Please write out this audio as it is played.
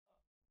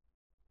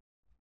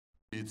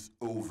It's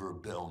over,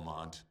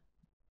 Belmont.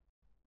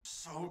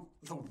 So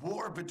the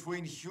war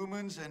between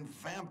humans and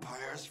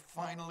vampires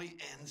finally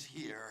ends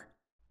here.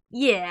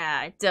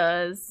 Yeah, it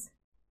does.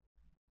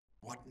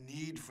 What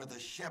need for the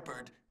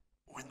shepherd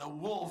when the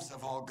wolves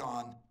have all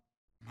gone?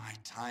 My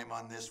time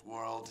on this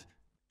world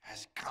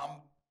has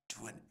come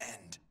to an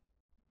end.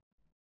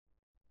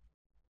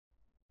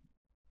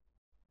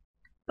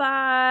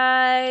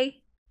 Bye.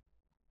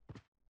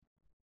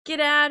 Get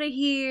out of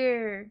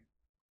here.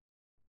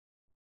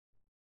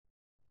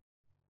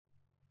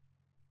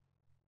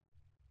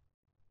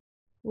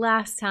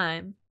 Last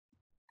time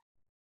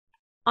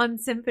on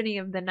Symphony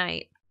of the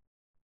Night,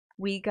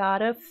 we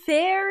got a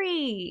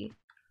fairy.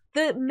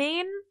 The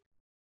main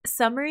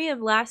summary of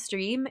last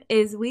stream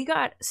is we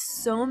got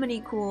so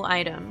many cool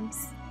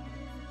items.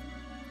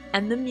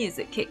 And the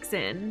music kicks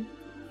in.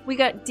 We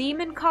got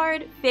demon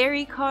card,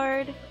 fairy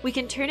card. We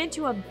can turn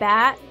into a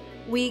bat.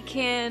 We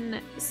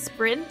can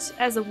sprint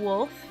as a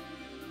wolf.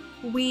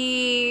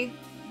 We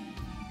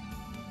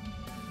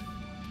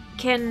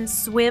can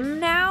swim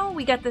now.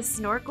 We got the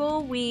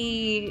snorkel.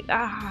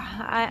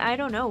 I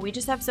don't know. We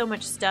just have so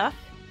much stuff.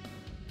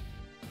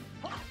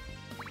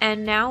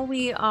 And now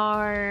we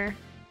are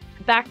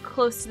back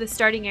close to the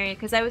starting area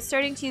because I was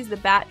starting to use the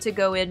bat to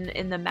go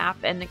in the map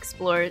and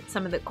explore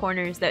some of the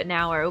corners that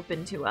now are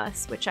open to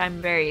us, which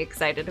I'm very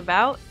excited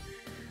about.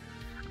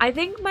 I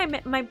think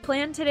my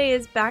plan today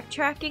is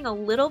backtracking a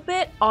little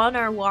bit on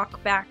our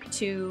walk back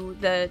to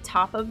the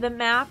top of the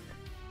map,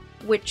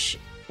 which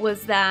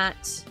was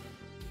that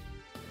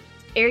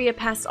area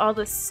past all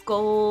the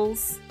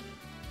skulls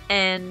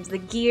and the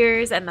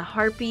gears and the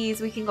harpies.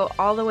 We can go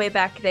all the way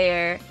back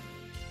there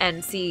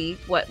and see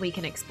what we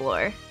can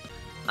explore.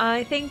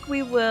 I think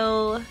we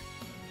will...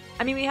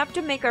 I mean, we have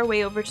to make our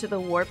way over to the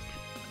warp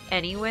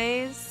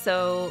anyways,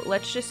 so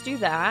let's just do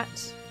that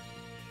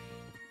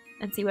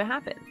and see what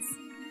happens.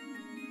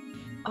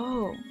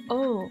 Oh,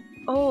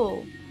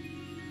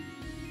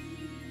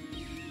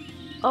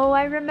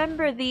 I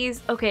remember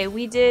these. Okay,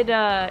 we did,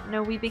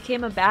 no, we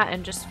became a bat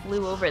and just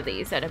flew over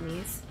these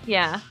enemies.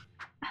 Yeah.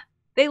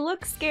 They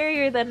look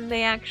scarier than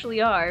they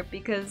actually are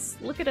because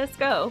look at us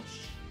go.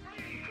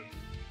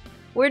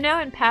 We're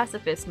now in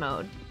pacifist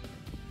mode.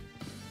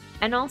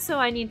 And also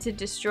I need to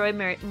destroy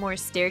more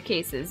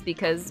staircases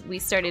because we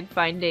started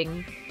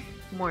finding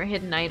more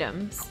hidden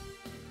items.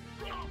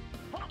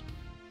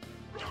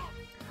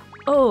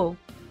 Oh,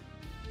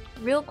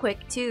 real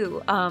quick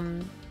too, I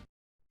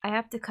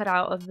have to cut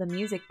out of the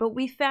music, but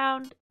we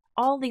found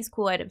all these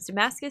cool items.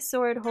 Damascus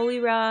Sword, Holy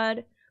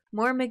Rod,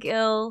 more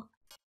McGill.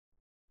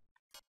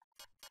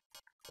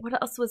 What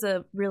else was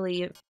a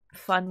really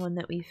fun one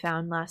that we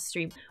found last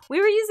stream? We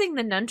were using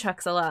the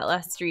nunchucks a lot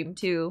last stream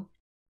too.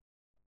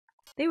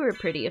 They were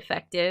pretty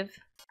effective.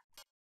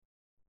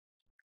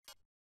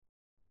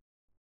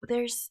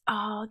 There's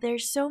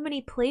so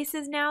many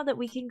places now that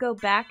we can go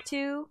back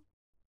to.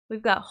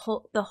 We've got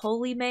the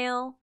Holy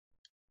Mail.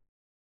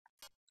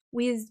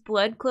 We used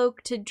Blood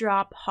Cloak to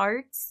drop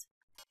hearts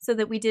so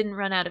that we didn't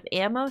run out of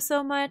ammo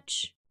so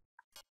much.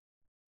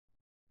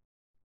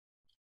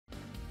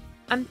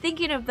 I'm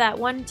thinking of that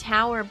one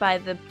tower by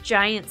the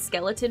giant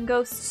skeleton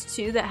ghosts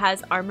too that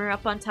has armor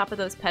up on top of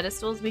those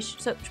pedestals. We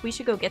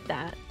should go get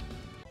that.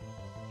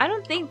 I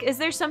don't think... Is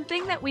there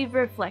something that we've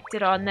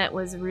reflected on that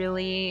was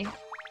really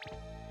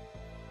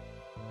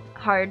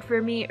hard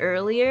for me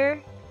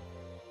earlier?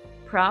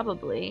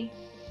 Probably.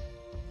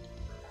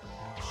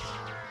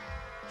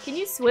 Can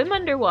you swim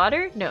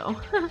underwater? No.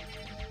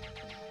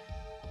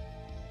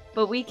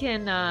 But we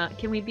can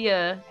we be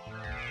a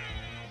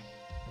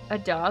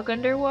dog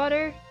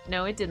underwater?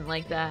 No, it didn't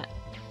like that.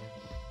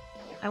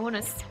 I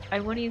wanna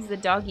use the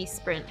doggy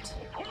sprint.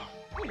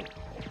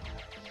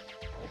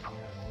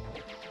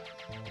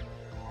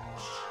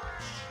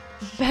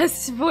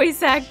 Best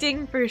voice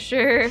acting for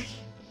sure.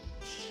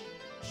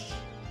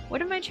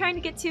 What am I trying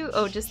to get to?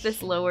 Oh, just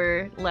this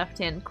lower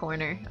left-hand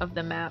corner of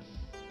the map.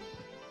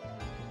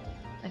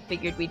 I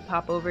figured we'd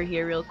pop over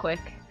here real quick.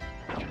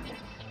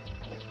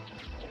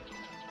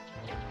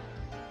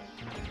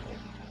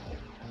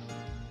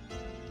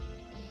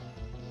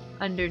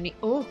 Underneath.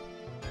 Oh!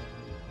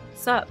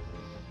 Sup?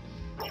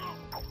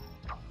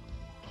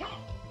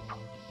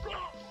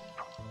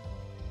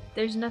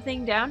 There's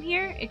nothing down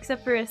here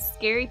except for a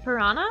scary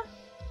piranha?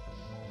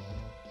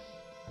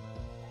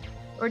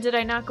 Or did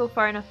I not go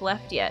far enough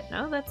left yet?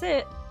 No, that's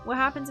it. What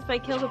happens if I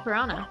kill the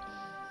piranha?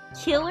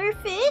 Killer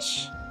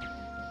fish?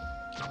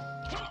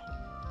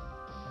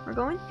 We're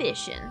going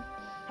fishing.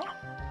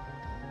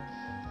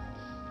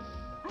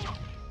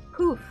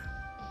 Poof.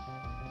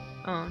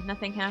 Oh,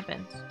 nothing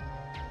happened.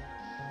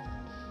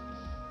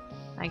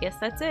 I guess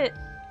that's it.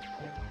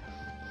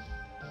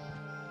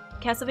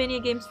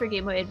 Castlevania games for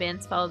Game Boy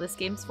Advance follow this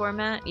game's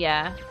format?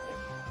 Yeah.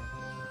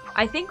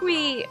 I think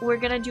we're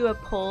gonna do a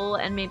poll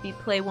and maybe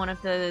play one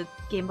of the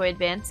Game Boy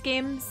Advance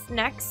games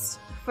next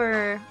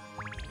for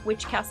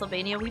which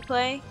Castlevania we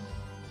play.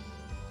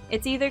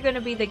 It's either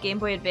gonna be the Game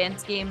Boy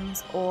Advance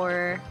games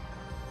or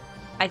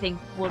I think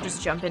we'll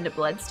just jump into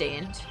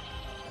Bloodstained.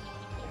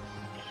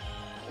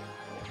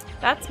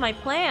 That's my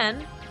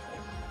plan.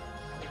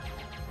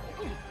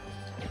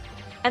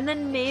 And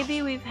then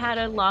maybe we've had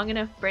a long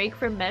enough break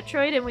from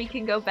Metroid and we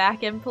can go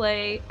back and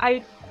play...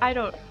 I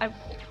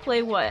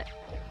play what?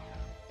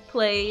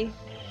 Play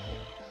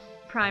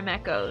Prime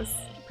Echoes,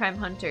 Prime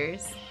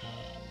Hunters.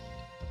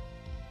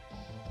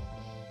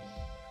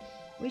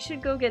 We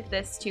should go get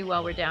this too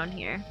while we're down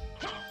here.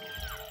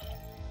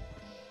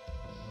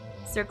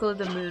 Circle of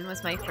the Moon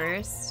was my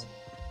first.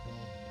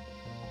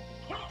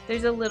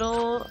 There's a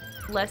little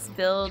less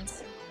build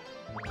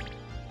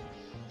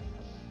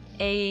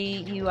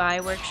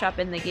AUI workshop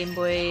in the Game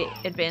Boy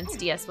Advance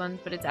DS ones,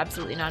 but it's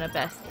absolutely not a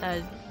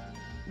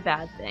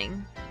bad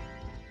thing.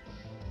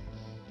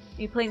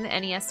 Are you playing the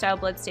NES style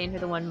Bloodstained or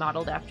the one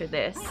modeled after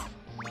this?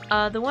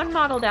 The one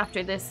modeled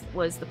after this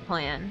was the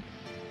plan.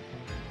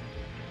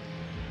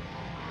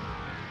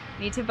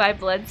 Need to buy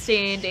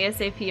Bloodstained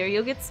ASAP or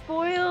you'll get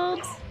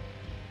spoiled.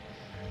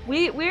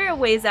 We're a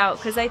ways out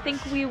because I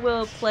think we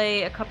will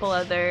play a couple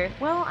other...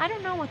 Well, I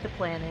don't know what the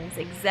plan is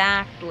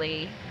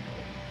exactly.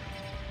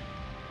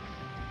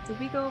 Did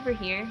we go over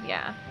here?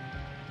 Yeah.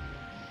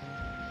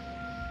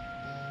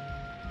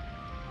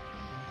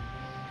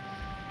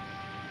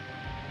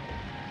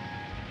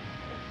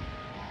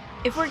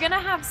 If we're gonna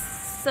have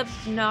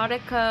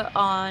Subnautica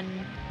on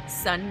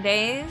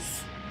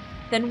Sundays,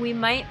 then we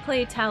might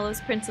play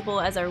Talos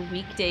Principle as our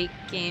weekday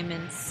game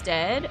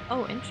instead.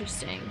 Oh,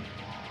 interesting.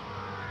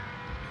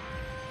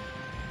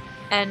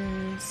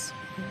 And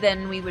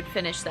then we would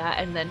finish that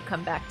and then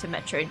come back to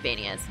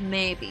Metroidvanias.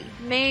 Maybe.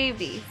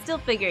 Maybe. Still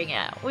figuring it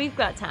out. We've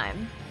got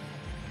time.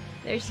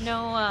 There's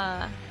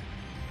no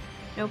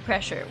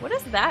pressure. What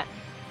is that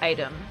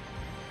item?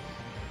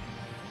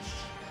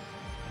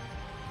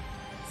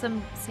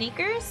 Some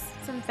sneakers?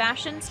 Some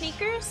fashion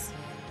sneakers?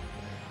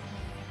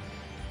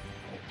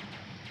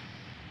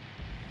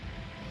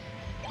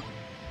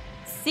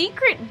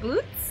 Secret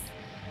boots?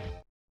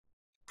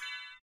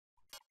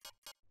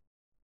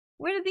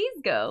 Where do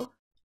these go?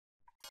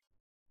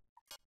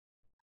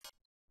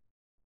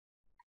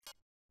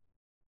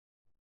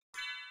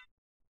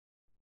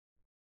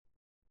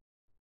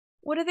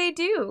 What do they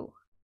do?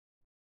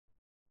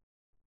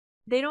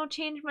 They don't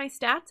change my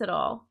stats at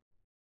all.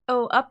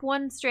 Oh, up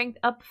 1 strength,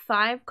 up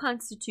 5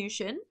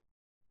 constitution.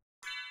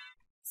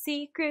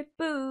 Secret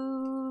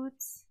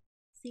boots.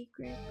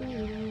 Secret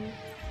boots.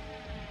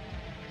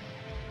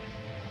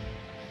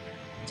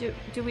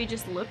 Do we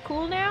just look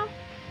cool now?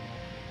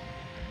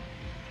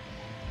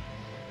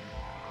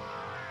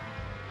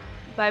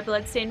 Buy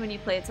Bloodstained when you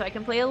play it so I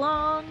can play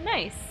along.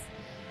 Nice.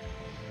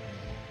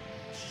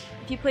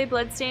 If you play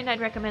Bloodstained,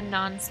 I'd recommend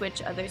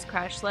non-Switch, others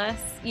crash less.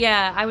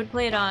 Yeah, I would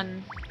play it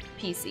on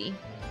PC.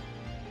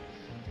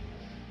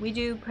 We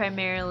do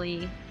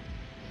primarily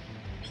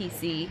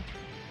PC,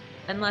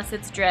 unless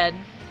it's Dread,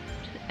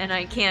 and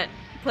I can't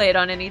play it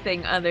on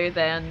anything other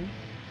than,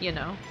 you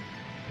know,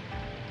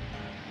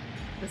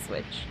 the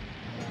Switch.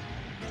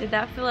 Did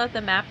that fill out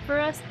the map for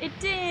us? It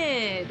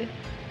did!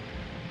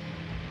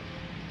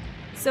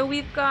 So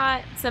we've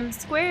got some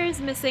squares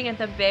missing at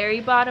the very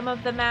bottom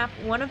of the map.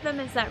 One of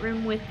them is that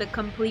room with the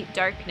complete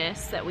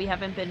darkness that we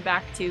haven't been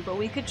back to, but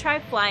we could try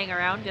flying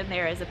around in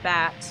there as a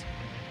bat.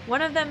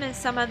 One of them is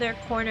some other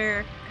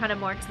corner kind of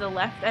more to the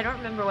left. I don't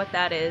remember what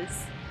that is.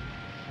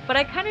 But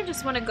I kind of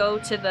just want to go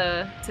to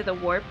the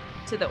warp,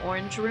 to the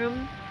orange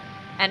room,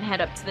 and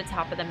head up to the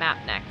top of the map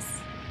next.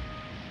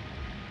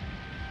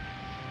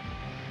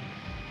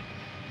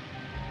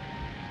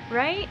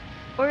 Right?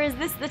 Or is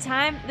this the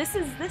time? This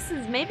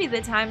is maybe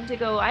the time to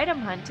go item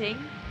hunting.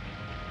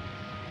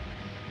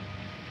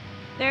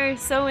 There are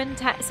so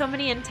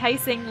many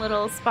enticing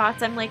little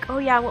spots. I'm like, oh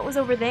yeah, what was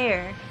over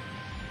there?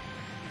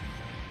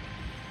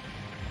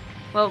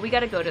 Well, we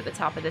gotta go to the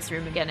top of this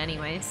room again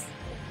anyways.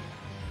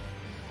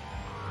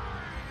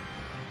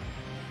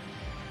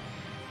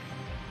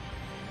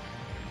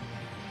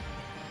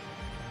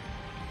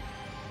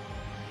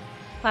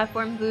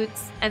 Platform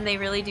boots, and they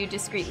really do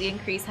discreetly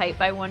increase height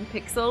by 1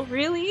 pixel.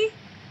 Really?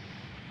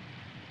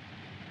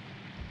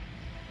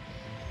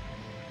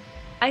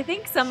 I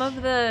think some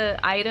of the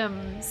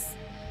items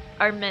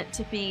are meant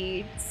to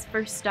be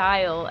for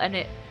style,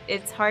 and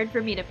it's hard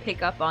for me to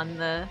pick up on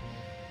the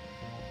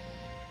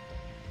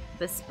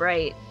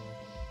sprite.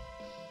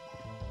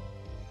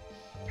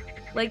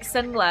 Like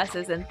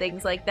sunglasses and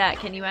things like that.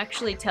 Can you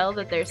actually tell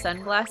that they're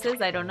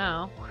sunglasses? I don't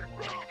know.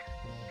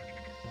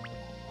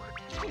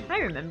 I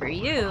remember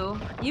you.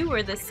 You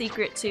were the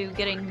secret to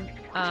getting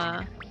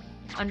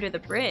under the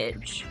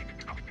bridge.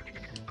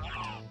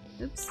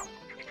 Oops.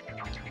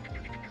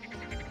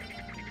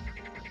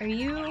 Are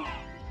you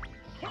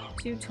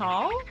too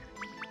tall?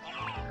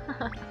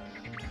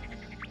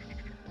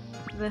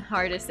 The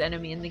hardest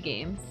enemy in the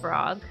game,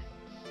 frog.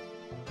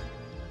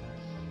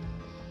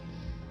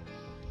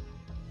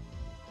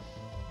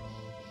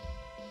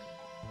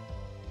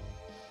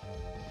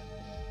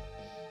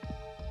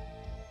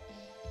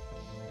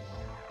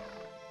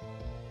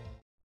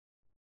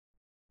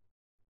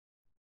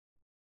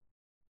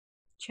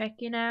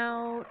 Checking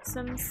out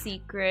some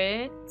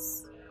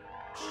secrets.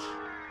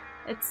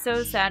 It's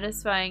so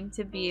satisfying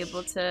to be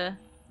able to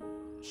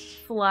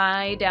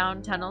fly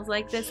down tunnels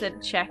like this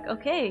and check,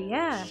 okay,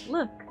 yeah,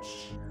 look.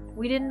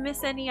 We didn't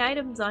miss any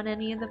items on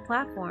any of the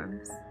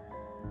platforms.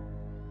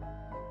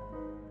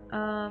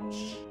 I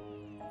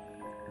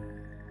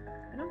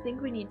don't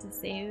think we need to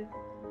save.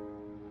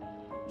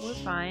 We're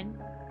fine.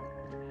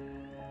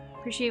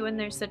 Appreciate when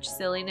there's such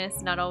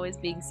silliness, not always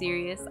being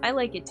serious. I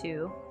like it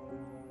too.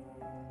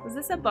 Was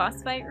this a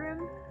boss fight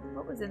room?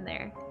 What was in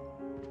there?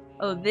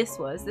 Oh, this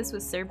was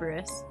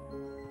Cerberus.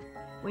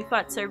 We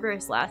fought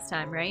Cerberus last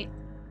time, right?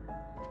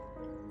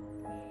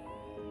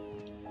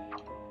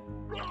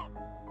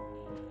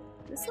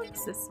 This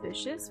looks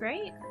suspicious,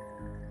 right?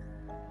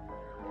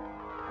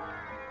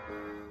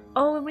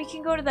 Oh, and we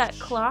can go to that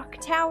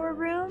clock tower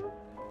room?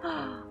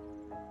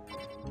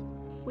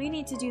 We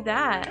need to do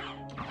that.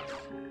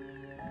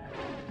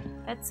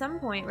 At some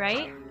point,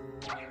 right?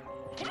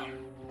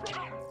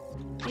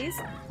 These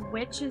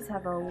witches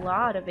have a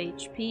lot of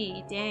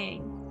HP,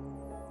 dang.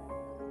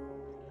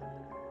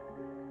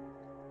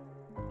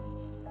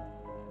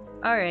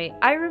 Alright,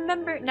 I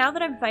remember, now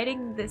that I'm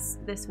fighting this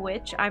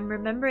witch, I'm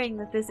remembering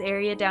that this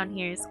area down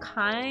here is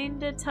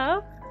kinda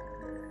tough.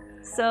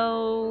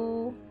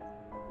 So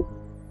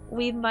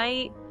we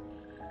might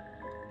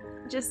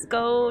just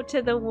go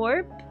to the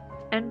warp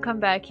and come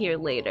back here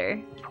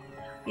later.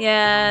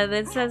 Yeah,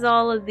 this has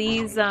all of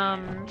these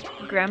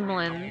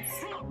gremlins.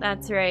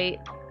 That's right.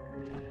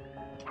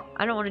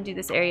 I don't want to do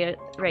this area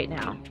right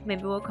now.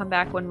 Maybe we'll come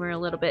back when we're a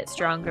little bit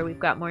stronger. We've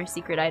got more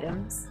secret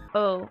items.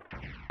 Oh,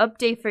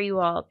 update for you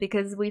all,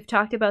 because we've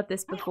talked about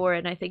this before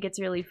and I think it's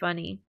really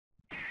funny.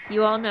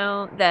 You all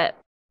know that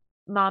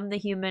Mom the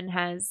Human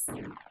has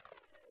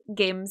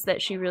games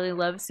that she really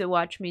loves to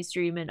watch me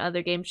stream, and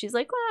other games she's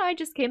like, well, I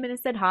just came in and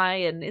said hi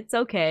and it's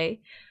okay.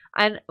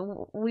 And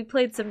we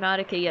played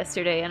Subnautica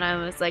yesterday and I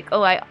was like,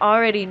 oh, I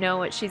already know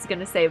what she's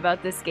gonna say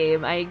about this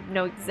game. I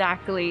know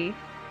exactly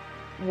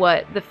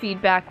what the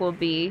feedback will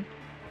be,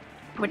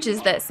 which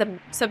is that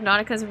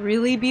Subnautica's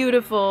really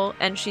beautiful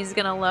and she's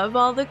gonna love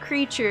all the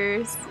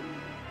creatures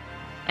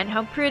and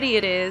how pretty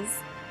it is,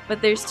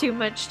 but there's too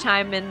much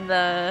time in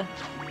the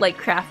like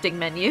crafting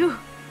menu.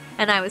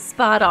 And I was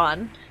spot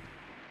on.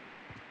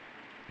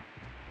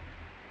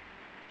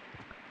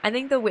 I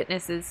think The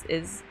Witness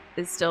is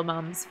still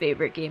Mom's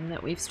favorite game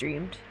that we've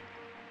streamed.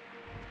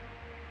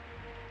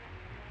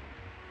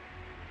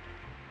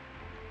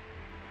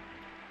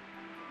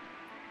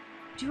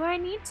 Do I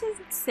need to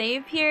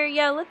save here?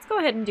 Yeah, let's go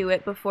ahead and do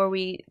it before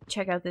we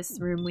check out this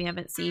room we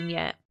haven't seen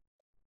yet.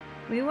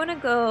 We want to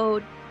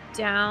go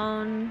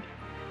down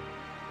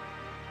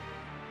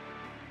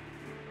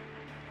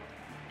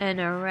and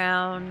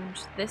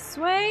around this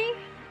way?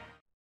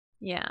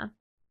 Yeah.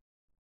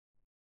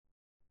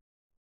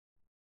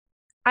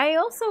 I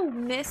also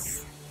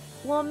miss...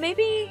 Well,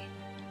 maybe...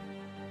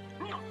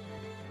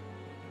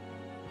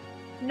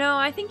 No,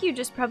 I think you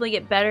just probably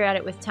get better at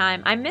it with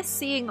time. I miss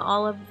seeing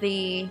all of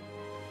the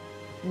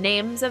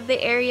names of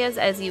the areas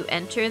as you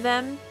enter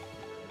them,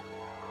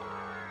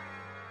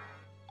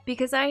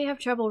 because I have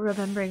trouble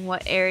remembering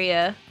what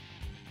area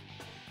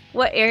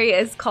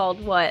is called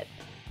what.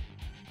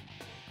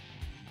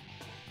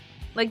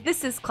 Like,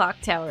 this is Clock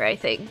Tower, I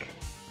think.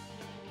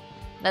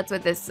 That's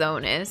what this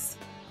zone is.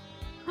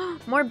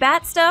 More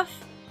bat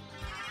stuff?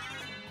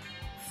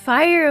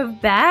 Fire of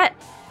Bat?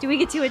 Do we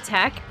get to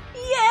attack?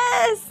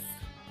 Yes!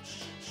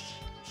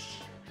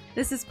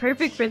 This is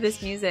perfect for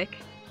this music.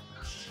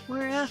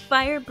 We're a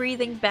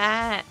fire-breathing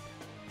bat.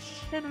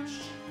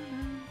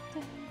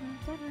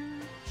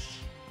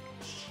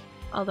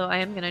 Although I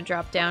am gonna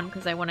drop down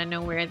because I want to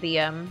know where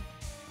the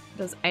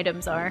those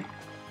items are.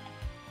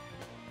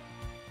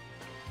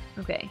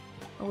 Okay,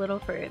 a little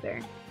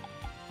further.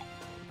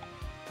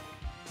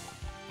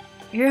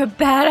 You're a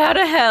bat out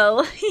of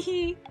hell.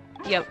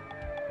 Yep.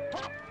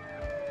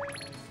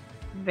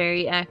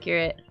 Very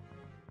accurate.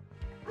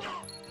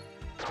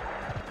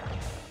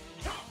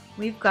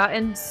 We've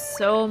gotten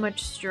so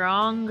much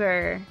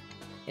stronger.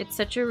 It's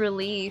such a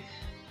relief.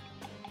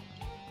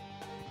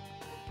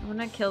 I want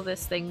to kill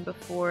this thing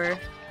before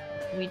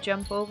we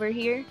jump over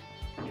here.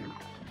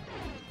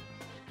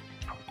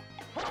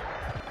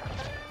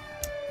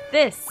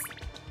 This!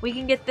 We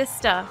can get this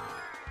stuff.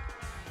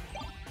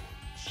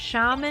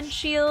 Shaman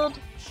Shield,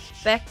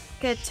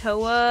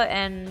 Bekatoa,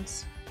 and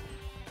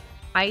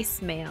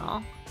Ice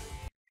Mail.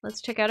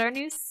 Let's check out our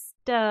new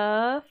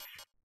stuff.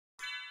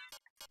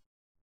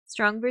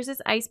 Strong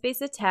versus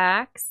ice-based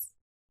attacks.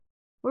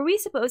 Were we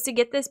supposed to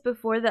get this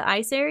before the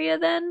ice area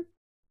then?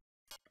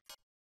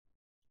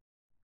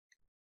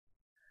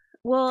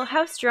 Well,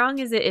 how strong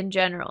is it in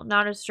general?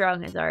 Not as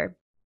strong as our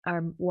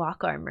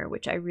walk armor,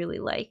 which I really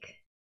like.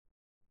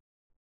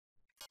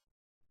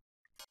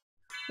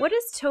 What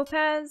is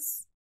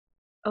Topaz?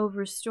 Oh,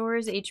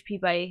 restores HP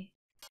by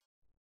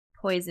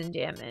poison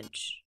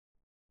damage.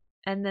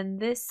 And then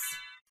this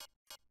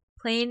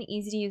plain,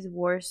 easy to use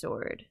war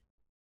sword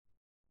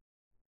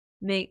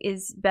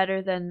is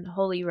better than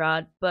Holy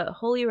Rod, but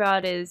Holy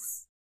Rod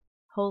is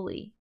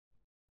holy.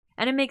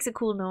 And it makes a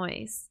cool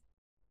noise.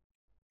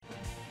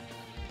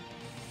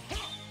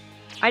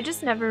 I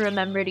just never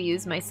remember to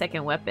use my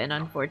second weapon,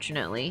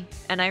 unfortunately.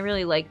 And I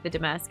really like the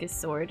Damascus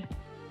sword.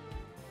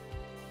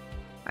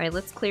 Alright,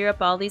 let's clear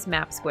up all these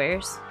map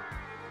squares.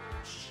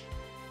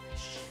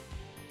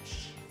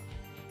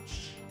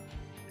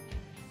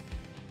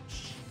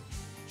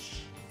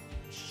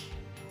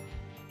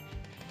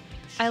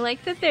 I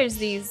like that there's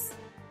these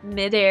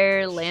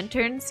mid-air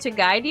lanterns to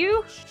guide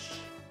you.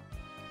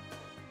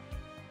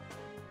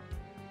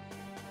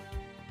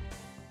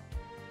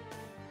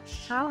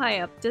 How high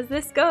up does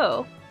this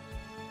go?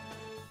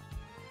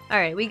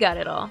 Alright, we got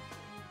it all.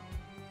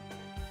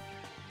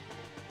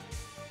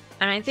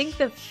 And I think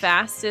the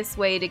fastest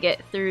way to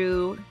get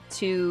through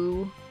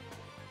to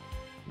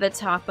the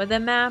top of the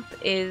map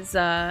is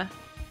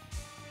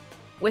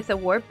with a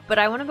warp, but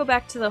I want to go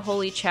back to the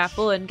Holy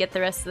Chapel and get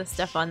the rest of the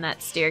stuff on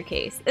that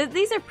staircase.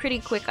 These are pretty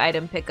quick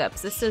item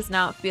pickups. This does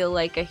not feel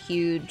like a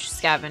huge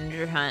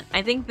scavenger hunt.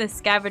 I think the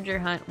scavenger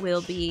hunt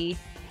will be,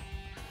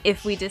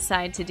 if we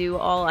decide to do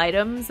all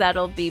items,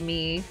 that'll be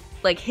me,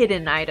 like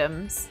hidden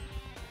items.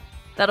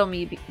 That'll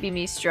be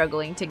me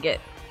struggling to get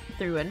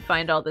through and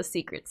find all the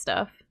secret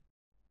stuff.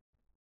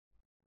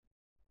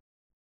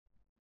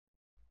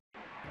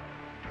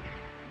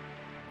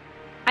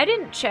 I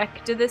didn't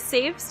check. Do the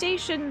save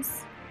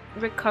stations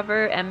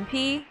recover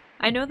MP?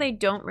 I know they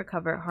don't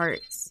recover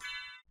hearts.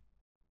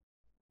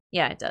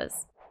 Yeah, it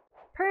does.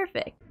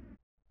 Perfect.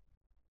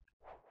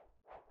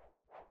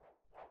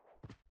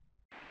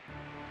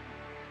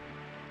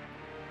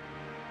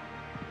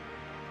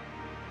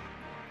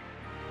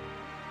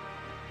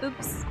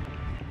 Oops.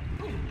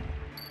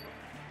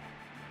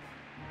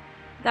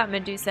 That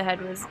Medusa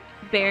head was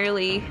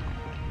barely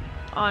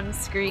on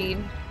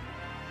screen.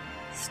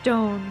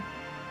 Stone.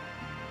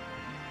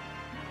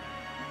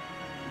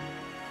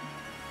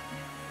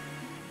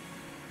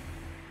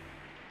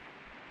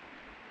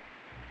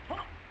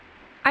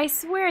 I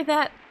swear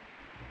that...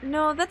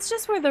 No, that's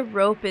just where the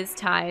rope is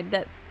tied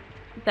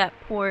that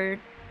poor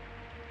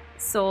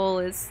soul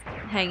is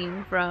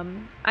hanging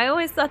from. I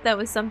always thought that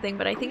was something,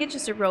 but I think it's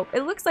just a rope.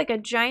 It looks like a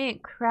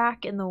giant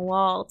crack in the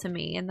wall to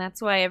me, and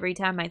that's why every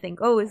time I think,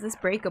 oh, is this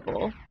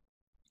breakable?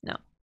 No.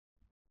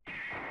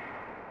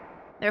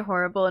 They're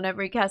horrible in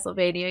every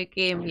Castlevania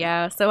game,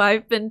 yeah, so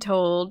I've been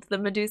told. The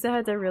Medusa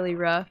heads are really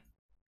rough.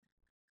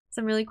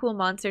 Some really cool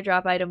monster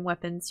drop item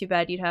weapons. Too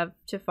bad you'd have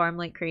to farm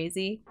like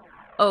crazy.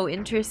 Oh,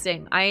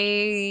 interesting.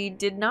 I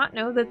did not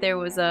know that there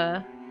was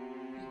a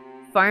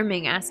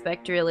farming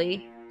aspect,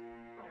 really.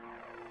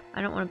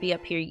 I don't want to be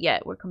up here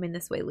yet. We're coming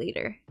this way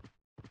later.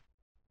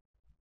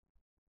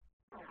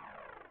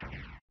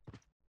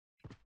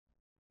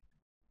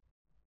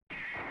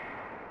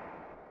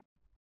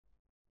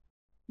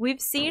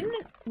 We've seen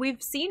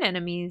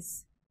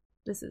enemies.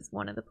 This is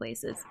one of the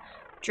places.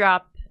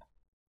 Drop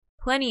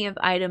plenty of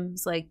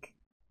items like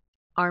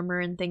armor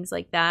and things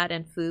like that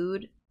and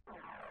food.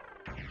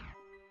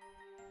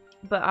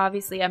 But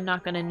obviously I'm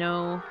not gonna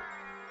know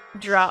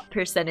drop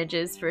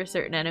percentages for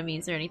certain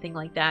enemies or anything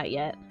like that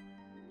yet.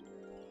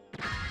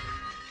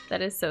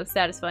 That is so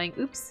satisfying.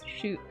 Oops,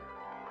 shoot.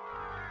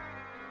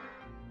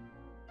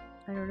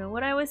 I don't know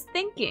what I was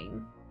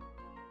thinking.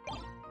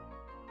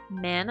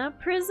 Mana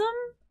prism?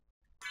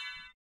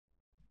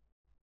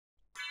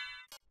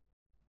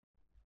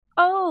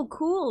 Oh,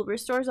 cool.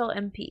 Restores all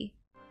MP.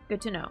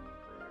 Good to know.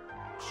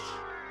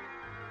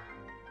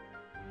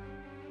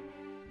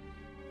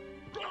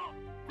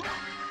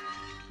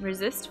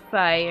 Resist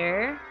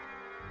fire.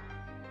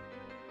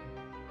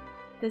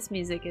 This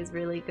music is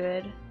really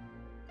good.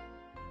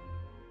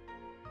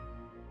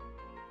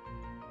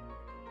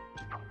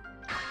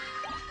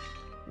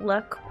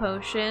 Luck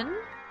potion.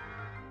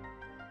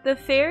 The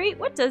fairy?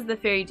 What does the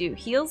fairy do?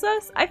 Heals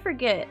us? I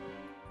forget.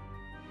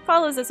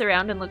 Follows us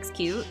around and looks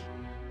cute.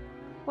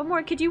 What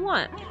more could you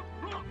want?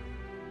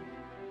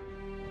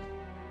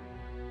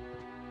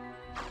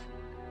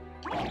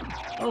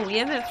 Oh, we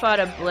haven't fought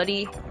a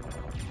bloody...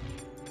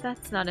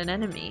 That's not an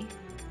enemy.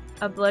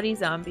 A bloody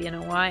zombie in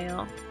a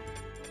while.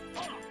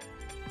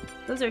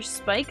 Those are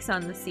spikes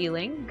on the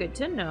ceiling. Good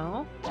to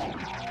know.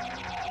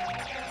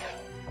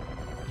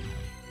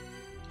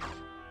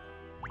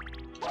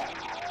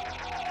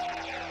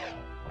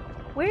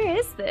 Where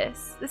is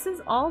this? This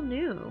is all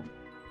new.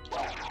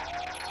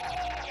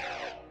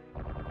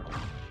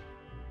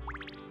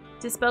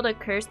 Dispelled a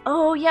curse.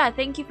 Oh yeah,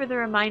 thank you for the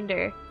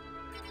reminder.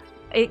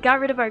 It got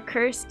rid of our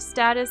cursed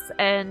status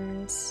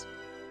and...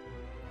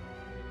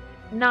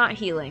 Not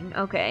healing.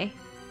 Okay.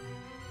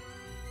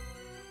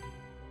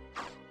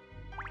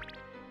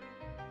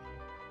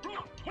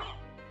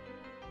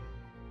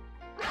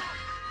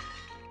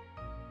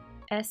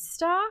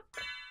 S-stock?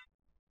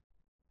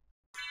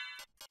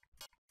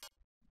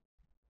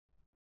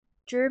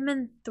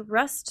 German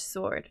thrust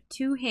sword.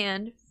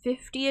 2-hand,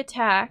 50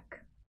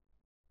 attack.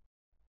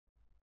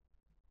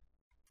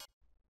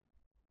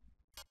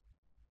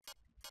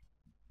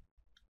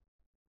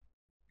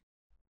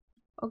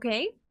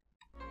 Okay.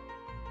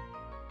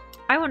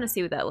 I want to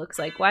see what that looks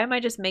like. Why am I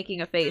just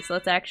making a face?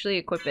 Let's actually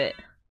equip it.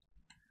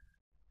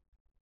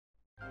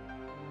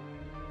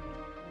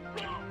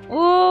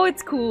 Oh,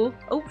 it's cool.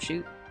 Oh,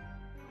 shoot.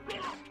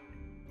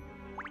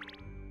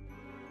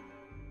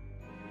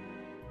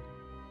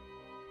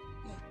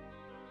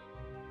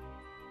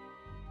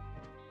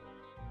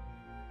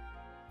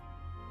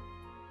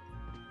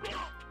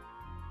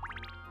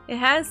 It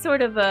has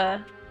sort of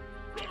a...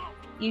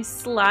 You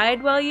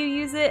slide while you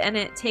use it, and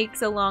it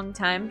takes a long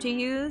time to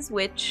use,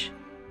 which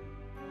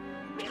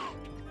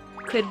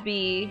could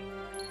be...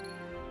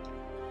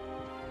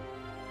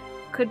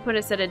 could put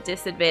us at a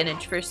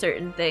disadvantage for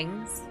certain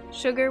things.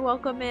 Sugar,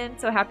 welcome in.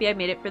 So happy I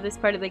made it for this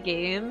part of the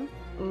game.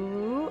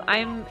 Ooh,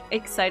 I'm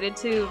excited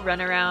to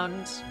run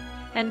around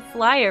and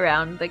fly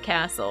around the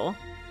castle.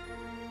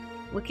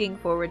 Looking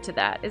forward to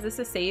that. Is this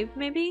a save,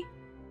 maybe?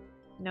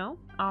 No?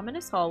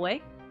 Ominous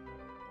hallway.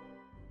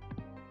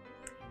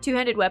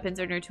 Two-handed weapons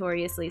are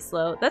notoriously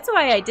slow. That's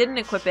why I didn't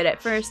equip it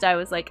at first. I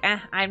was like,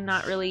 I'm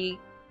not really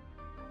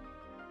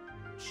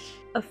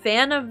a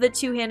fan of the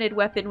two-handed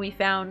weapon we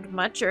found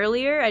much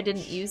earlier. I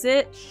didn't use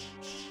it.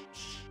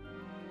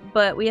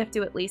 But we have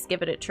to at least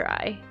give it a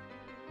try.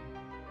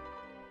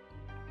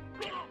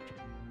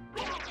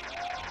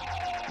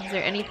 Is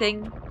there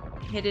anything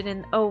hidden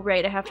in... Oh,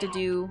 right, I have to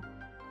do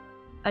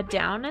a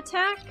down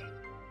attack?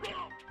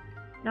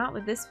 Not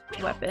with this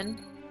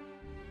weapon.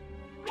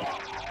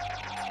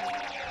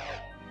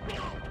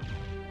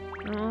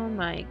 Oh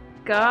my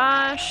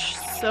gosh,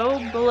 so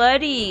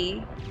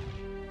bloody.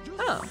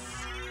 Oh.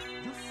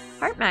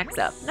 Heart max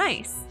up,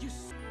 nice.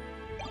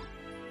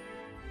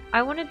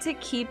 I wanted to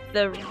keep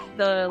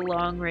the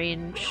long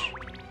range,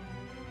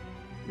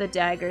 the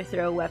dagger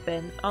throw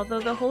weapon, although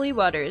the holy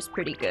water is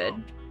pretty good.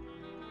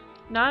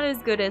 Not as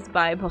good as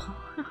Bible.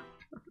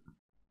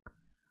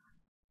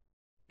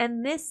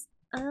 And this,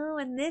 oh,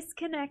 and this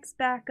connects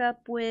back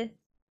up with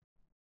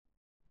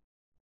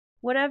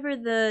whatever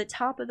the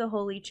top of the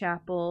holy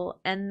chapel,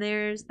 and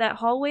there's that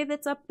hallway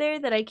that's up there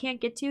that I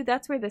can't get to.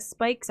 That's where the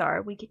spikes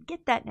are. We can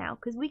get that now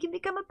because we can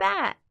become a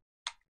bat.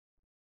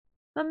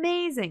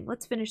 Amazing.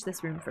 Let's finish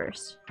this room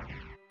first.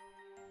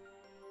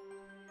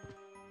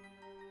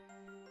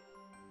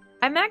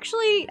 I'm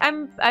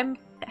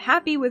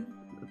happy with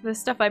the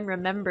stuff I'm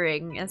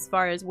remembering as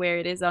far as where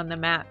it is on the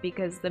map,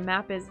 because the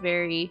map is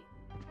very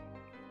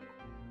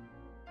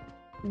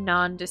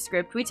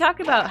nondescript. We talked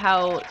about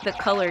how the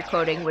color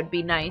coding would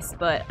be nice,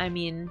 but I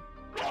mean,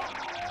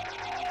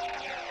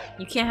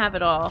 you can't have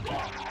it all.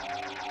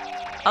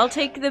 I'll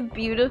take the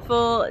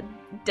beautiful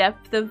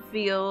depth of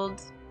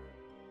field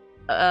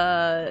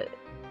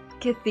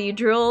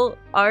cathedral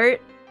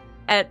art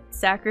at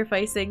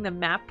sacrificing the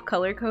map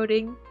color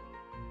coding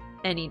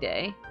any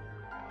day.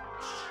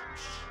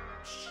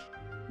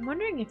 I'm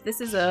wondering if this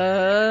is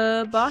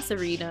a boss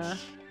arena.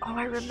 Oh,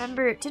 I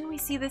remember. Didn't we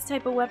see this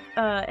type of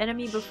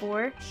enemy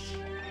before?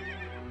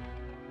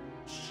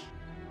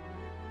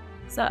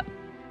 What's up?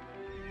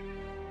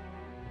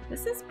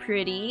 This is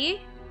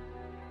pretty.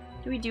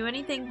 Do we do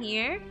anything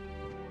here?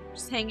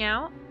 Just hang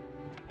out?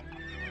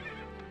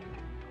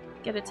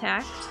 Get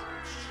attacked?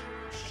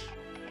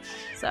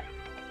 What's up?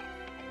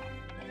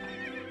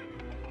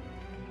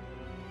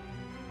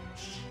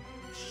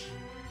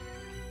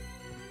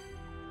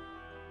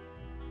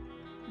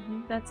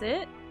 That's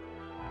it?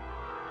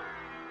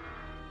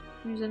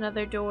 There's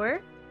another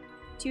door.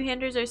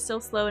 Two-handers are still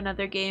slow in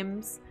other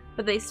games,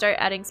 but they start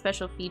adding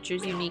special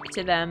features unique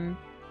to them,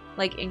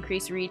 like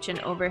increased reach and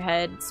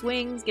overhead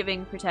swings,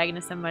 giving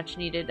protagonists a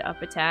much-needed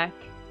up attack.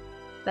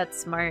 That's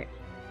smart.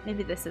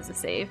 Maybe this is a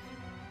save.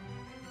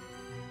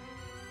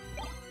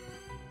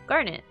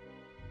 Garnet.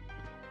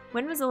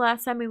 When was the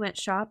last time we went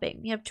shopping?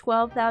 We have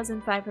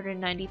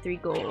 12,593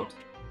 gold.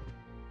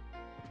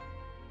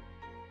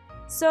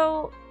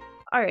 So,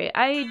 alright,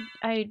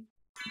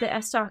 the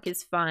S-Stock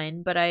is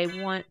fine, but I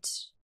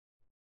want...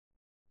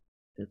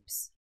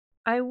 Oops.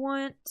 I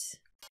want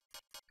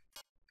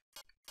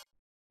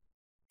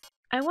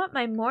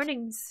my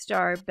Morning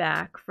Star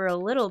back for a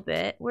little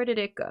bit. Where did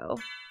it go?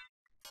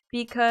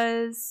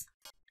 Because...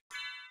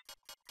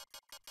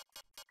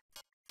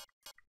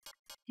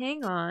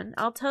 Hang on,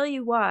 I'll tell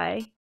you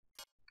why.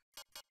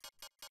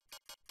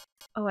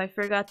 Oh, I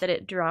forgot that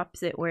it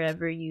drops it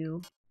wherever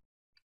you...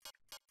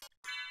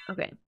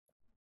 Okay.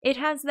 It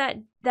has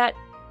that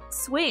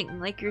swing,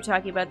 like you're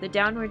talking about, the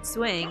downward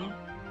swing.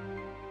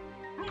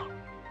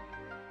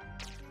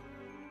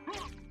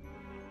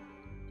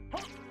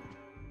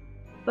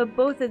 But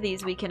both of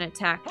these we can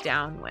attack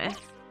down with.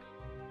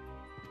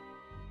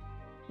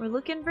 We're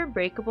looking for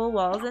breakable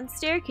walls and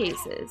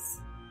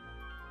staircases.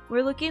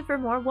 We're looking for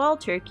more wall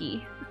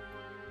turkey.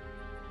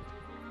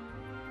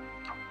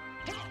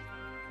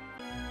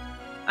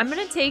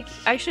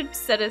 I should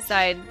set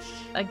aside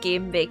a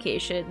game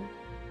vacation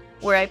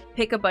where I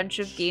pick a bunch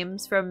of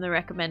games from the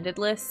recommended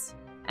list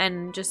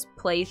and just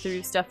play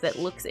through stuff that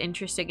looks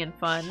interesting and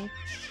fun.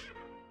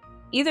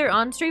 Either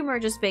on stream or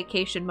just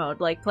vacation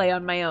mode, like play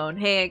on my own.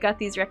 Hey, I got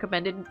these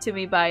recommended to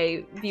me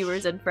by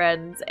viewers and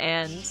friends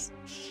and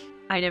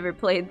I never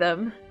played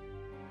them.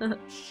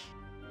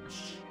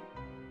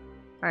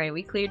 Alright,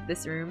 we cleared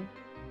this room.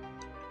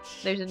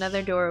 There's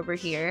another door over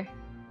here.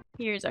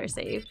 Here's our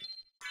save.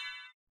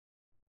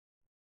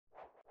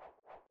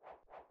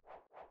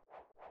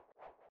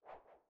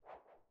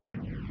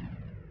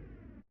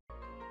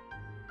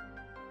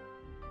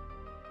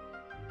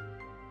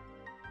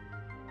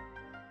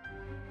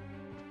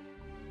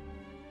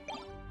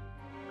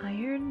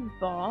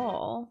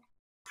 ball.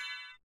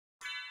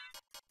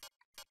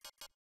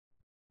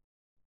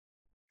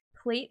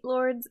 Plate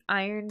Lord's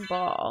iron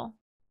ball.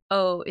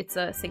 Oh, it's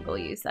a single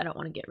use. I don't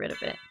want to get rid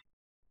of it.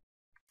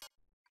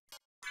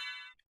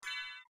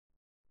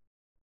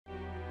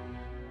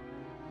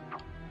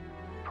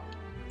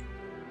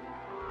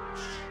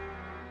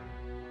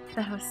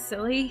 That was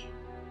silly.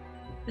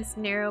 This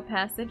narrow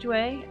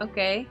passageway.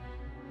 Okay.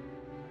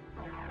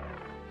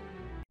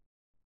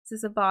 Is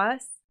this a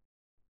boss?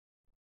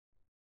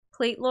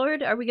 Plate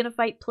Lord? Are we gonna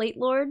fight Plate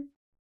Lord?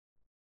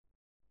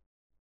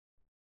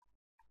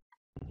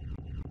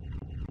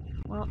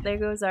 Well, there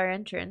goes our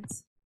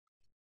entrance.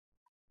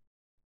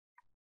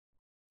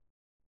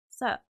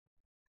 What's up?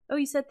 Oh,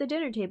 you set the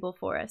dinner table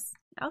for us.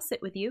 I'll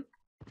sit with you.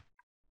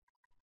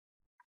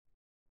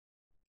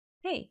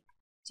 Hey,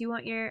 do you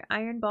want your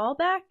iron ball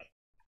back?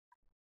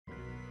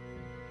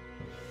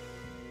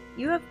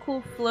 You have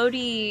cool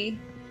floaty,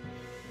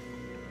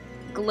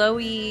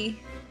 glowy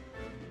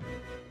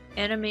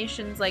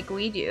animations like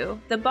we do.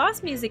 The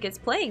boss music is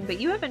playing, but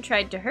you haven't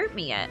tried to hurt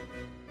me yet.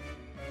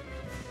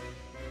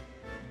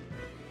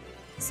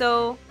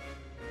 So,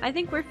 I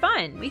think we're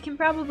fine. We can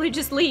probably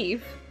just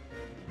leave.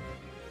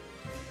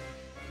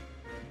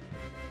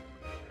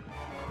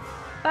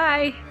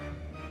 Bye.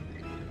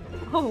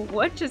 Oh,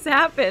 what just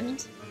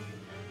happened?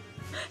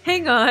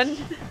 Hang on.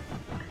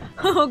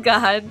 Oh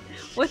god,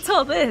 what's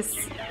all this?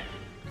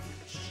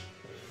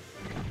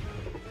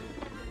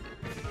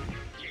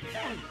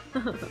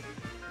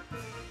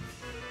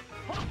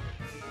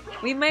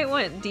 We might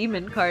want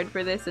demon card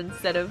for this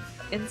instead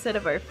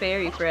of our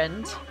fairy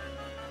friend.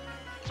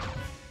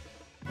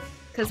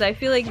 Cause I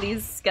feel like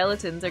these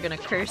skeletons are gonna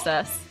curse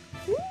us.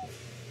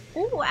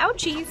 Ooh,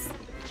 ouchies!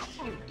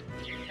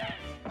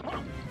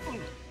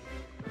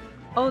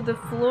 Oh, the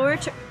floor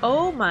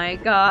oh my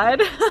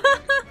god!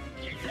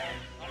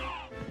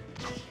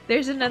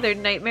 There's another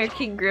Nightmare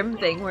King Grimm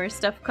thing where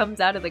stuff comes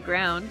out of the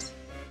ground.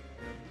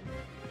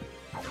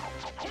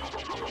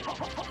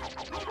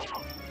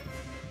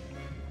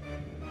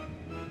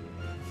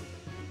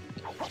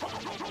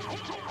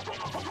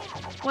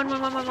 One.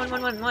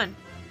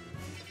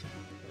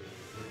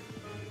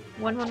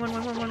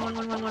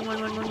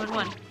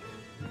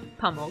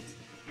 Pummeled.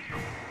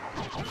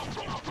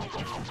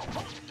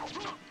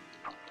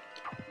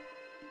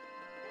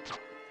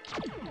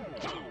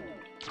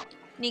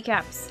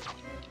 Kneecaps.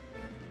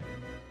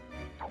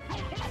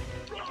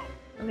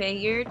 Okay,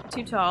 you're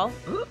too tall.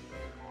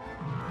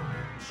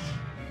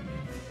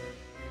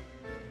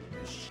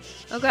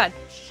 Oh god.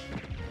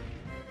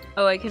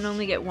 Oh, I can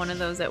only get one of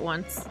those at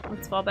once.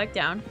 Let's fall back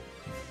down.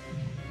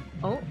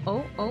 Oh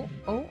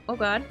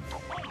god.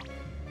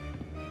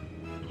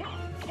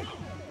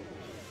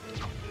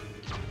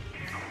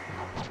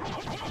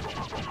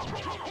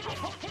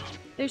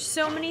 There's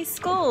so many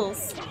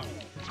skulls.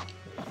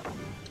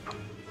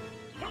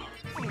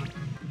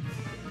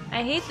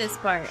 I hate this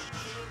part.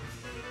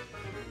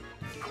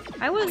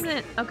 I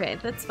wasn't... Okay,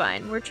 that's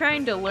fine. We're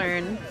trying to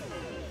learn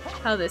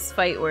how this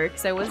fight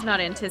works. I was not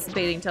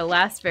anticipating to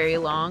last very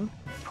long.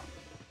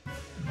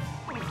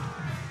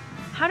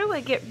 How do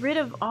I get rid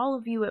of all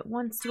of you at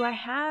once? Do I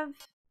have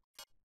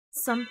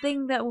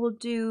something that will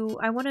do...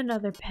 I want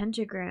another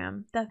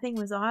pentagram. That thing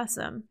was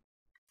awesome.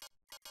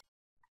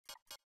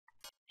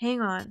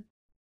 Hang on.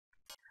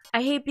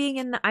 I hate being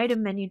in the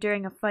item menu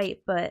during a fight,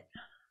 but...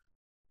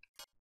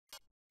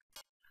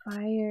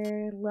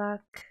 Fire,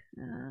 luck...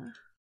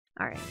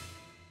 Alright.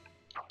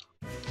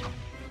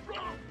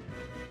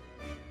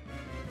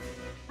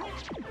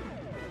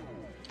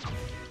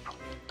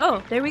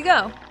 Oh, there we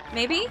go.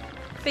 Maybe?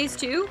 Phase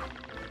 2?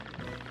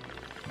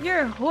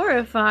 You're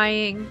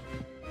horrifying.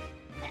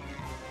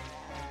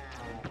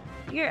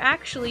 You're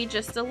actually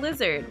just a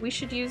lizard. We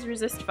should use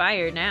resist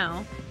fire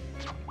now.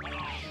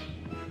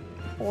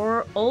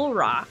 Or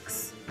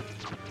Olrox.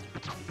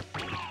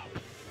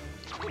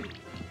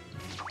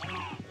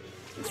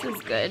 This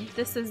is good.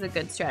 This is a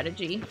good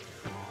strategy.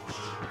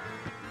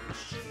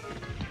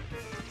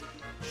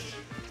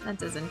 That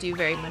doesn't do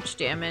very much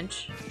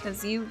damage,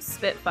 because you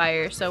spit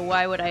fire, so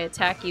why would I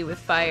attack you with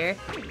fire?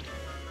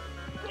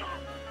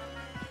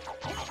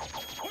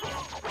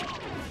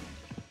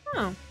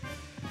 Oh.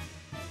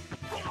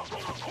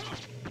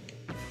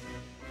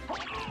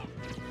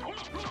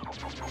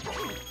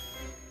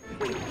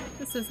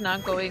 This is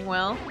not going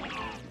well.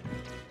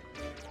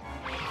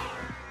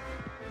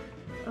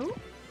 Oh.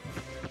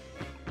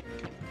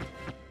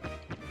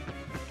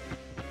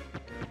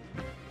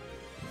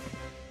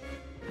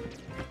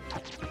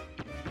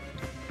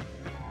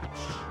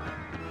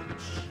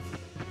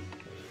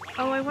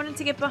 Oh, I wanted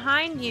to get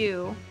behind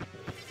you.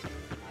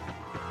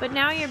 But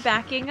now you're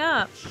backing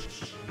up.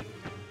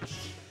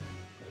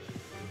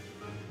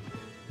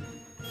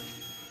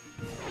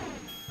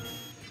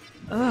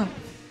 Ugh.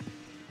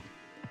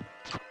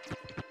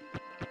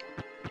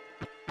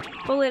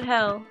 Bullet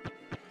hell.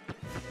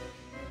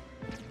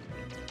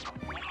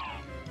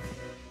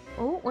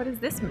 Oh, what is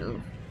this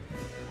move?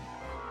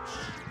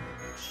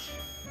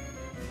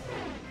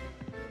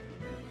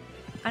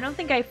 I don't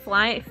think I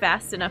fly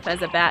fast enough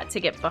as a bat to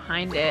get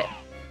behind it.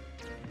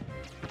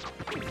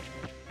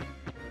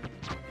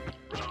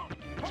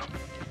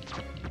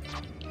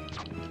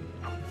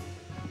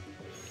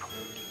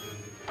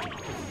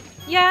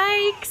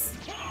 Yikes!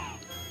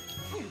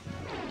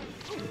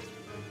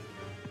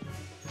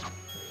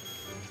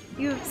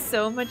 You have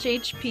so much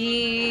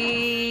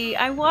HP.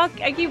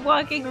 I keep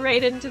walking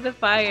right into the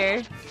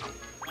fire.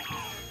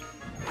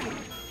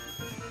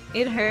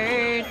 It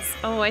hurts.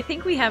 Oh, I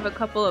think we have a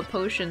couple of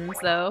potions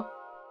though.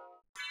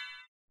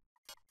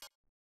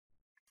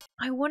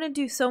 I want to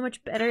do so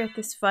much better at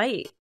this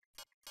fight.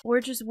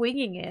 We're just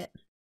winging it.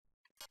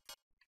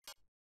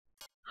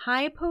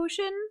 High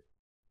potion?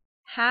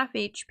 Half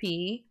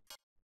HP.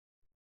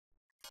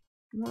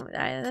 Well,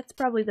 that's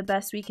probably the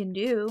best we can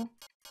do.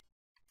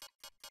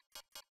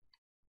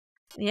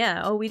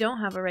 Yeah, oh, we don't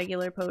have a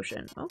regular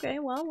potion. Okay,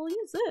 well, we'll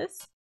use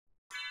this.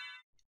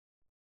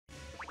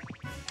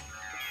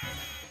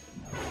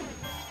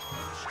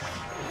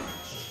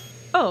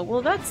 Oh,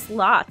 well, that's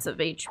lots of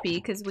HP,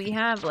 because we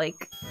have,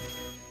 like,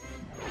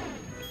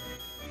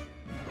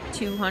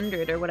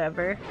 200 or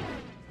whatever.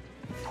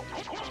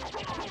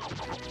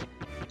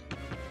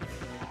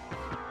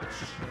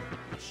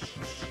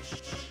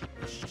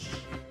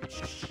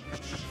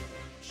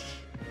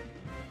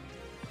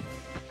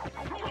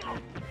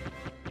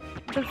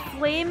 The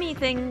flamey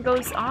thing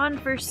goes on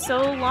for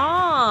so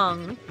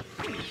long.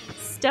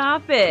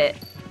 Stop it.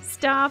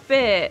 Stop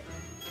it.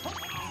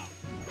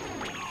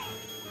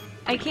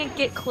 I can't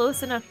get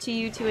close enough to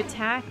you to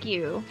attack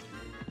you.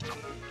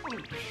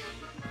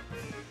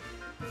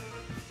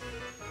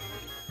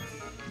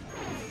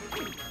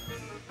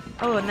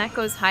 Oh, and that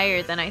goes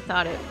higher than I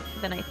thought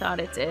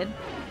it did.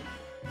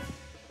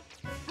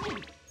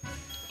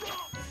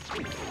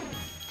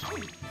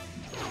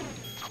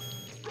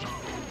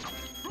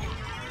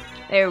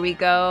 There we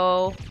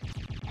go.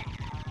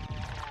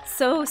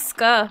 So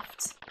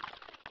scuffed.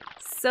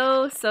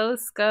 So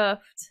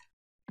scuffed.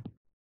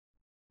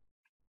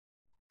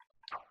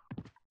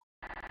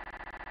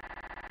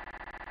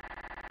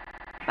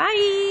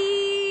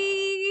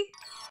 Bye!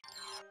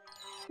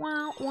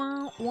 Wow,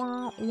 wow,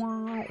 wow,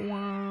 wow,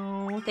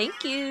 wow.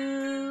 Thank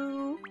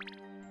you!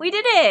 We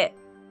did it!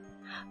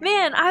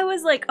 Man, I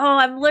was like, oh,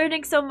 I'm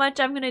learning so much.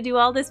 I'm gonna do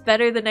all this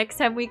better the next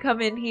time we come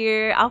in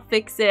here. I'll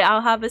fix it.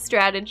 I'll have a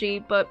strategy,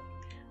 but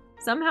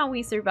somehow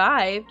we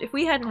survived. If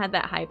we hadn't had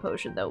that high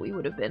potion, though, we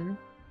would have been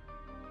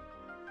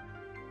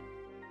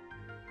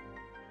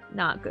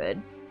not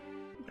good.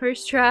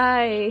 First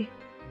try.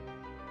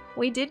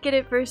 We did get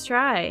it first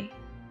try.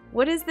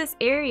 What is this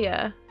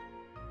area?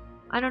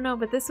 I don't know,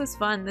 but this was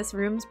fun. This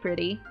room's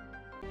pretty.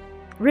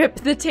 Rip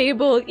the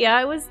table. Yeah,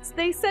 it was.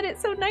 They said it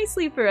so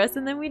nicely for us,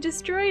 and then we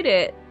destroyed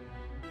it.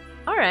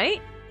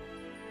 Alright.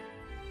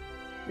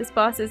 This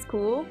boss is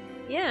cool.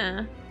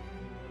 Yeah.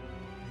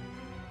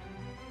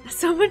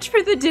 So much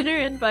for the dinner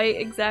invite,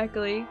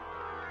 exactly.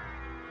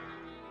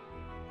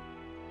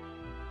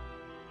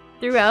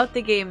 Throughout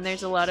the game,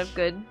 there's a lot of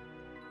good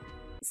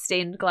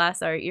stained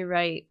glass art, you're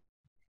right.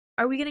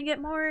 Are we gonna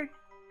get more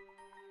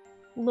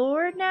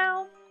lore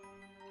now?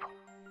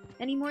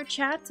 Any more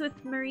chats with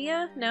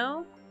Maria?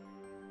 No?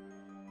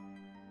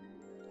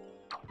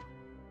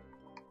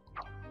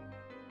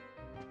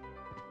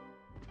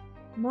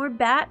 More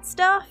bat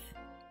stuff?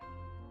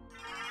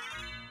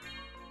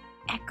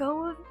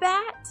 Echo of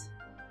bat?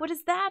 What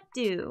does that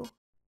do?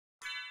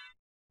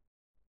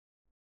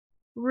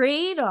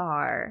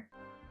 Radar.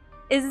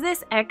 Is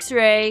this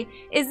X-ray?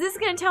 Is this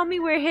gonna tell me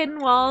where hidden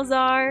walls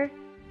are?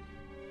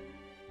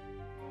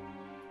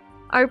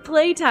 Our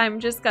playtime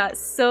just got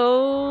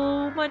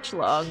so much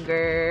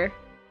longer.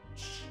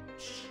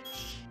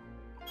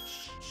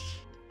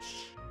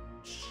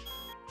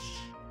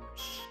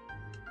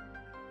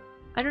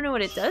 I don't know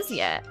what it does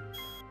yet.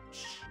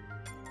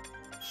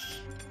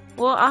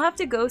 Well, I'll have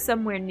to go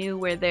somewhere new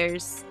where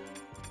there's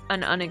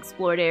an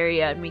unexplored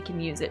area and we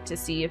can use it to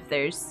see if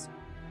there's...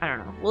 I don't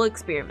know. We'll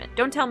experiment.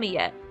 Don't tell me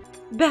yet.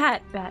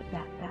 Bat, bat,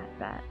 bat, bat,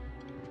 bat.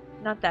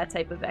 Not that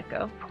type of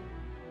echo.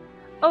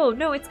 Oh,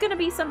 no, it's gonna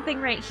be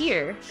something right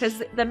here,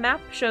 because the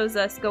map shows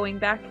us going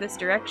back this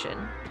direction.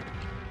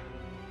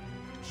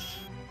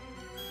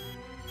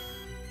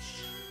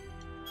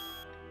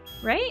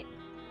 Right?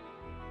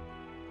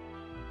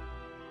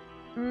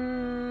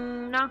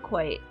 Not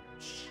quite.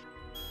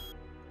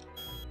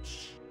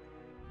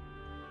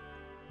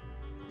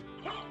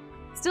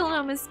 Still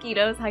no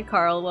mosquitoes. Hi,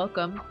 Carl.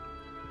 Welcome.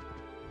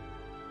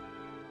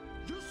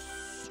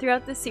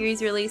 Throughout the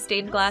series, really,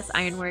 stained glass,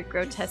 ironwork,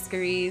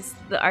 grotesqueries,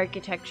 the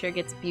architecture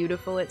gets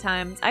beautiful at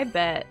times. I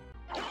bet.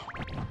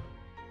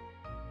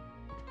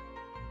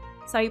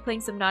 Saw you playing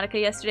Subnautica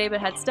yesterday,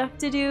 but had stuff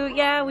to do.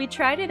 Yeah, we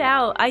tried it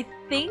out. I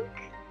think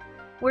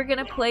we're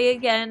gonna play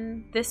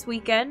again this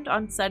weekend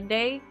on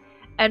Sunday,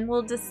 and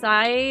we'll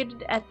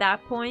decide at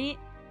that point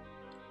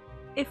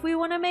if we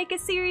want to make a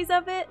series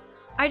of it.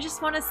 I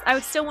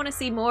would still want to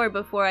see more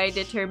before I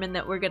determine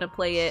that we're gonna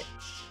play it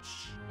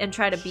and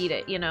try to beat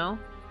it, you know?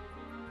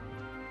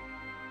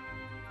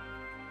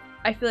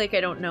 I feel like I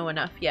don't know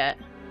enough yet.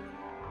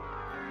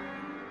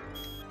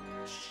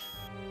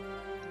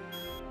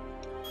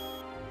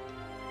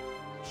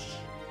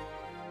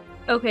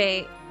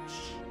 Okay.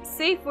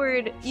 Safe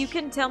word, you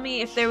can tell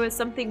me if there was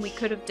something we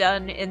could have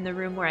done in the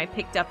room where I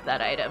picked up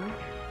that item.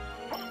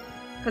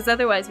 Because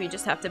otherwise we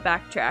just have to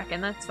backtrack,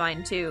 and that's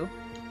fine too.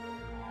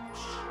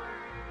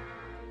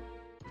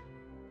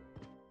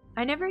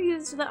 I never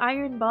used the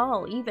iron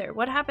ball either.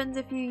 What happens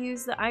if you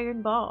use the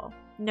iron ball?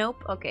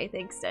 Nope. Okay,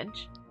 thanks,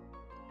 Stench.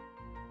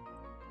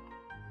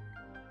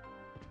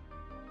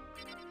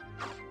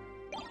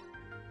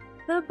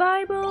 The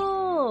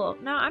Bible!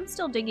 No, I'm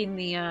still digging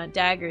the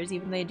daggers,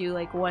 even though they do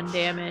like 1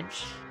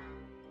 damage.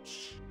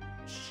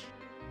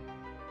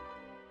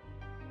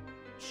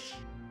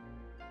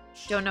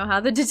 Don't know how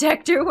the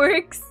detector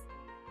works.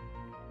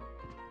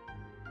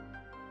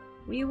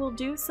 We will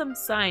do some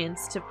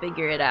science to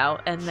figure it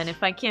out, and then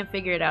if I can't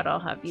figure it out, I'll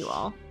have you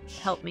all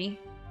help me.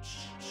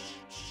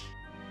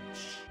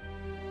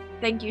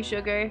 Thank you,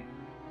 Sugar.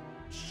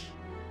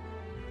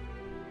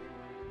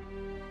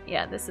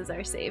 Yeah, this is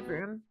our save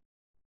room.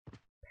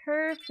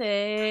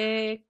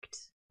 Perfect.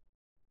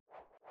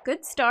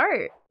 Good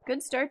start.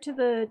 Good start to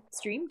the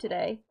stream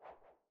today.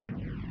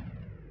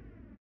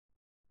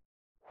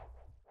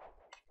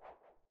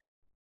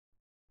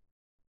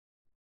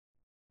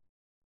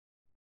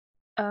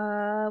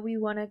 We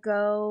want to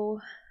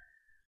go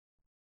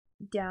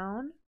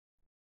down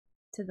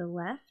to the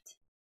left,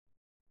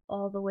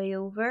 all the way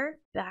over,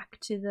 back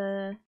to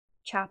the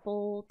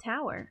chapel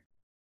tower.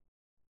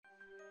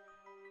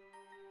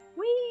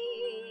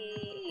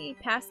 Whee!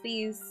 Past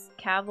these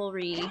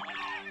cavalry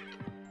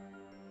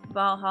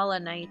Valhalla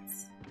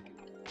Knights.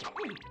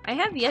 I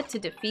have yet to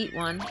defeat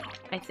one,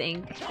 I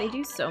think. They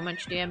do so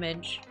much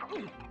damage.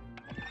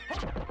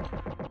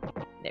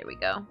 There we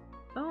go.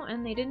 Oh,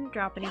 and they didn't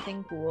drop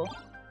anything cool.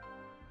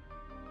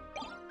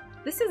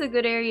 This is a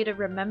good area to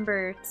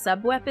remember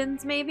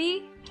sub-weapons,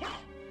 maybe?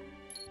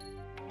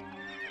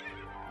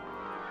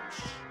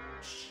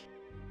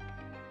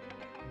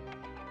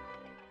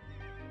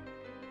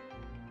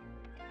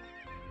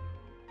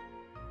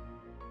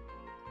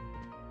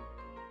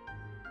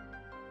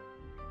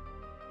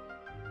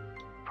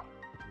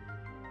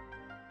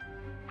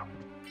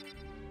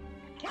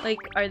 Like,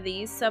 are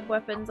these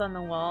sub-weapons on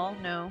the wall?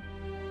 No.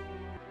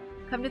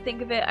 Come to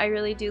think of it, I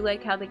really do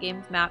like how the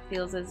game's map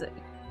feels as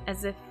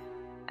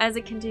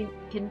a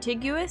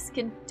contiguous,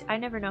 I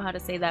never know how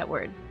to say that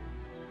word.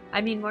 I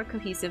mean more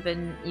cohesive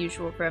than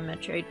usual for a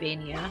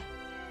Metroidvania.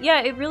 Yeah,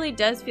 it really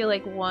does feel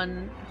like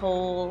one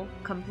whole,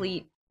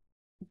 complete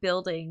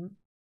building.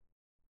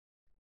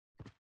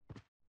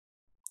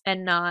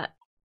 And not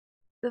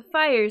the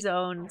fire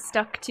zone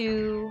stuck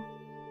to...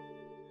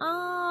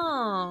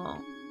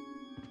 Oh...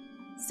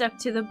 Stuck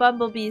to the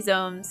bumblebee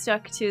zone,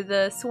 stuck to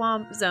the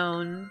swamp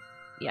zone.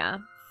 Yeah,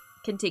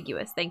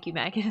 contiguous. Thank you,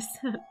 Magus.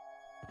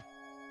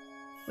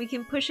 We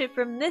can push it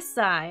from this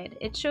side.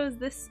 It shows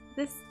this.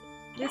 That's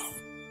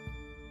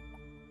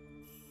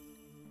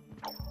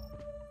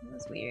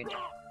weird.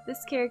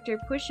 This character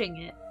pushing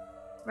it,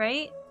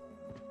 right?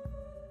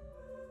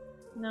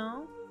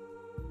 No?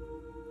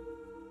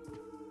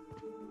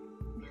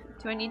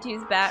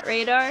 22's bat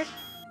radar?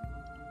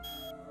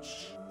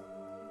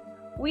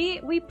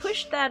 We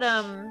pushed that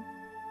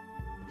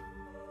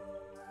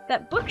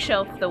that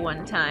bookshelf the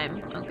one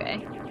time.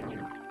 Okay.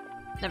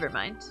 Never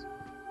mind.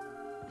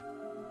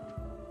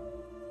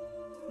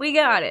 We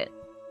got it.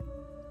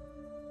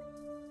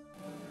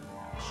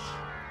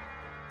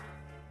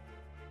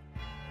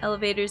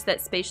 Elevators that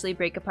spatially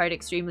break apart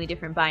extremely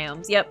different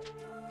biomes. Yep.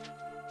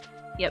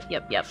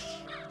 Yep.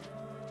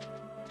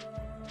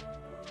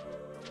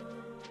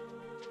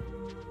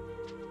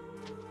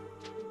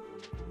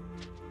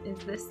 Is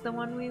this the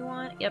one we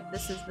want? Yep,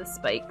 this is the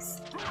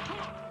spikes.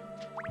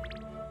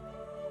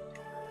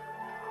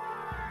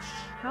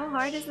 How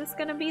hard is this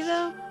gonna be,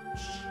 though?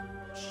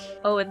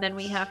 Oh, and then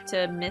we have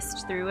to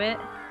mist through it.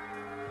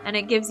 And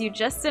it gives you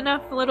just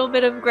enough little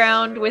bit of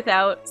ground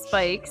without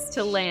spikes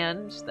to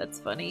land.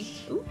 That's funny.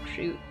 Ooh,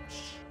 shoot.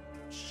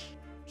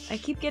 I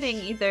keep getting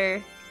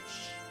either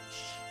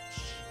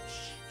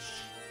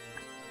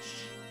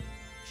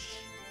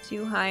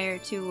too high or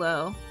too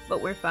low,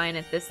 but we're fine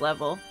at this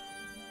level.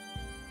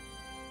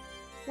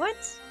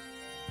 What?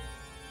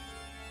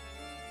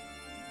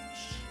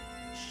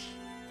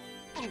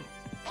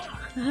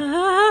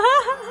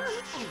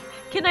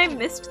 Can I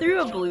mist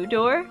through a blue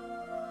door?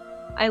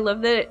 I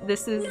love that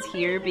this is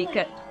here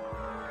because...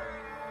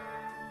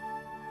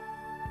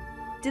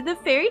 Did the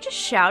fairy just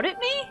shout at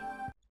me?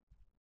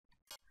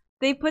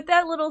 They put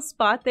that little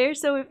spot there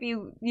so if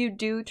you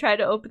do try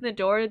to open the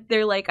door,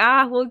 they're like,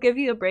 ah, we'll give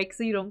you a break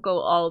so you don't go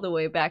all the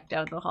way back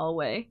down the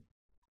hallway.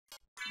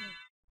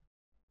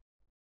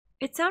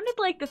 It sounded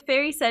like the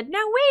fairy said,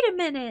 now wait a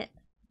minute!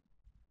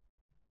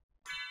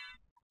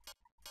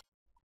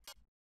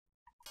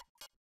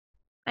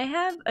 I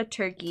have a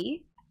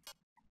turkey.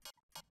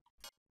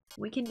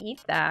 We can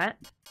eat that.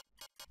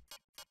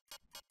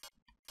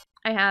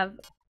 I have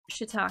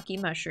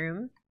shiitake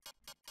mushroom.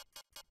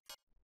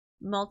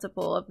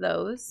 Multiple of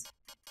those.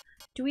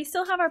 Do we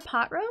still have our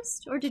pot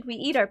roast? Or did we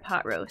eat our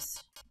pot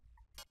roast?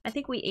 I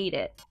think we ate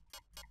it.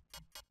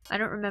 I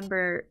don't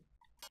remember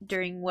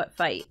during what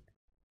fight.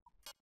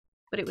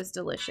 But it was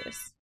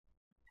delicious.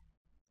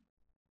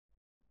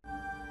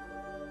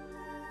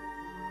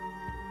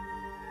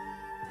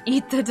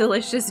 Eat the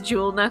delicious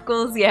jewel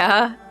knuckles,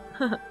 yeah.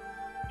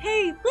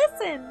 Hey,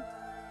 listen!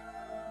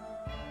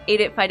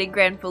 Ate it fighting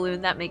Grand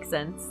Falloon, that makes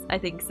sense. I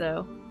think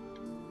so.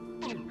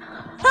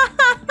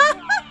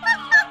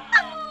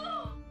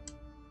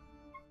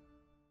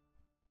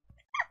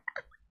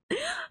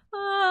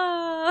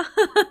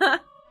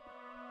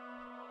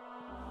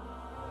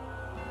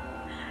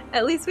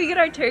 At least we get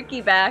our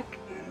turkey back.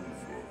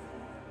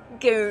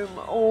 Game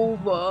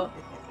over.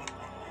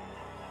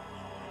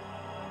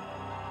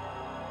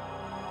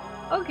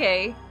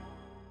 Okay.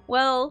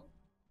 Well.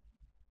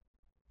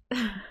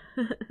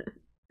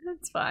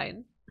 That's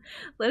fine.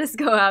 Let us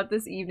go out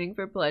this evening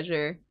for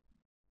pleasure.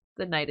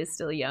 The night is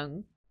still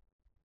young.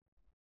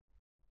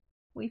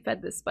 We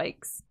fed the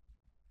spikes.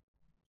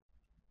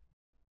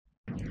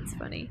 It's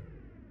funny.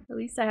 At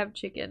least I have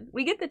chicken.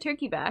 We get the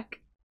turkey back.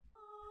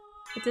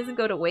 It doesn't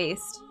go to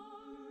waste.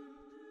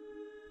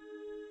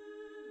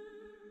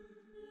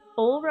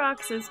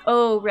 Olrox is...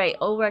 Oh, right.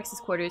 Olrox's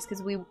quarters,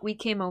 because we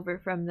came over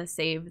from the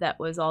save that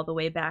was all the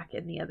way back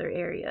in the other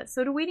area.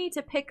 So do we need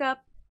to pick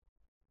up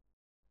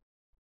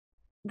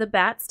the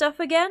bat stuff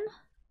again?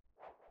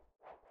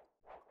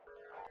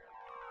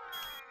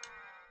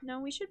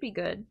 No, we should be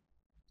good.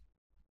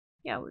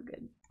 Yeah, we're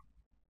good.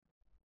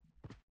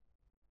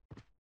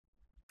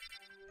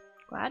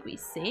 Glad we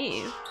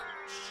saved.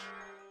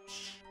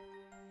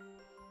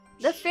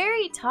 The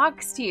fairy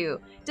talks to you.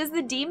 Does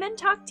the demon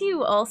talk to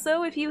you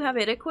also if you have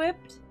it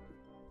equipped?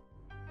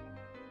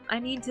 I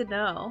need to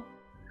know.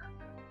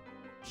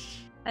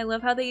 I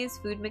love how they use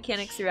food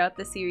mechanics throughout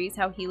the series,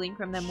 how healing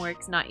from them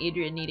works, not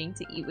Adrian needing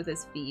to eat with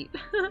his feet.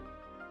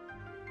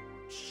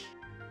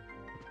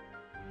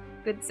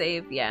 Good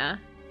save, yeah.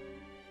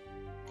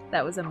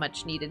 That was a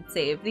much needed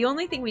save. The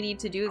only thing we need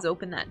to do is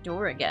open that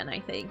door again, I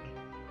think.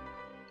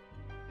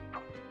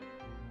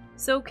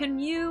 So can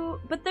you...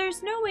 But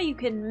there's no way you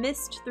can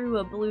mist through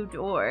a blue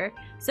door.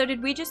 So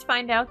did we just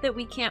find out that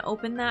we can't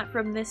open that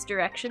from this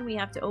direction? We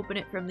have to open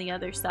it from the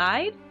other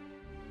side?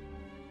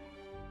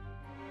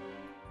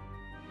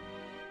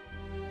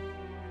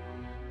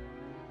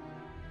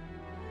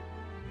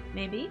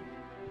 Maybe?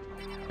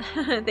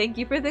 Thank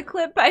you for the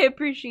clip. I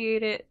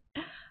appreciate it.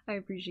 I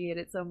appreciate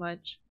it so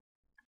much.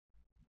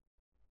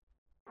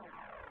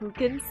 Who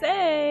can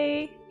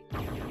say?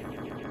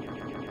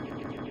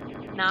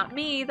 Not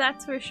me,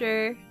 that's for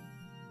sure.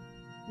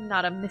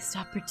 Not a missed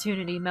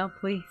opportunity, Mel,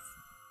 please.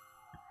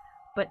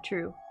 But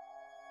true.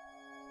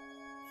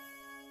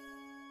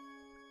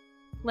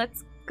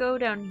 Let's go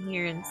down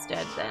here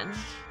instead, then.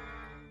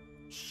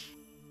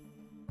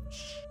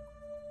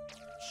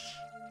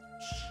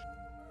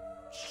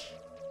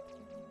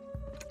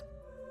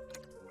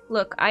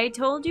 Look, I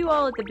told you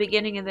all at the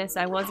beginning of this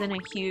I wasn't a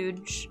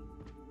huge...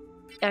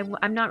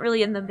 I'm not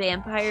really in the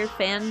vampire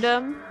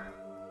fandom,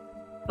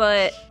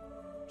 but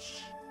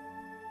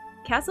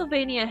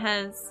Castlevania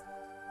has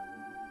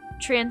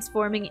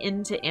transforming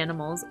into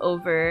animals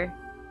over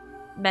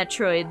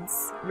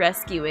Metroid's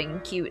rescuing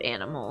cute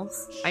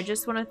animals. I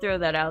just want to throw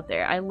that out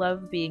there. I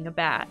love being a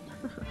bat.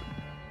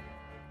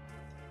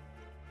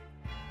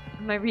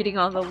 Am I reading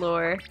all the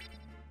lore?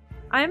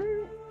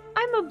 I'm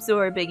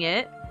absorbing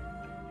it.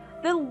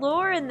 The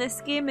lore in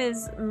this game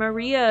is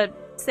Maria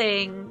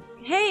saying,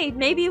 hey,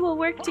 maybe we'll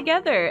work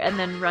together, and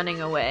then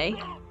running away.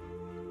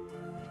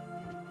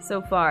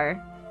 So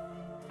far.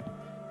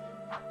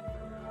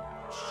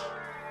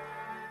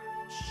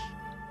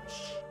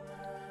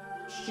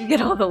 You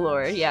get all the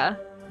lore, yeah.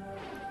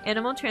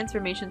 Animal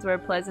transformations were a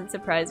pleasant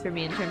surprise for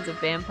me in terms of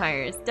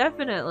vampires.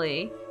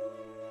 Definitely.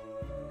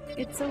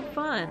 It's so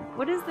fun.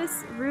 What is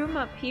this room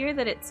up here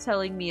that it's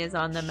telling me is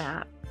on the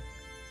map?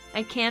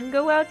 I can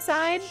go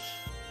outside?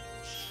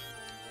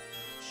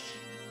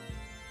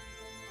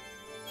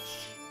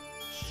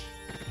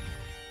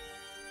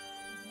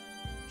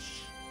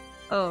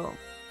 Oh.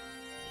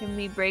 Can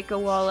we break a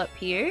wall up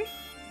here?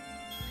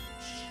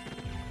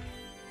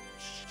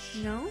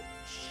 No?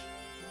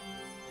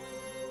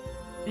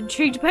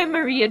 Intrigued by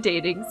Maria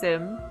dating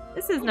sim.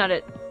 This is not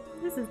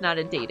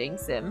a dating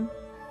sim.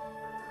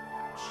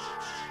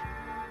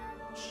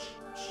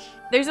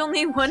 There's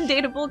only one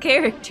dateable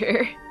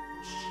character.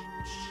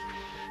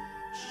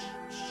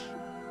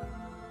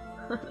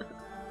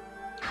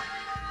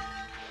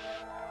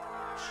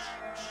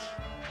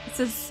 It's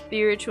a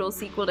spiritual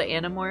sequel to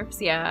Animorphs.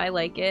 Yeah, I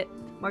like it.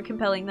 More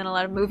compelling than a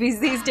lot of movies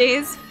these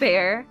days.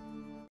 Fair.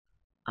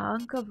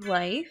 Ankh of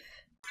Life.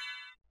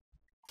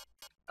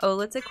 Oh,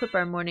 let's equip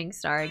our Morning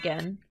Star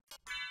again.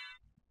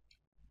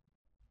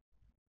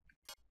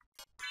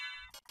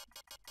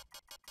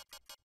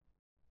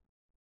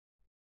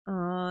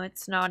 Oh,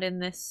 it's not in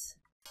this.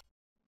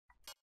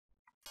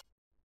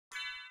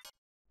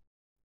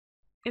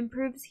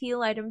 Improves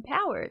heal item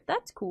power.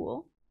 That's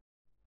cool.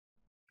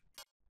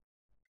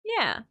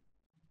 Yeah.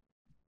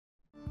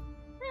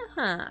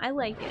 Uh-huh, I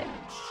like it.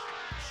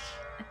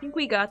 I think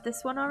we got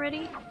this one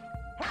already.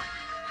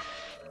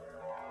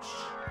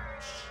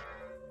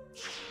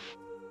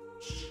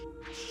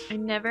 I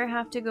never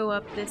have to go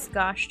up this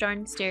gosh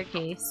darn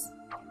staircase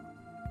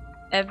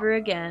ever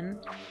again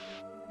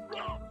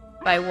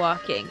by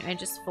walking. I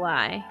just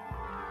fly.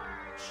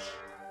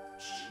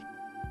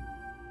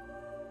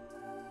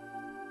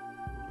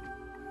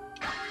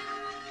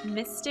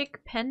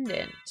 Mystic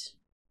Pendant.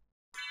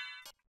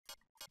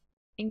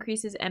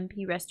 Increases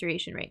MP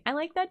restoration rate. I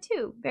like that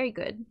too. Very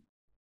good.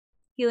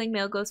 Healing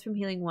mail goes from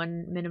healing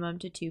 1 minimum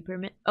to 2 per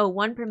minute. Oh,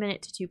 1 per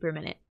minute to 2 per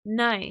minute.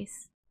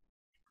 Nice.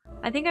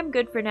 I think I'm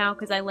good for now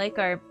because I like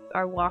our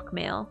walk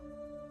mail.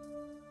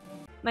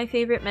 My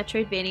favorite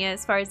Metroidvania,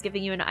 as far as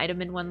giving you an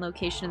item in one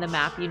location of the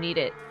map, you need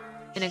it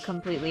in a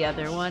completely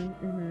other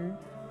one.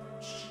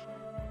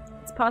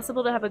 It's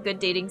possible to have a good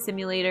dating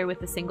simulator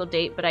with a single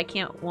date, but I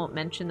won't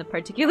mention the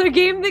particular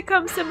game that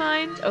comes to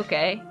mind.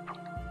 Okay.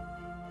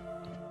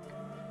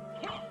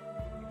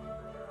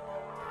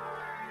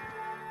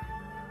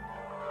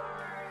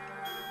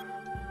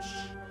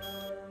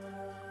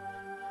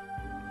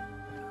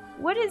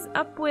 What is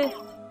up with...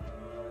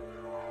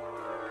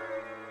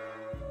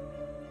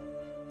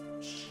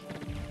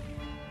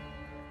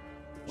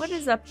 What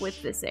is up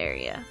with this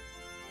area?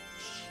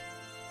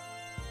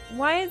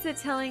 Why is it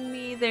telling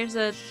me there's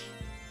a...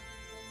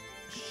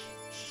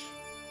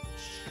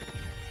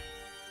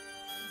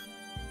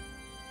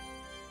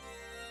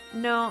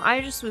 No,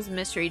 I just was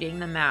misreading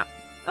the map.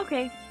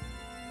 Okay.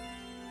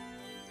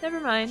 Never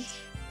mind.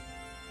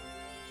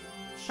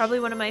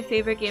 Probably one of my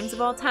favorite games of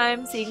all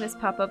time. Seeing this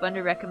pop up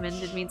under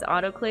recommended means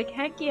auto-click.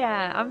 Heck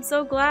yeah, I'm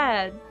so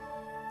glad.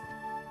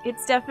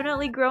 It's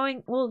definitely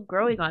growing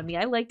on me.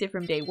 I liked it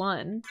from day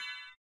one.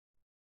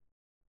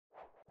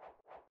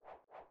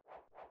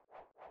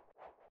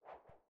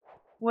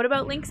 What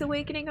about Link's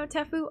Awakening,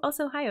 Otefu?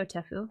 Also, hi,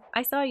 Otefu.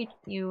 I saw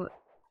you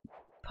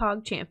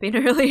Pog champing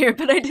earlier,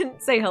 but I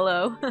didn't say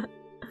hello.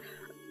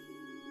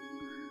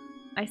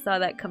 I saw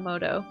that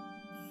Komodo.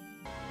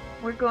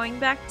 We're going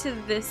back to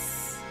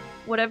this,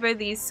 whatever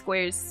these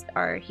squares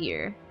are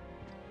here.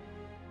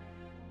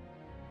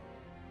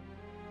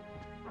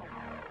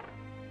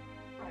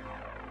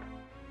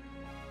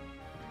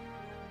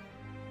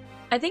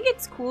 I think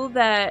it's cool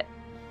that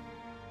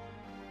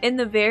in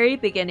the very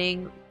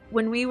beginning,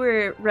 when we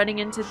were running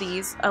into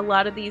a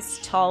lot of these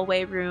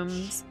tallway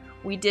rooms,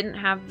 we didn't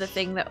have the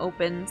thing that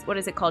opens, what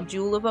is it called,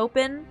 Jewel of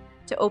Open,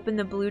 to open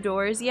the blue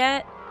doors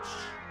yet.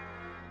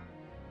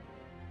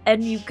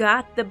 And you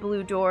got the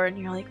blue door and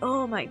you're like,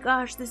 oh my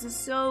gosh, this is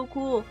so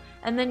cool.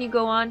 And then you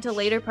go on to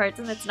later parts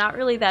and it's not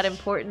really that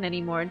important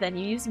anymore. Then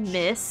you use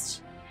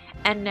Mist,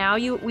 and now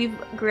we've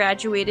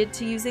graduated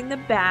to using the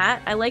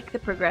bat. I like the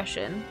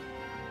progression.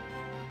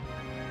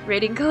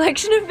 Rating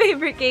collection of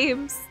favorite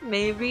games,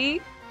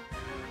 maybe.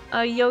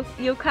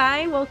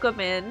 Yokai, welcome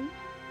in.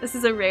 This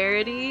is a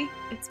rarity.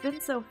 It's been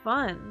so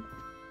fun.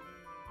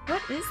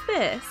 What is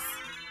this?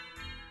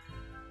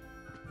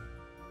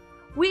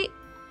 We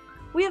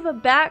have a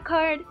bat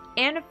card,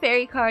 and a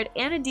fairy card,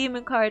 and a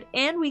demon card,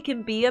 and we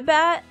can be a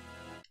bat.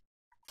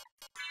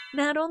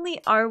 Not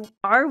only are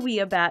we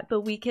a bat,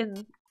 but we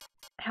can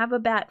have a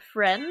bat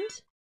friend.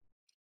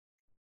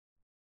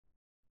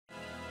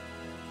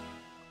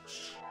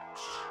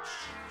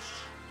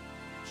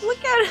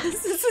 Look at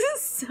us, this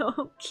is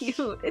so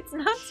cute. It's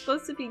not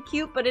supposed to be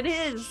cute, but it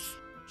is.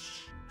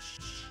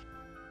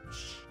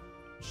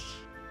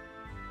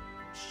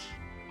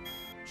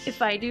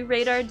 If I do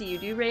radar, do you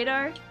do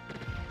radar?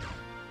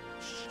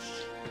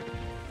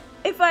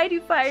 If I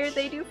do fire,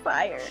 they do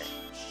fire.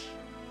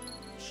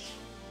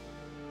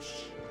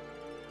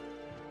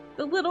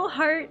 The little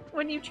heart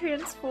when you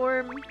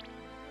transform.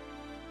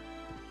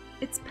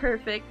 It's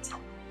perfect.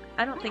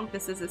 I don't think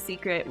this is a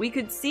secret. We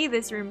could see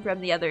this room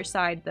from the other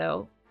side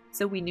though,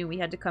 so we knew we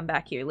had to come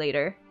back here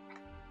later.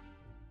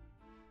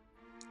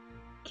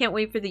 Can't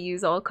wait for the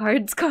use all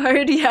cards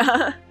card,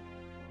 yeah.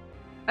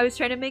 I was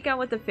trying to make out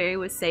what the fairy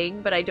was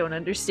saying, but I don't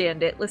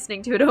understand it,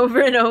 listening to it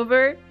over and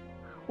over.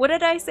 What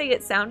did I say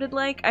it sounded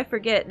like? I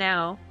forget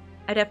now.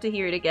 I'd have to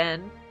hear it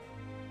again.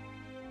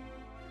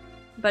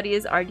 Buddy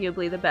is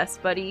arguably the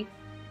best buddy.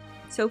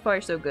 So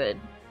far, so good.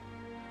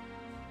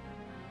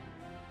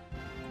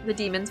 The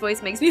demon's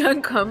voice makes me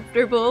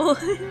uncomfortable.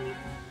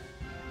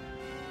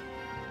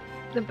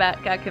 The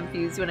bat got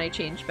confused when I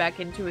changed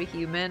back into a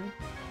human.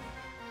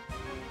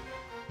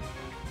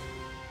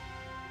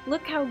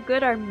 Look how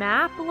good our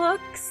map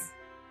looks.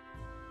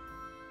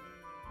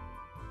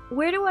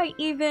 Where do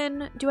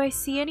I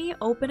see any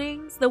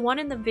openings? The one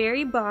in the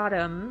very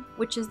bottom,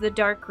 which is the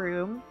dark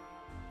room.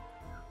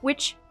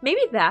 Which,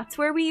 maybe that's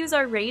where we use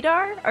our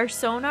radar, our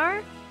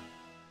sonar?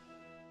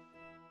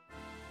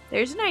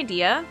 There's an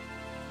idea.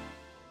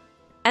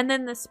 And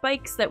then the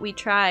spikes that we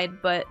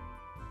tried, but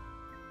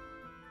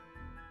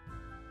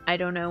I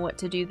don't know what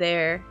to do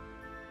there.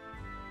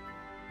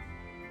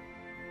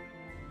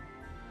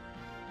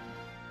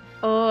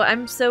 Oh,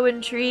 I'm so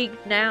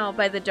intrigued now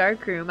by the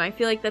dark room. I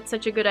feel like that's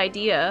such a good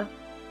idea.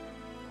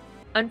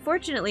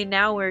 Unfortunately,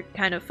 now we're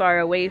kind of far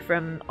away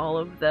from all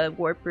of the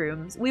warp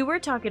rooms. We were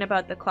talking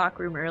about the clock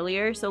room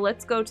earlier, so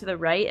let's go to the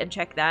right and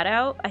check that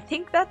out. I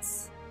think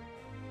that's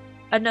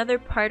another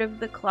part of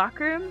the clock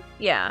room?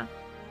 Yeah.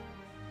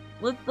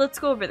 Let's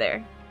go over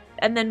there.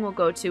 And then we'll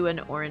go to an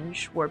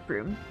orange warp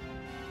room.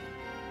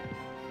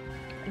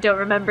 I don't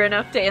remember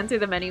enough to answer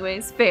them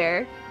anyways.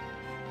 Fair.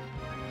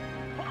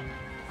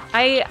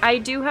 I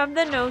do have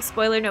the no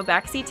spoiler, no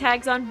backseat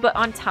tags on, but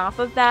on top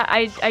of that,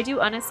 I do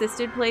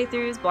unassisted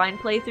playthroughs, blind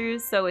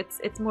playthroughs, so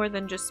it's more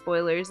than just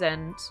spoilers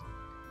and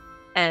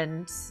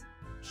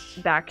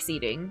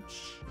backseating.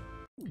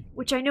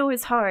 Which I know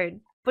is hard,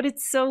 but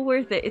it's so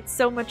worth it. It's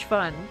so much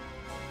fun.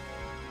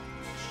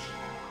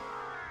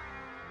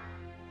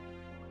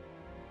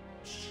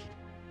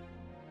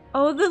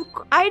 Oh,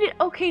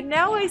 okay,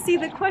 now I see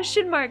the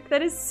question mark.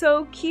 That is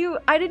so cute.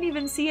 I didn't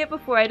even see it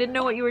before. I didn't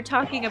know what you were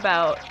talking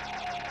about.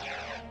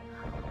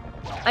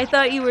 I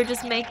thought you were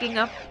just making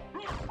up,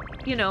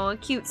 you know, a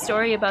cute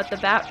story about the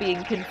bat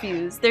being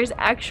confused. There's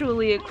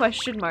actually a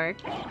question mark.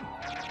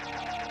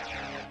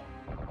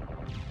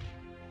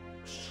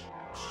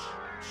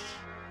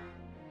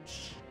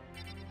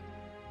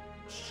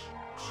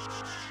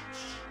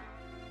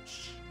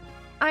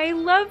 I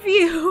love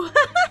you!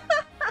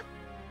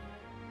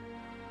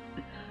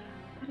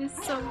 That is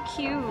so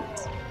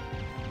cute.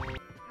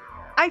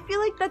 I feel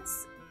like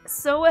that's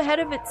so ahead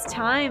of its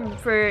time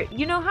for,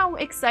 you know how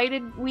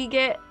excited we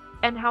get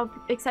and how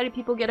excited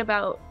people get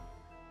about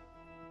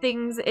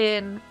things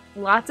in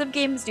lots of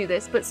games do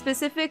this, but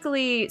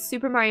specifically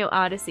Super Mario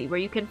Odyssey, where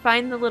you can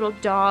find the little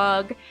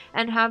dog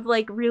and have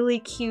like really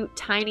cute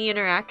tiny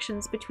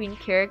interactions between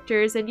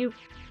characters, and you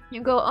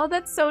go, oh,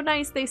 that's so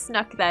nice they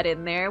snuck that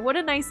in there. What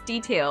a nice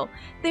detail.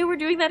 They were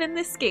doing that in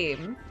this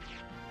game,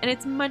 and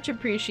it's much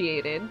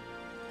appreciated.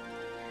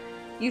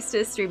 Used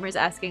to streamers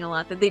asking a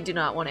lot that they do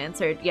not want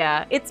answered.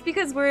 Yeah, it's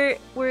because we're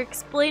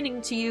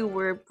explaining to you,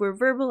 we're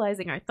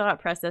verbalizing our thought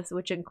process,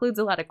 which includes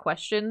a lot of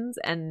questions,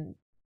 and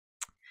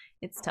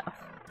it's tough.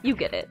 You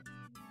get it.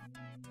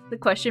 The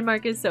question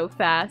mark is so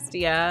fast,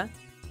 yeah.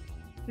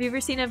 Have you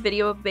ever seen a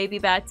video of baby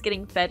bats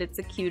getting fed? It's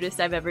the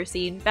cutest I've ever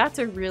seen. Bats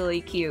are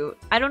really cute.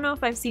 I don't know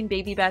if I've seen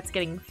baby bats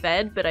getting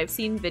fed, but I've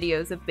seen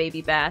videos of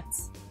baby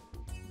bats.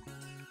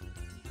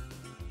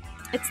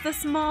 It's the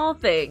small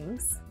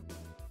things.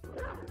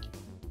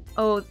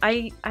 Oh,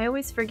 I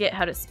always forget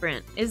how to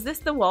sprint. Is this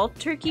the wall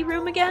turkey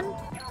room again?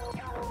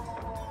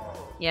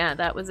 Yeah,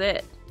 that was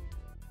it.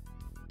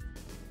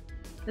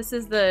 This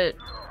is the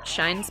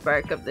shine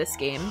spark of this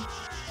game.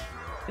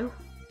 Oop,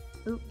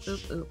 oop,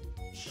 oop, oop.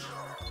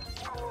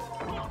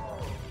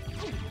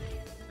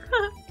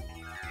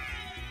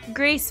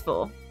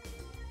 Graceful.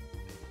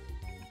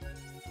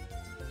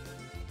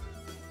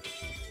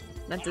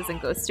 That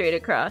doesn't go straight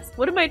across.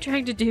 What am I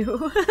trying to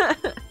do?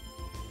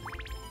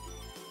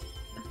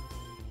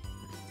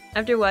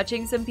 After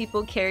watching some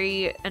people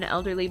carry an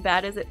elderly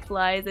bat as it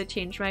flies, I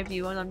changed my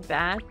view on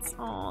bats.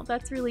 Oh,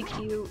 that's really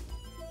cute.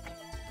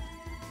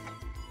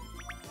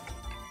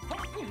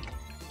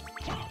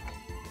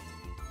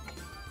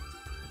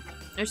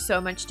 There's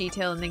so much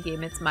detail in the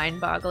game, it's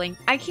mind-boggling.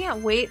 I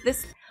can't wait.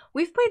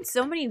 We've played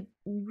so many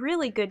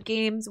really good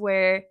games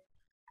where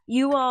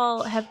you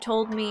all have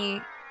told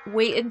me,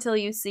 wait until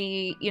you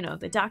see, you know,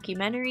 the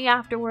documentary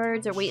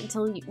afterwards, or wait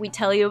until we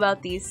tell you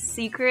about these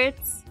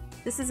secrets.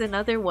 This is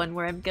another one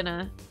where I'm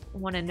gonna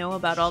want to know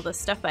about all the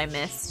stuff I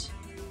missed.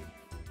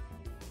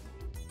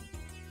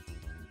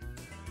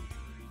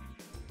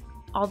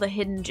 All the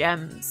hidden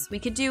gems. We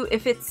could do,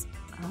 if it's...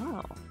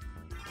 Oh.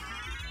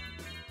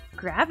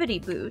 Gravity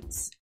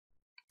boots.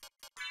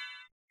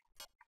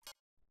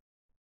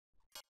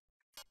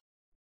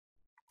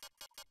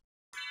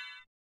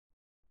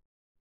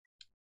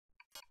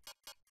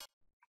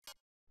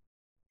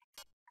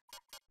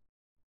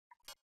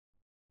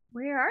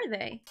 Where are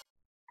they?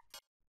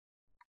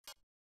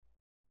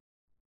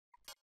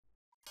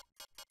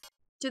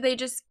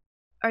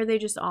 Are they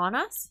just on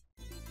us?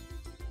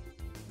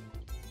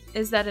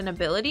 Is that an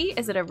ability?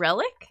 Is it a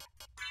relic?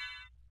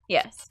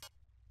 Yes.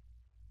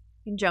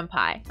 You can jump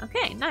high.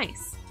 Okay,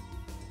 nice.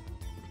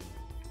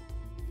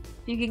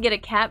 You can get a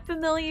cat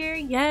familiar?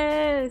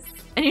 Yes!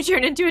 And you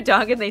turn into a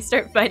dog and they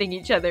start fighting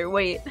each other.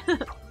 Wait.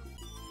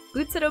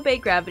 Boots that obey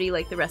gravity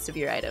like the rest of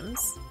your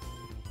items.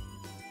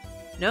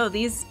 No,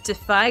 these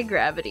defy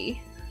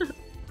gravity.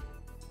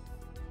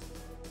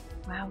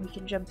 Wow, we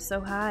can jump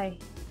so high.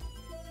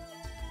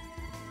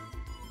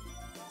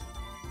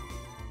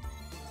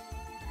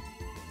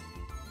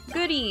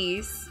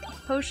 Goodies!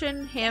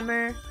 Potion,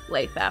 hammer,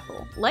 life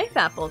apple. Life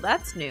apple,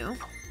 that's new.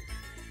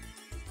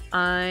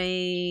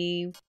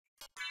 I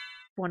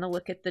want to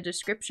look at the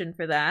description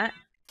for that.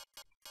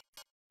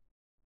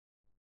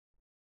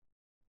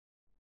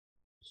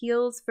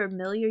 Heals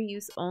familiar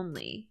use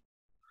only.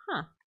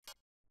 Huh.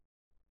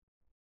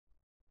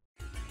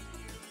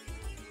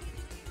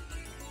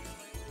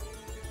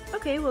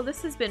 Okay, well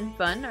this has been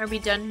fun. Are we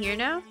done here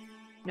now?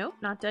 Nope,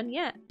 not done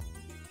yet.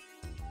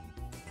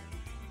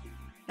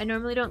 I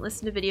normally don't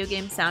listen to video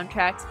game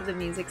soundtracks, but the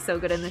music's so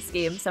good in this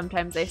game,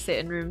 sometimes I sit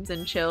in rooms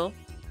and chill.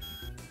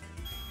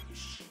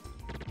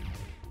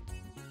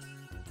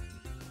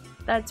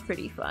 That's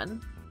pretty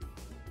fun.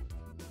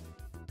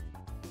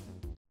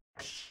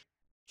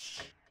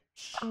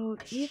 Oh,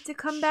 you have to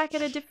come back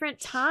at a different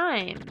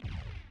time.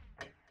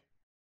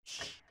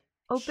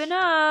 Open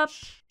up.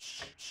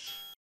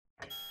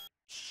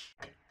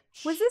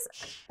 Was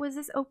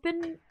this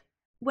open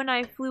when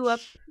I flew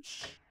up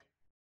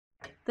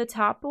the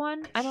top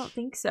one? I don't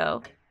think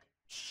so.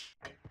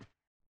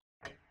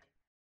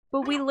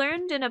 But we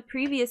learned in a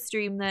previous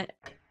stream that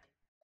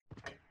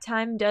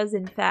time does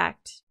in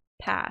fact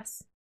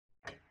pass.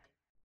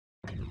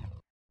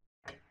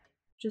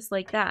 Just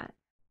like that.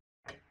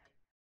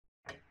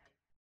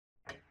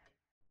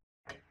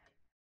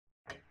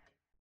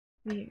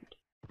 Weird.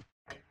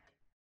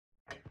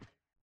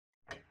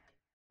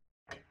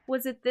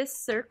 Was it this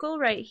circle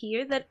right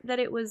here that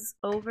it was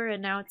over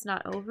and now it's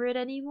not over it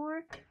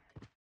anymore?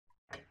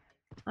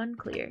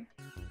 Unclear.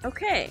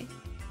 Okay.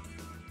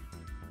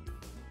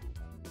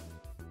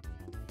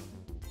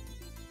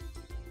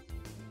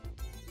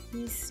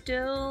 He's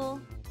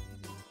still...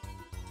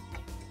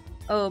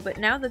 Oh, but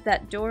now that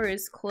that door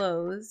is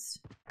closed,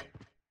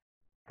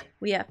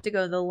 we have to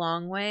go the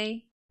long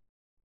way.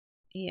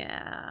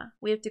 Yeah,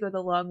 we have to go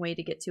the long way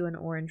to get to an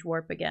orange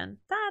warp again.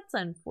 That's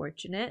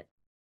unfortunate.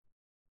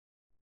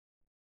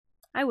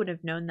 I would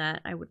have known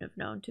that. I wouldn't have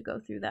known to go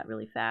through that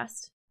really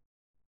fast.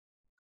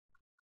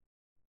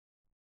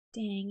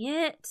 Dang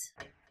it.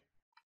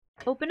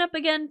 Open up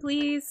again,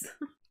 please.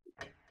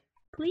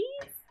 Please?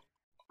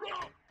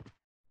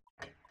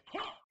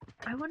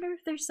 I wonder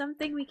if there's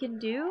something we can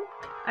do.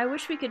 I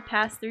wish we could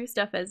pass through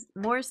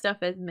more stuff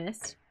as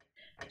missed.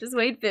 Just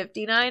wait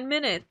 59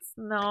 minutes.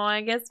 No,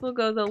 I guess we'll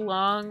go the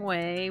long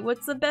way.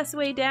 What's the best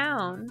way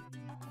down?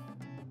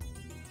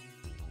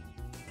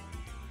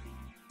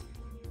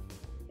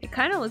 It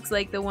kind of looks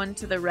like the one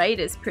to the right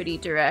is pretty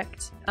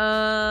direct.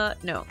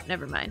 No,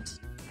 never mind.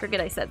 Forget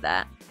I said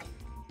that.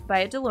 Buy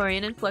a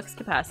DeLorean and flux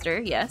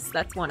capacitor. Yes,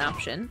 that's one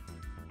option.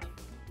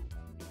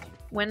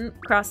 When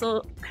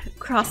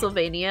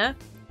Castlevania,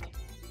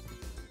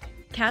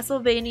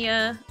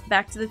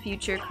 Back to the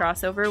Future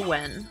crossover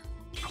when?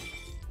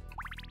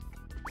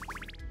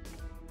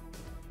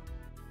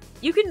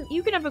 You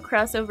can have a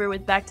crossover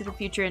with Back to the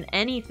Future in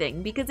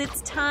anything because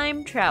it's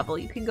time travel.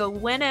 You can go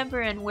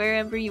whenever and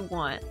wherever you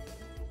want.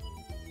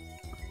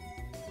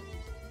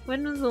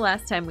 When was the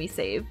last time we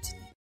saved?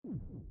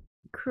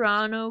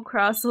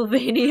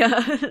 Castlevania.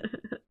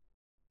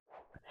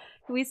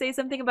 Can we say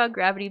something about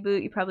Gravity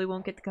Boot? You probably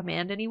won't get the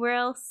command anywhere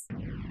else.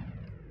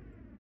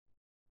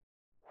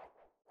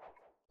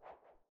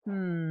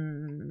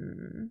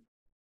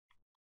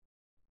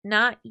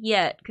 Not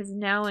yet, because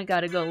now I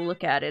gotta go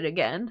look at it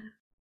again.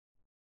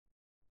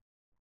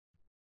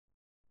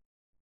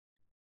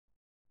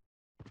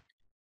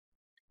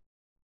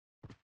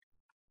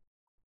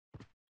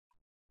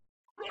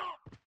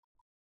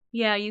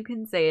 Yeah, you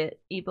can say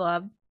it,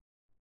 E-Blob.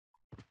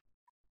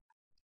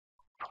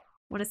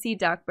 Want to see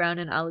Doc Brown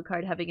and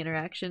Alucard having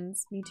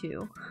interactions? Me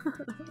too.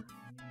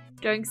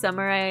 During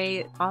summer,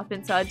 I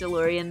often saw a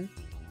DeLorean.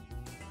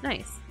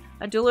 Nice.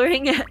 A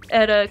DeLorean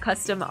at a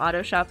custom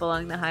auto shop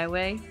along the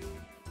highway.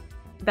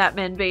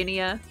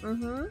 Batman-vania.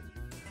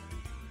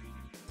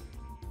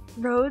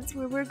 Roads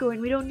where we're going.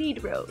 We don't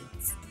need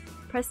roads.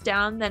 Press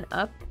down, then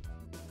up,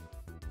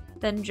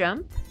 then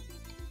jump.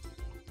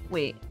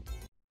 Wait.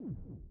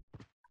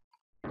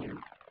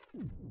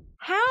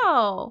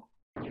 How?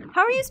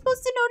 How are you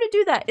supposed to know to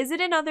do that? Is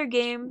it in other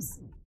games?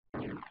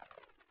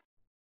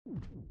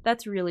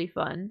 That's really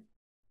fun.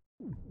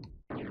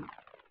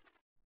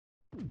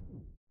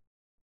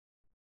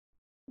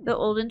 The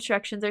old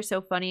instructions are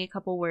so funny, a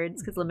couple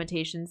words, because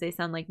limitations, they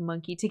sound like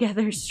monkey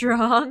together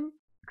strong.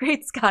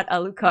 Great Scott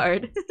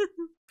Alucard.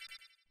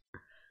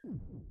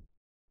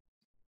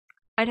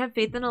 I'd have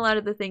faith in a lot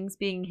of the things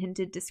being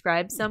hinted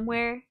described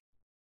somewhere.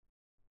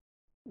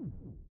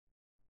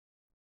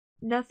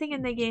 Nothing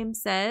in the game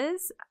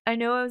says. I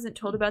know I wasn't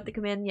told about the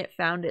command yet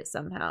found it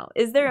somehow.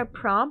 Is there a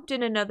prompt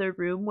in another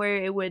room where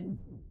it would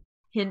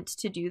hint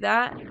to do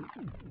that?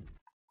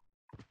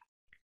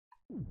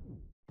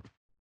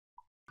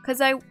 Because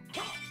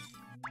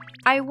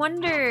I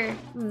wonder...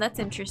 that's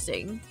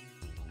interesting.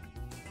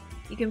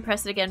 You can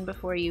press it again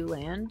before you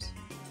land.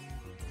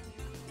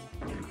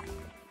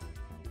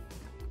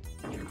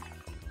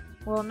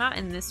 Well, not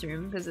in this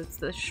room because it's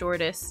the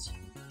shortest.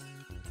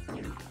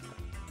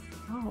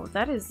 Oh,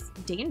 that is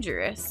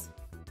dangerous.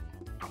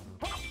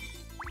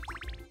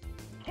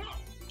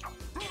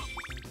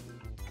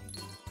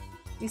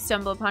 You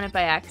stumble upon it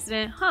by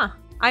accident? Huh.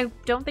 I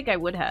don't think I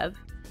would have.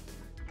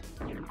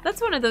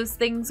 That's one of those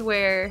things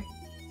where...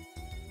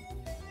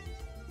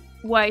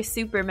 why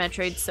Super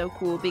Metroid's so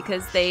cool,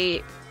 because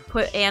they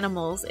put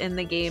animals in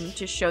the game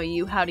to show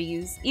you how to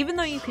use... Even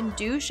though you can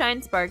do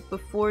Shine Spark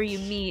before you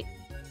meet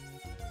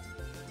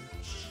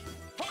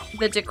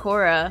the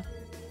Decora,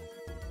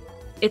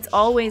 it's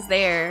always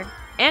there,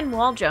 and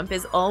wall jump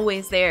is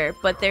always there,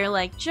 but they're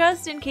like,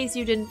 just in case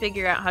you didn't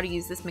figure out how to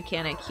use this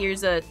mechanic,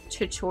 here's a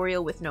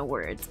tutorial with no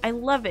words. I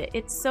love it.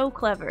 It's so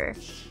clever.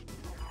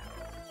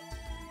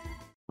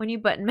 When you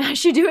button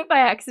mash, you do it by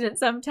accident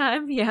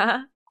sometime.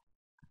 Yeah.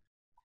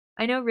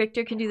 I know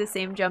Richter can do the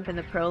same jump in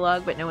the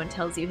prologue, but no one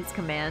tells you his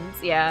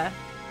commands. Yeah.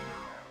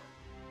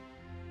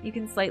 You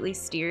can slightly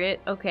steer it.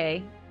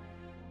 Okay.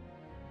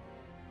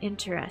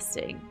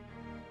 Interesting.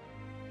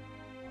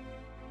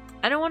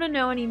 I don't want to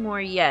know any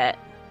more yet.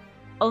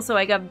 Also,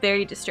 I got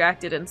very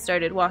distracted and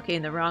started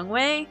walking the wrong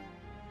way.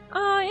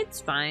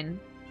 It's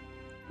fine.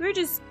 We're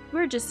just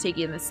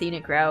taking the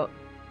scenic route.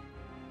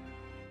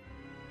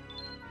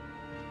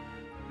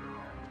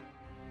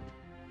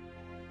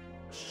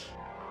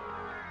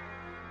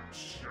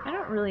 I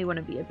don't really want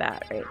to be a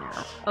bat right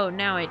now. Oh,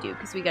 now I do,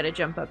 because we gotta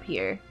jump up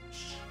here.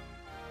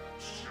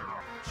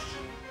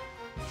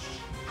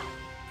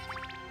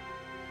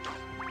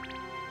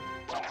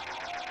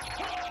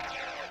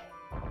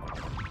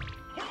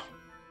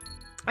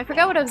 I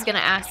forgot what I was gonna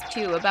ask,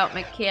 too, about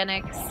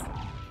mechanics.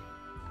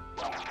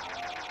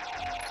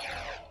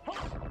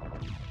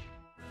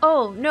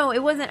 Oh, no,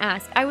 it wasn't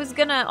asked. I was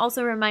gonna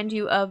also remind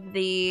you of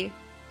the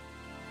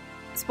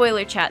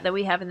spoiler chat that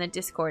we have in the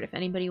Discord if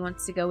anybody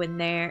wants to go in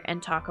there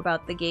and talk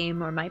about the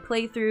game or my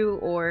playthrough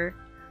or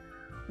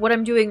what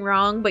I'm doing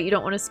wrong but you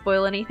don't want to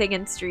spoil anything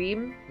in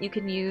stream. You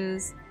can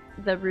use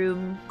the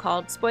room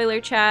called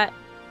spoiler chat,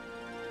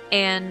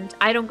 and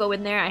I don't go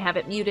in there. I have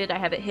it muted, I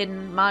have it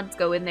hidden. Mods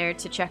go in there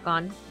to check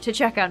on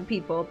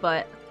people,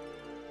 but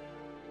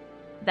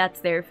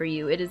that's there for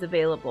you. It is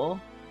available.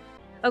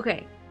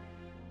 Okay.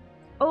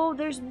 Oh,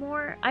 there's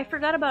more. I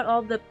forgot about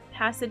all the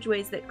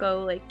passageways that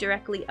go, like,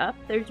 directly up.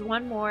 There's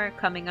one more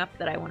coming up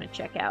that I want to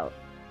check out.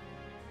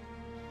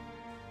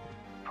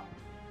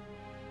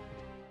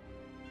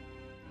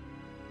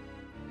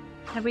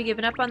 Have we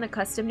given up on the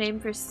custom name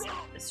for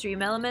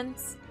stream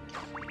elements?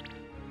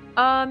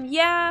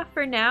 Yeah,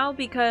 for now,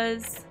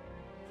 because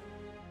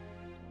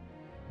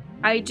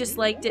I just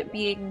liked it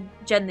being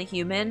Jen the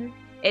Human.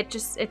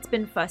 It's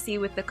been fussy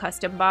with the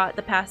custom bot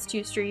the past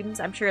 2 streams.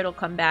 I'm sure it'll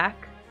come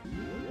back.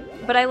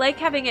 But I like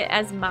having it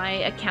as my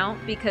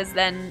account because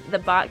then the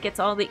bot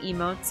gets all the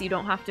emotes. You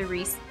don't have to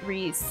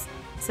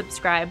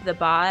re-subscribe the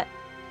bot.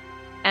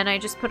 And I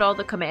just put all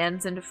the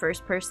commands into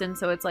first person,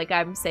 so it's like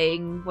I'm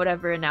saying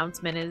whatever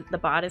announcement the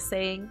bot is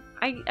saying.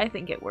 I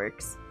think it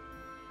works.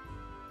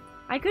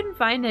 I couldn't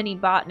find any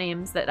bot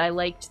names that I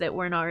liked that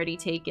weren't already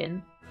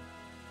taken.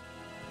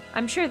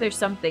 I'm sure there's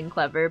something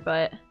clever,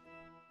 but...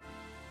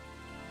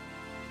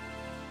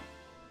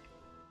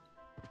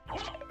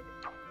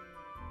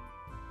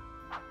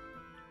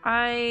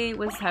 I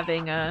was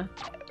having a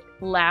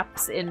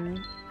lapse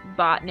in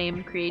bot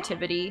name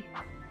creativity.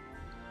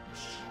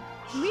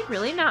 Can we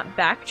really not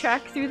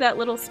backtrack through that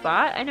little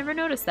spot? I never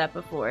noticed that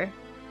before.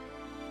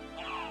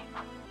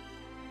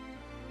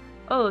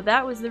 Oh,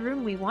 that was the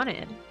room we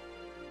wanted.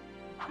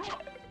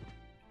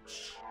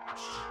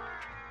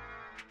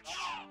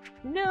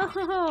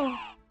 No!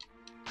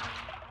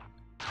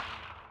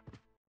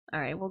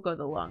 Alright, we'll go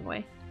the long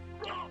way.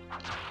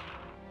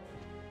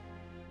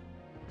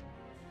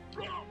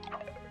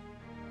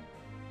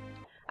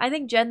 I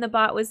think Jen the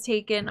bot was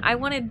taken. I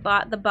wanted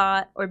bot the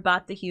bot, or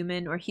bot the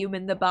human, or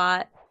human the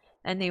bot,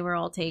 and they were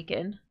all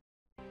taken.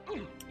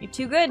 You're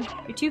too good.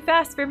 You're too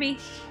fast for me.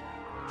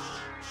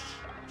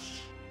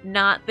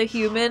 Not the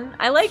human.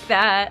 I like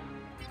that.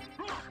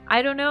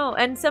 I don't know.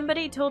 And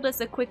somebody told us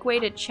a quick way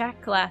to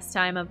check last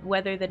time of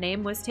whether the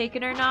name was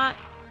taken or not.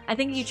 I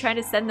think you try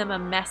to send them a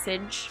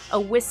message, a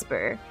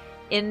whisper,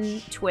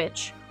 in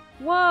Twitch.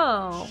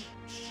 Whoa.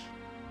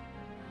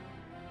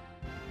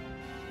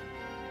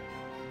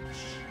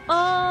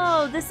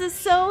 Oh, this is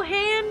so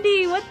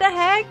handy! What the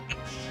heck?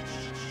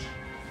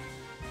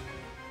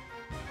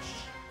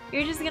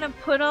 You're just gonna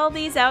put all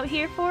these out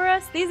here for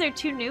us? These are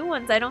 2 new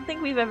ones. I don't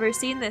think we've ever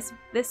seen this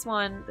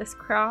one, this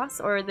cross,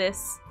 or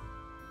this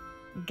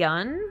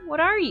gun.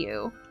 What are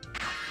you?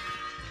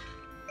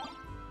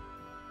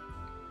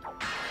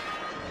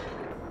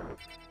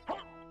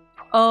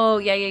 Oh,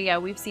 yeah.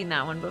 We've seen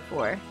that one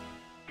before.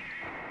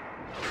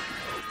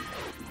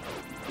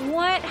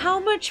 What? How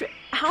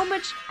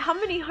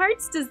many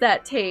hearts does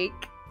that take?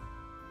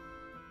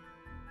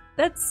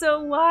 That's so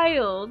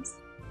wild.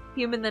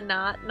 Human the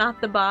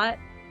not the bot.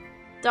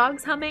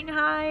 Dogs humming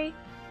high.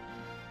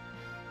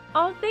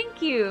 Oh,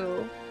 thank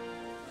you.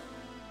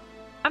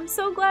 I'm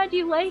so glad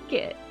you like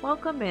it.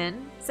 Welcome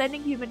in.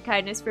 Sending human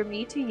kindness from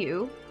me to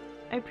you.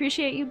 I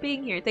appreciate you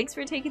being here. Thanks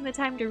for taking the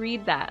time to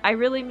read that. I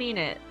really mean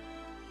it.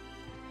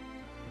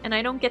 And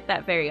I don't get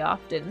that very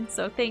often,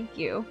 so thank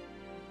you.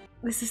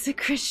 This is a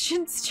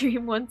Christian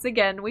stream once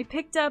again. We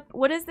picked up...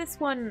 What is this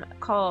one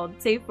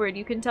called? Safe word.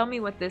 You can tell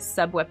me what this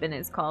sub-weapon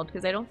is called,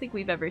 because I don't think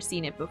we've ever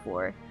seen it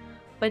before.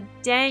 But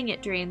dang,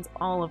 it drains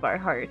all of our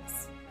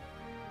hearts.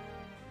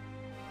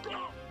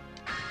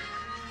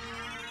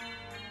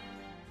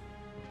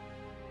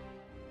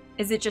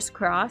 Is it just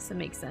cross? That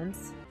makes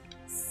sense.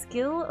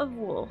 Skill of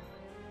Wolf.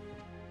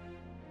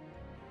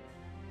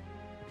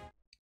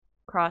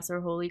 Cross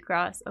or Holy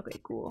Cross. Okay,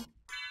 cool.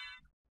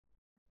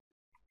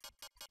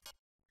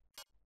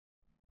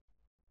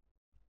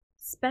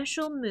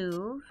 Special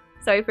move.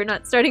 Sorry for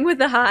not starting with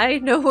the high.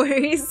 No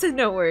worries.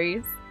 No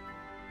worries.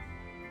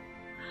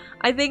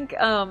 I think,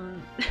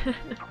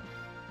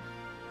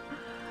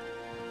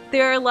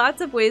 There are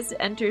lots of ways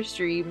to enter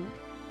stream.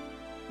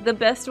 The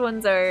best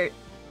ones are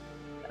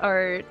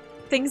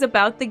things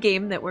about the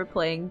game that we're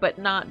playing, but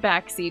not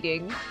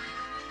backseating.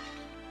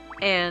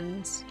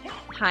 And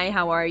hi,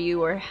 how are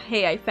you? Or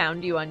hey, I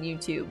found you on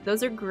YouTube.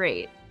 Those are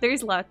great.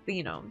 There's lots,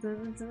 you know,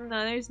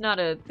 there's not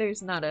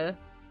a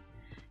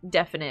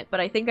definite,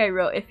 but I think I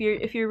wrote, if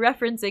you're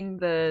referencing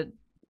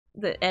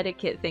the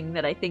etiquette thing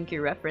that I think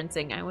you're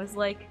referencing, I was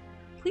like,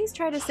 please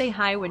try to say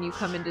hi when you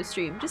come into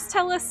stream. Just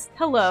tell us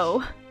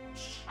hello,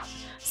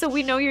 so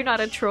we know you're not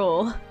a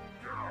troll.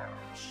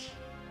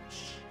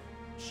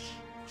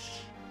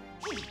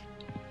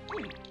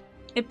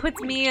 It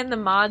puts me and the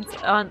mods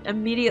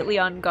immediately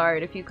on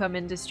guard if you come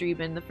into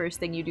stream and the first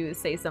thing you do is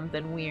say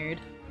something weird.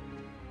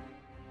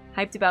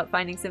 Hyped about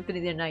finding Symphony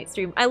of the Night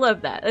stream. I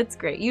love that. That's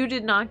great. You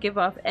did not give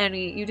off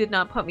any... You did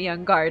not put me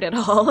on guard at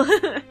all.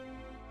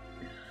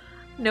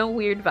 No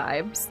weird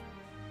vibes.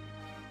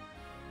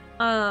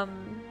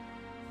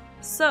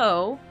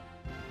 So...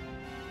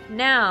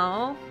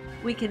 Now,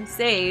 we can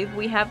save.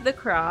 We have the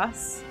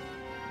cross.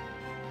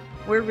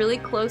 We're really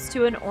close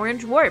to an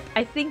orange warp.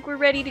 I think we're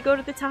ready to go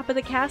to the top of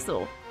the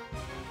castle.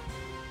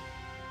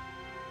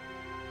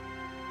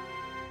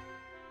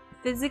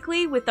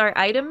 Physically, with our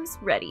items,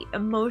 ready.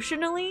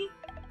 Emotionally,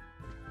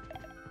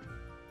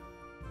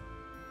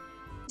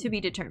 to be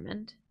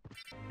determined.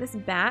 This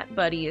bat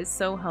buddy is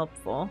so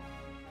helpful.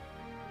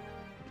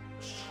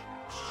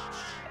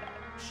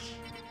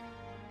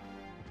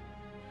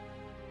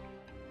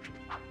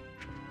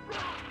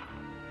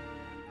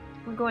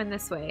 We're going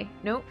this way.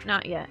 Nope,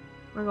 not yet.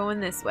 We're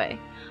going this way.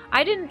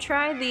 I didn't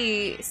try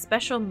the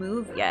special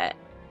move yet.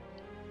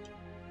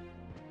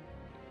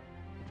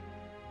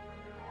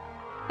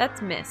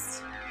 That's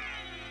missed.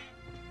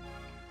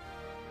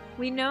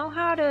 We know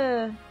how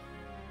to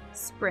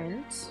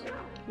sprint.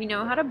 We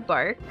know how to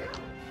bark.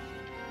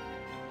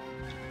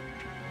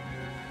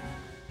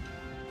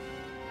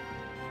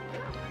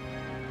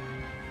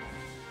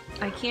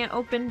 I can't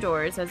open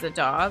doors as a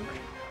dog.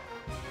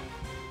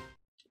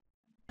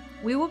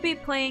 We will be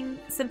playing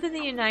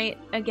Symphony of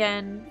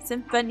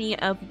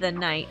the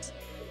Night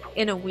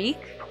in a week,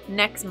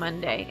 next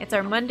Monday. It's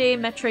our Monday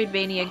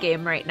Metroidvania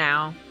game right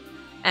now.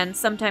 And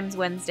sometimes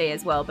Wednesday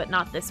as well, but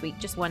not this week,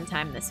 just one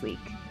time this week.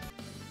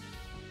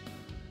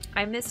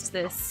 I missed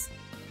this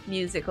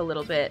music a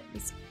little bit.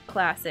 This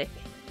classic,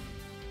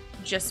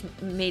 just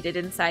made it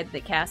inside the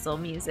castle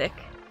music.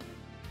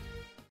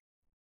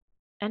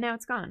 And now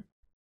it's gone.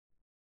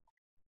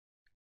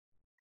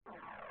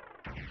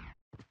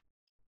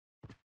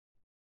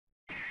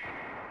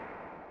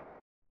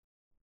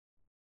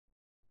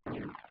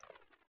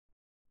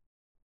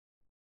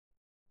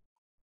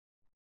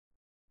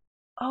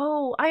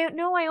 Oh,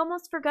 I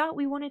almost forgot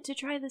we wanted to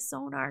try the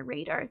sonar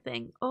radar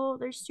thing. Oh,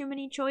 there's too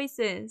many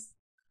choices.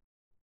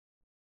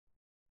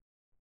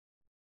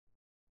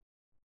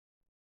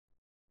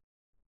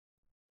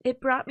 It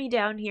brought me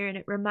down here and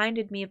it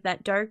reminded me of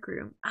that dark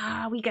room.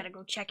 Ah, we gotta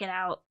go check it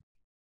out.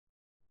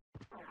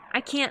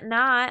 I can't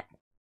not.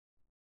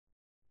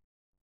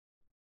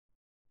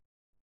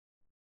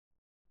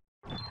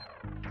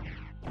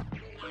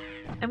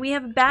 And we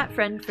have a bat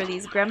friend for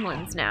these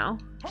gremlins now.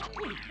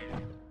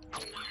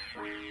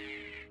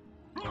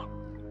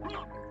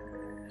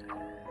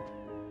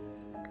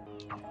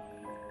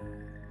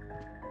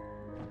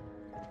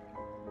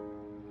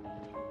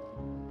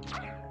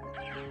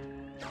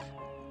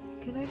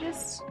 Can I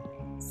just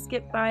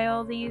skip by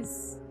all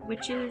these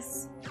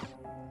witches?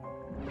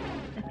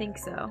 I think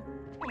so.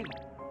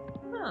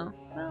 Oh,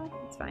 well,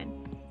 it's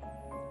fine.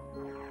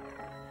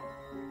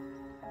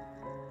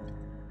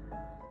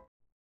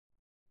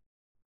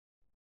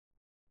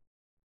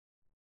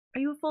 Are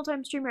you a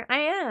full-time streamer? I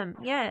am,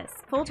 yes.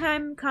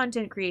 Full-time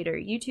content creator.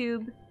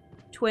 YouTube,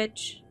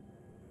 Twitch.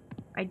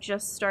 I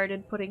just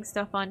started putting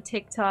stuff on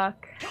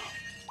TikTok.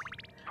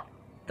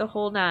 The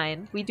whole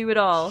nine. We do it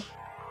all.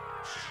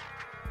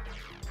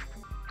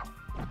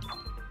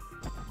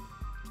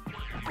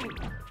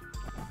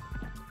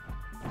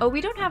 Oh, we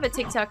don't have a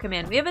TikTok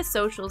command. We have a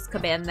socials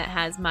command that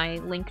has my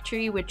link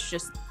tree, which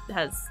just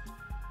has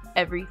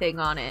everything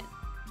on it.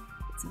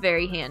 It's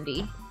very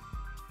handy.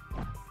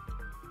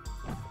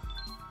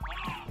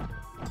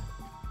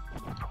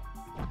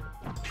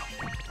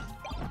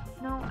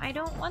 No, I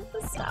don't want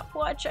the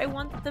stopwatch. I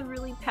want the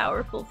really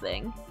powerful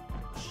thing.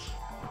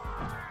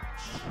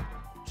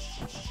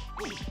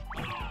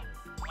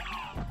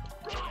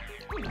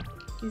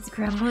 These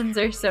gremlins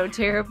are so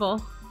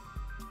terrible.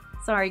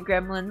 Sorry,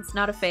 gremlins.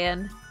 Not a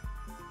fan.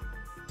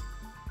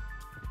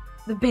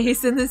 The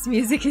bass in this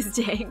music is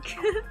dank.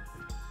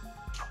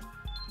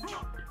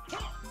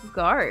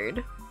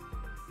 Guard.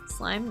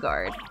 Slime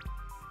guard.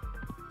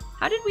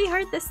 How did we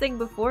hurt this thing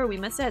before? We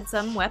must have had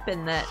some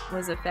weapon that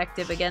was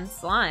effective against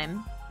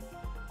slime.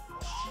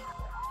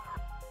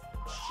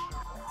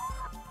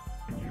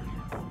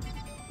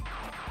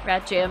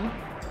 Rat Jam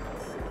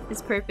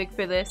is perfect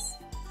for this.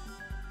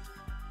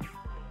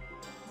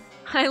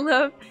 I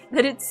love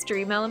that it's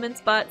Stream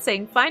Elements bot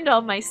saying, find all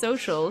my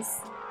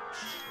socials.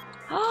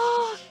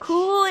 Oh,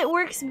 cool, it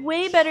works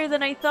way better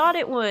than I thought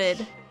it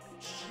would.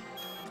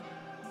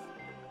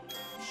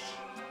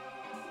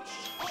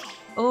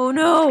 Oh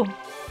no!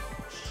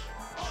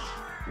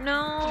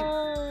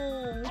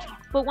 No!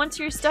 But once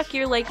you're stuck,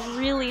 you're like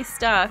really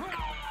stuck.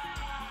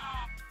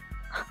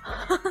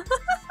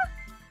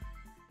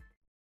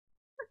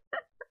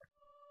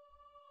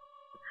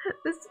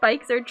 The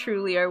spikes are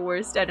truly our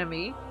worst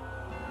enemy.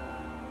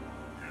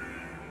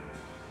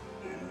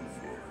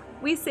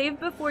 We saved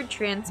before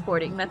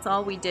transporting. That's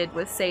all we did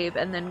was save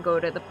and then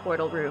go to the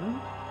portal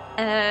room.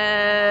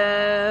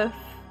 At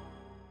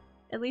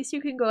least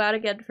you can go out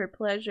again for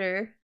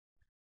pleasure.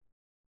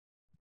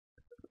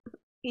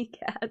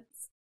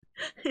 E-cats.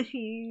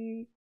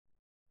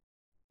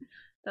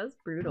 That was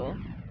brutal.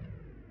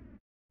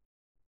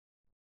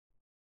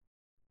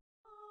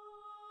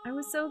 I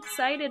was so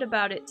excited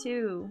about it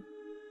too.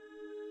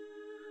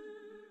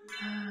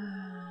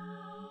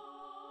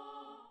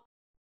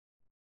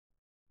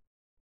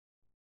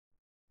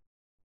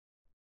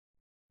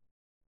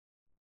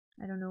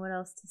 I don't know what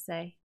else to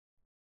say.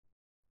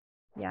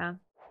 Yeah.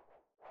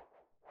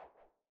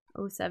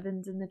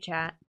 07's in the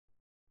chat.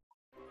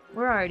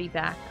 We're already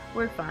back.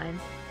 We're fine.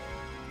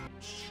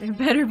 There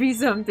better be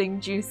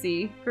something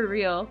juicy. For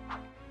real.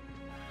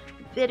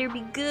 It better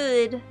be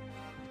good.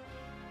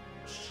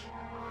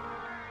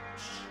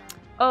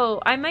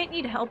 Oh, I might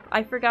need help.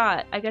 I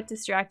forgot. I got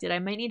distracted. I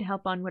might need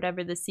help on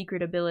whatever the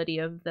secret ability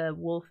of the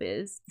wolf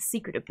is. The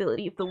secret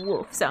ability of the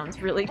wolf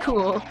sounds really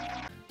cool.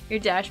 Your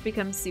dash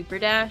becomes super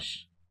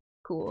dash.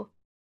 Cool.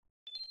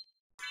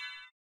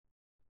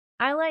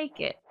 I like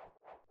it.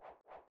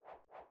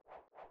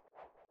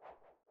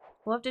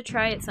 We'll have to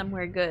try it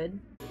somewhere good.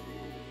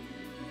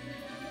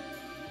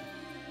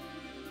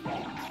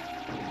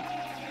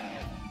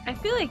 I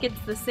feel like it's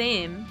the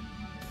same.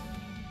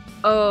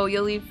 Oh,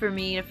 you'll leave for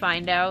me to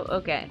find out?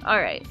 Okay,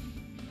 alright.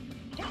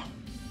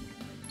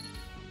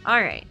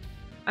 Alright.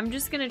 I'm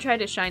just gonna try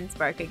to Shine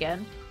Spark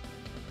again.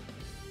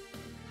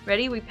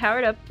 Ready? We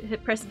powered up,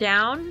 hit press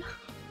down.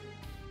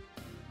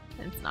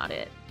 That's not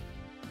it.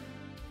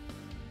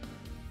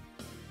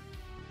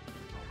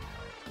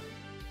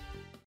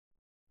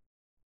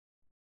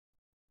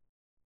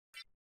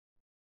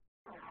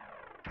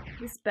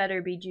 This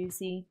better be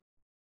juicy.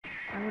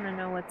 I wanna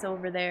know what's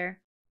over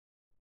there.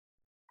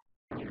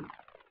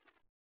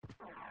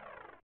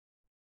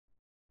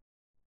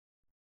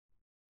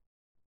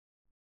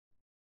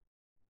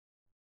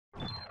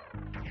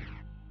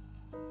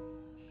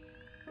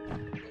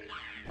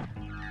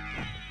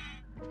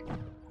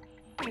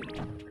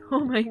 Oh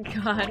my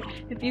god,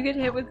 if you get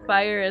hit with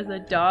fire as a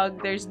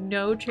dog, there's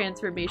no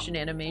transformation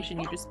animation,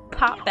 you just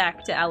pop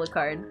back to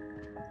Alucard.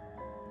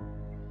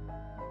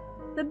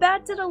 The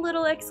bat did a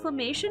little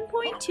exclamation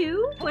point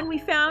too when we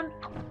found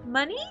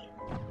money?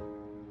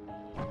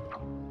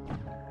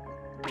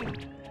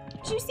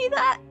 Did you see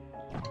that?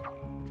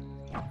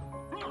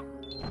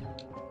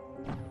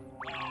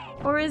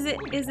 Or is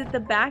it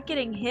the bat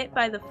getting hit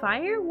by the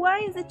fire? Why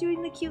is it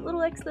doing the cute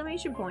little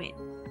exclamation point?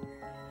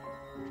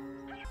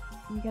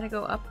 We gotta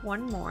go up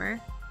one more.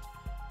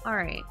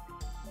 Alright.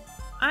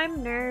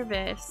 I'm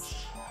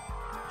nervous.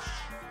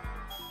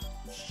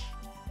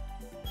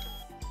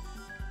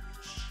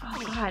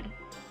 Oh god.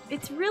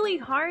 It's really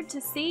hard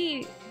to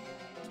see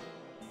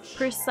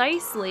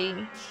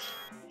precisely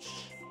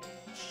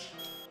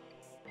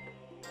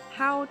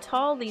how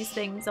tall these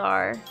things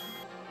are.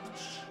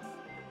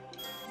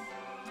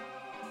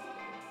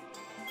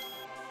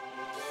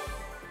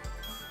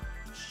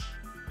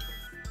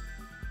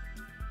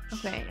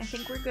 Okay, I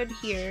think we're good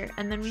here,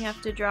 and then we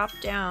have to drop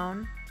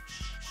down.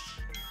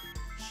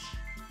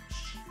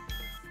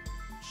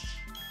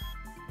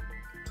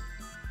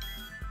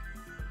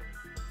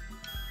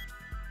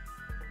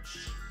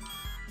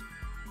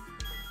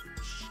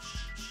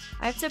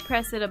 I have to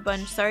press it a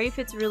bunch. Sorry if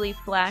it's really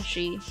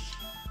flashy.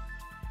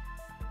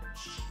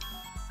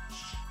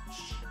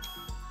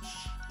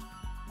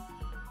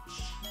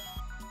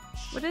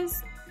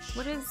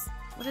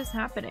 What is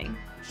happening?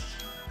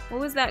 What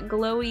was that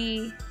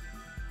glowy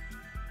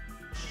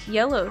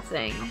yellow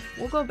thing?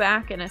 We'll go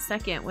back in a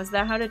second. Was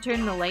that how to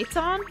turn the lights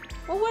on?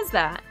 What was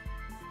that?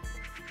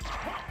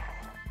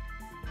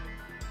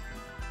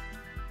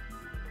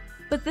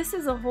 But this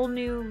is a whole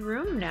new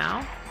room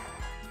now.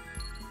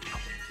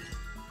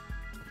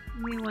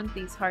 We want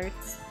these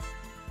hearts.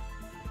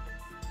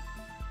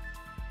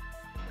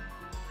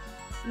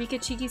 Make a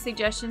cheeky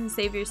suggestion,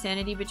 save your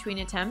sanity between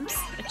attempts.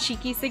 A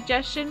cheeky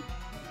suggestion?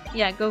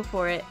 Yeah, go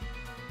for it.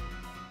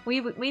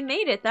 We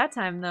made it that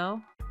time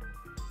though.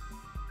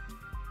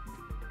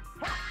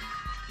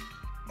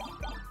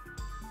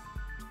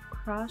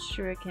 Cross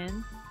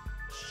shuriken.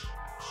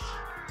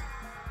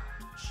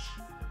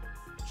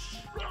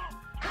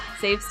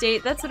 Save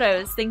state? That's what I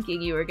was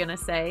thinking you were gonna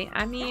say.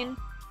 I mean,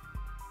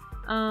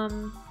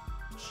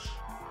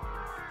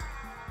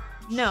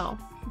 no.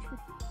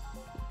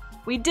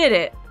 We did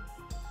it.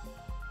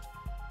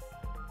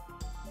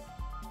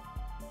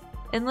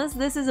 Unless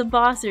this is a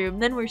boss room,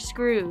 then we're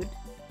screwed.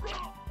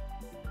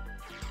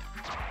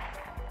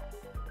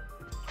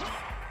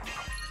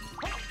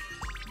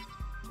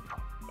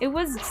 It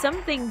was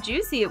something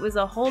juicy. It was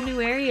a whole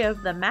new area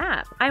of the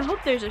map. I hope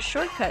there's a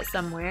shortcut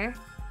somewhere.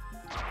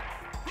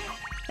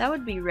 That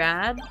would be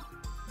rad.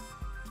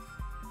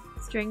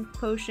 Strength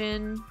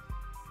potion.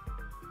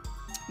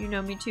 You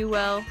know me too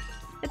well.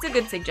 It's a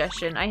good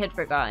suggestion. I had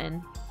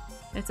forgotten.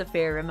 It's a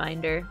fair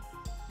reminder.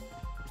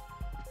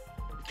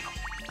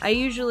 I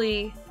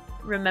usually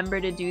remember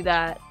to do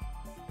that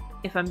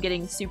if I'm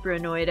getting super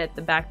annoyed at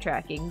the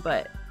backtracking,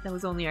 but that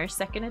was only our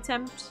second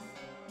attempt.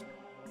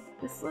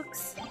 This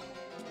looks...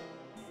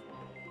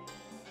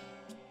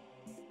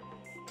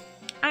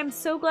 I'm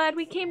so glad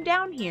we came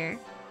down here.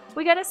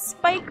 We got a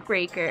spike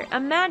breaker.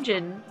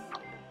 Imagine.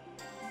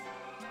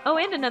 Oh,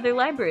 and another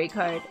library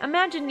card.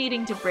 Imagine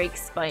needing to break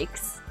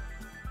spikes.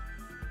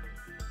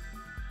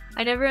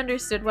 I never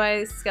understood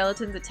why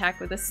skeletons attack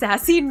with a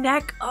sassy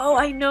neck. Oh,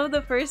 I know,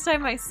 the first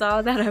time I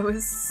saw that I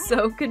was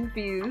so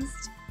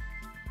confused.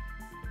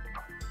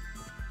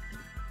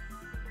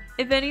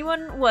 If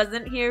anyone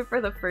wasn't here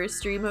for the first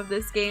stream of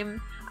this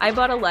game, I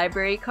bought a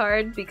library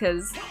card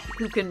because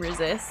who can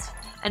resist?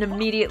 And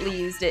immediately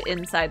used it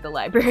inside the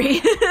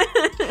library.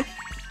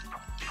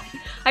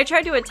 I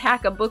tried to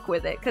attack a book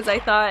with it because I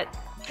thought,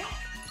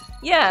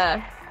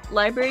 yeah,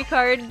 library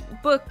card,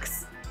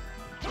 books,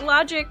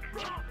 logic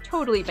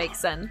totally makes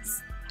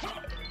sense.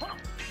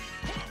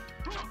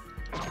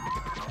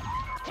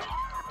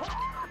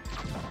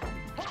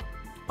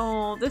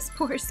 Oh, this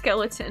poor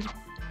skeleton.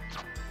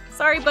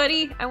 Sorry,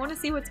 buddy. I want to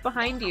see what's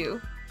behind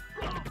you.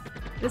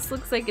 This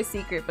looks like a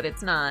secret, but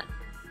it's not.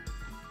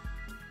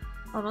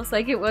 Almost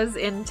like it was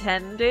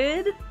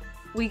intended.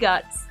 We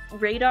got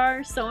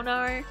radar,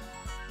 sonar,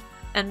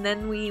 and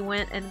then we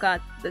went and got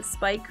the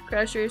spike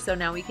crusher, so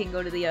now we can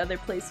go to the other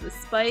place with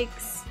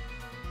spikes.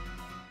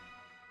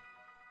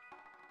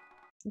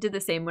 Did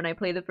the same when I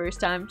played the first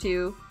time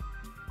too.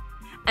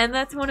 And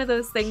that's one of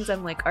those things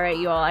I'm like, alright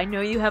y'all, I know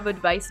you have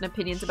advice and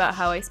opinions about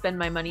how I spend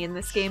my money in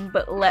this game,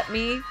 but let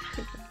me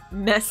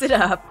mess it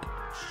up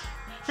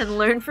and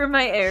learn from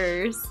my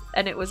errors.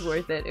 And it was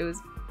worth it. It was...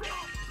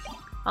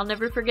 I'll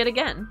never forget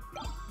again.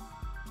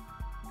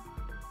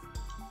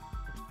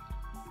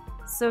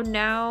 So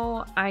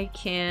now I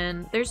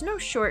can... There's no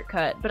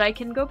shortcut, but I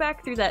can go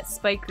back through that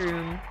spike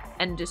room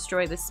and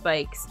destroy the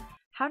spikes.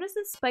 How does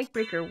the spike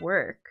breaker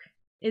work?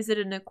 Is it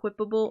an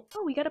equipable...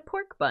 Oh, we got a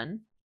pork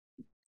bun.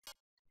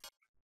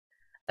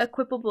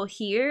 Equipable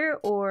here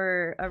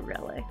or a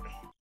relic?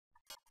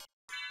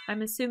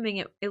 I'm assuming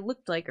it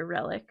looked like a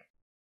relic.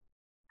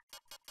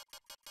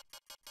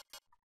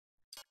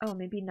 Oh,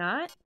 maybe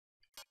not?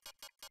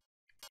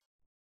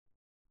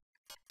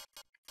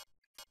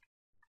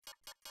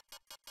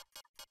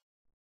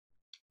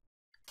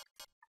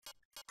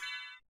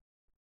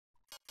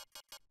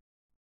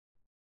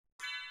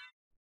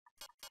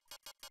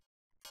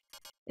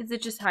 Is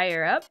it just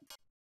higher up?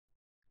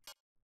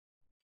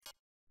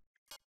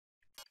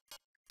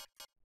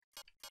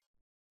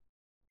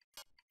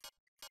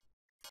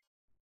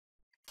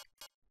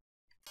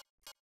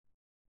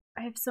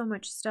 I have so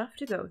much stuff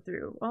to go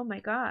through. Oh my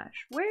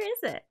gosh. Where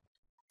is it?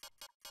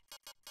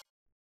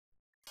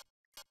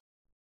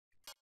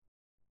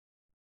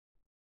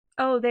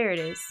 Oh, there it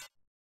is.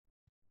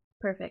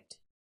 Perfect.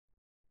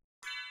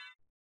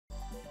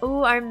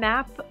 Oh, our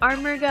map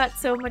armor got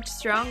so much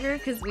stronger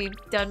because we've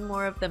done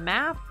more of the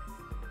map.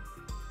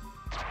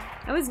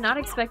 I was not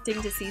expecting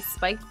to see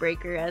Spike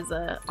Breaker as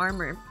a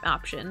armor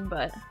option,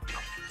 but...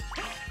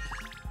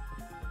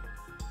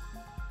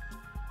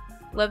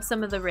 Love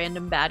some of the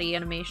random baddie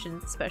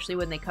animations, especially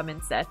when they come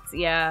in sets.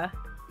 Yeah.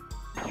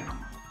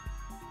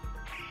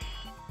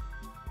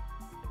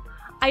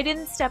 I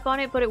didn't step on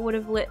it, but it would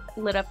have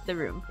lit up the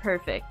room.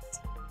 Perfect.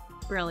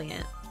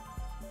 Brilliant.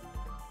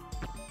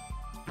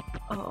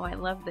 Oh, I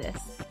love this.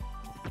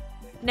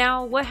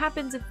 Now, what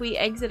happens if we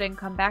exit and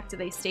come back? Do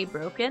they stay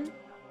broken?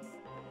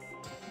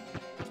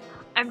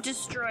 I'm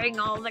destroying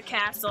all the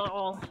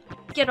castle.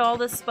 Get all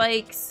the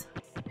spikes.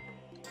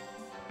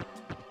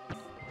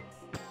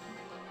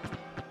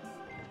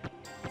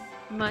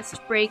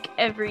 Must break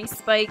every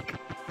spike.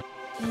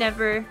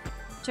 Never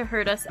to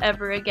hurt us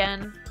ever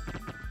again.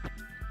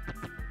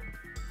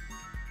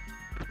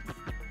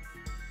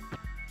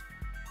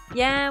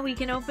 Yeah, we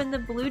can open the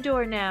blue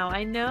door now.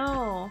 I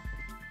know.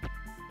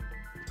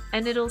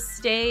 And it'll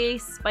stay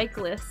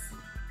spikeless.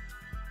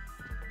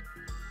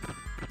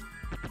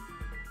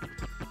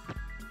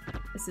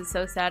 This is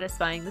so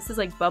satisfying. This is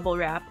like bubble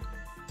wrap.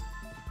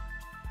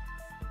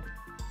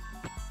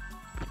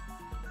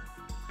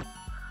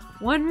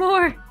 One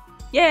more!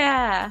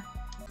 Yeah!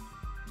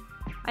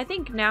 I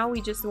think now we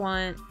just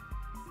want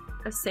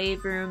a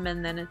save room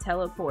and then a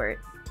teleport.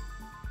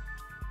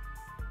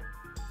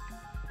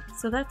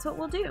 So that's what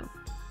we'll do.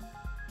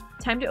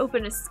 Time to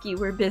open a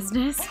skewer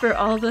business for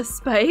all the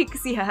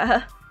spikes,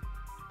 yeah.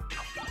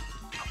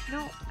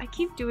 No, I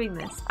keep doing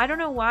this. I don't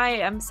know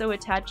why I'm so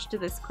attached to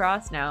this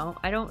cross now.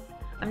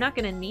 I'm not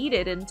gonna need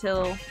it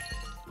until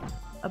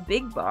a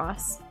big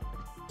boss.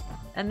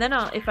 And then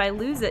if I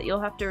lose it,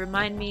 you'll have to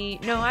remind me.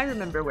 No, I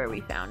remember where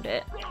we found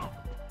it.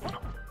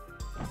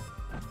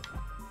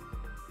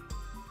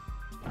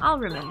 I'll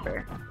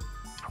remember.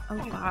 Oh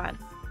god.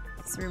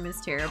 This room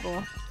is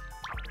terrible.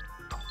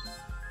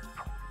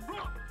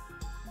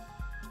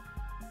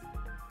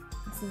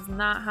 This is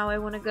not how I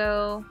want to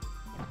go.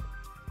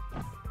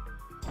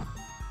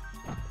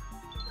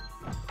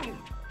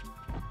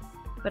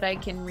 But I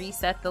can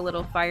reset the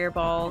little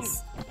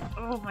fireballs.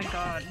 Oh my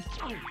god.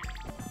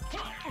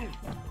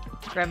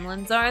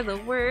 Gremlins are the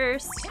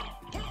worst.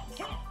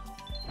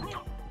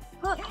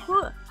 Ha,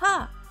 ha,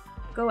 ha.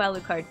 Go,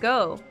 Alucard,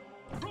 go.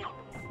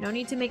 No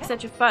need to make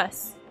such a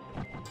fuss.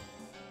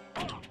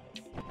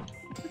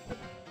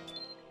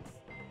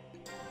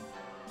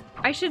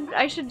 I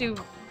should do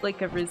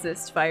like a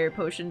resist fire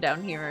potion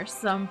down here or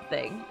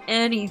something.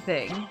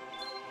 Anything.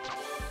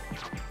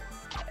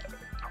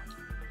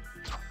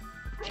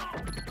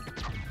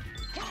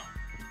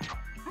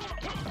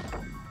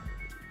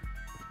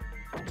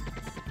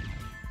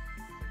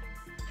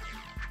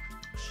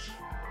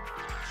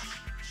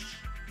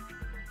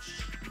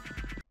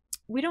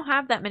 We don't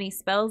have that many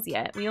spells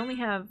yet. We only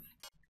have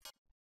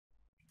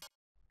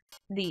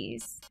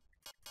these.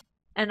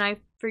 And I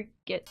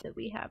forget that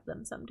we have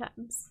them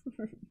sometimes.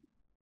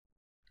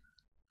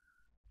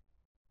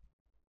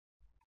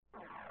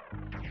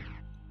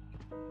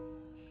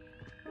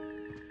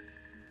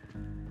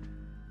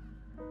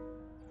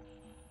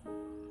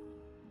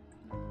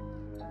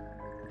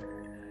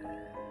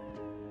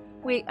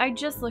 Wait, I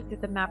just looked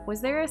at the map.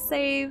 Was there a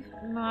save?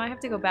 No, I have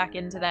to go back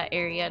into that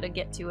area to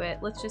get to it.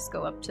 Let's just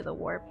go up to the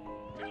warp.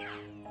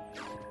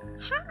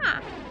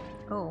 Ha!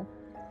 Oh.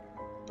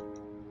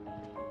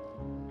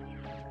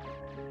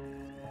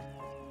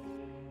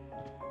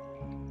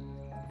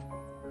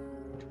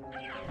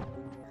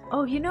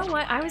 Oh, you know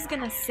what? I was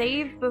gonna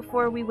save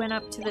before we went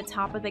up to the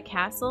top of the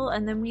castle,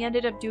 and then we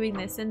ended up doing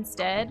this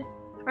instead.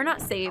 Or not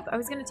save, I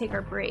was gonna take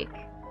our break.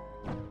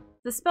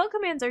 The spell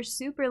commands are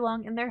super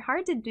long, and they're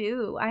hard to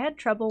do. I had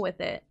trouble with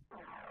it.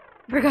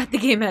 Forgot the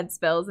game had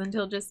spells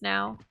until just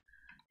now.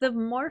 The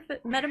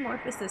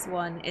Metamorphosis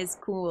one is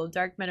cool,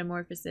 Dark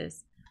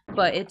Metamorphosis,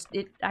 but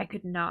I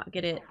could not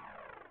get it.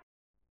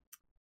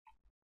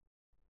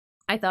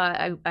 I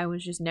thought I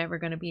was just never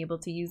going to be able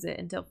to use it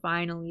until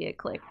finally it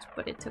clicked,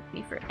 but it took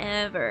me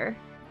forever.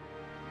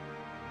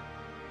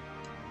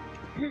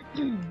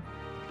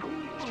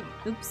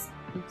 Oops,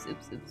 oops,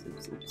 oops, oops,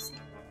 oops, oops.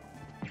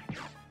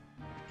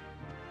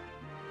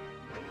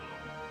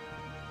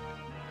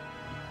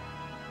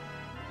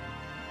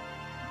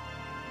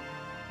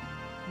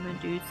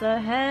 Medusa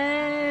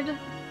head.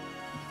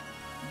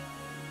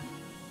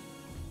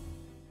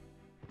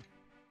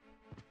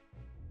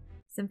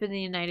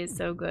 Symphony Night is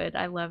so good.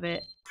 I love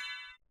it.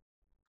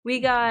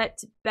 We got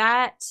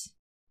Bat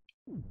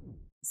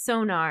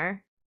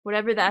Sonar.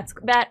 Whatever that's.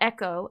 Bat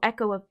Echo.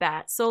 Echo of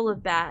Bat. Soul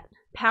of Bat.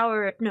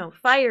 Power. No.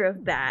 Fire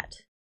of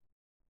Bat.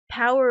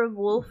 Power of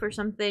Wolf or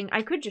something.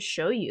 I could just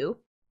show you.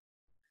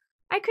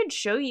 I could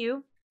show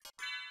you.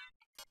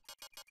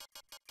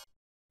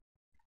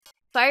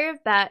 Fire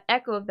of Bat.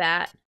 Echo of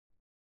Bat.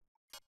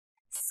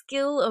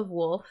 Skill of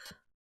Wolf.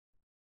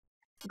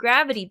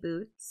 Gravity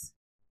Boots.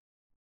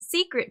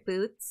 Secret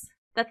Boots.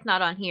 That's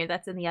not on here.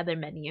 That's in the other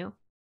menu.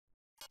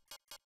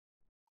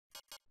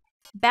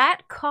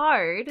 Bat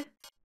Card.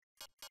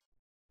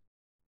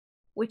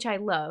 Which I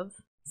love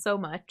so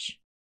much.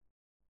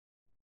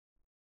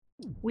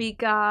 We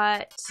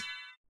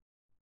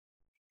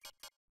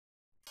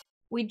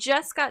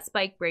just got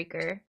Spike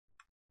Breaker.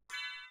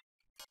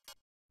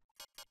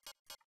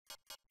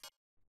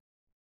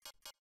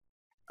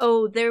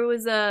 Oh, there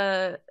was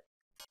a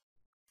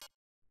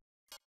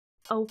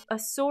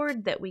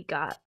sword that we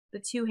got. The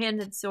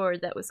two-handed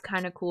sword that was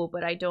kind of cool,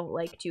 but I don't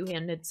like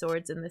two-handed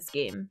swords in this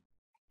game.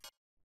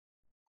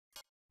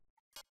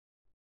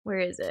 Where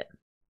is it?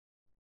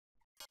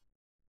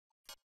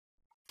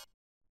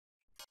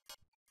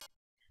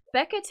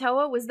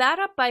 Bekatoa, was that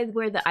up by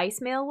where the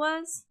ice mail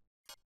was?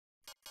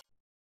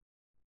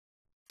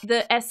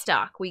 The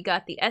Estoc. We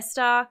got the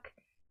Estoc,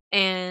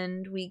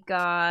 and we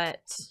got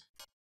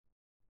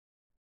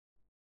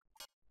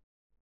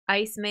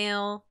ice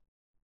mail.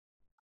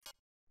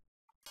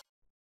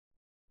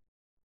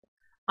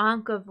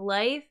 Ankh of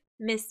Life,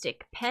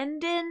 Mystic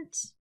Pendant.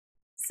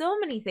 So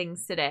many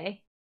things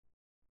today.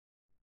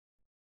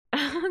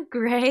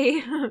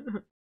 Gray.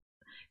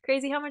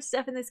 Crazy how much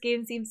stuff in this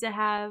game seems to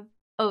have.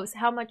 Oh, so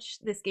how much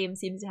this game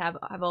seems to have.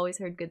 I've always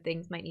heard good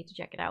things. Might need to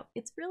check it out.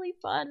 It's really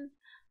fun.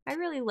 I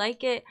really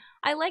like it.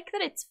 I like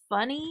that it's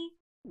funny.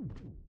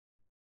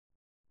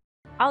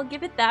 I'll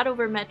give it that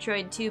over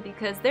Metroid too,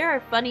 because there are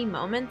funny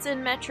moments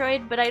in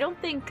Metroid, but I don't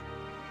think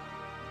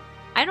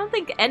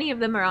any of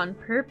them are on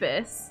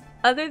purpose.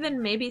 Other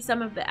than maybe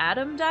some of the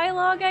Adam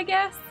dialogue, I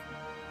guess.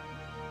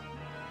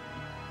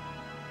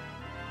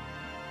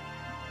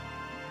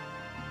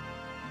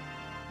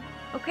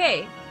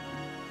 Okay.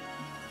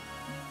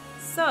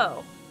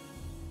 So,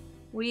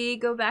 we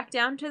go back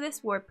down to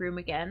this warp room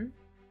again.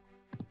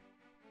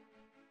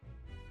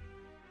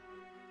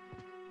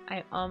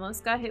 I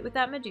almost got hit with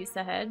that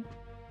Medusa head.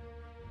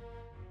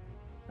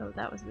 Oh,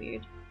 that was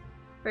weird.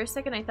 For a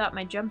second I thought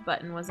my jump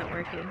button wasn't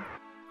working.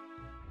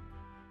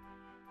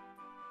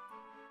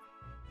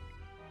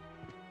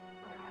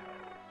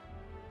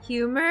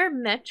 Humor?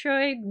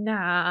 Metroid?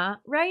 Nah.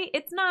 Right?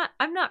 It's not.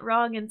 I'm not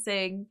wrong in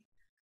saying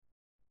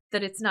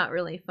that it's not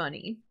really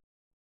funny.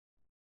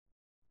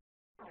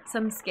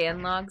 Some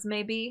scan logs,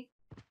 maybe.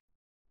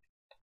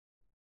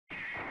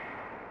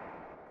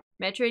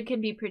 Metroid can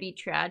be pretty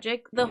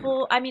tragic. The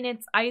whole, I mean,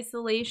 it's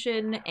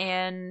isolation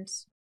and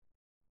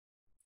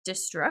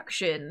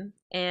destruction,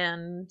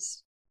 and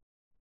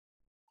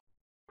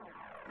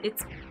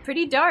it's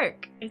pretty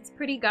dark. It's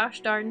pretty gosh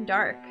darn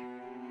dark.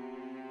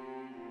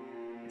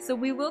 So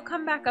we will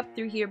come back up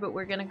through here, but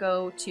we're gonna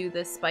go to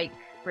the spike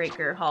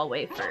breaker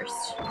hallway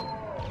first.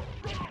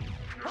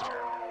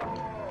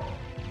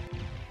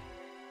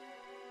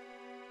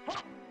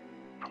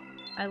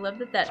 I love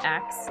that that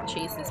axe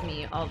chases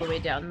me all the way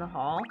down the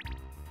hall.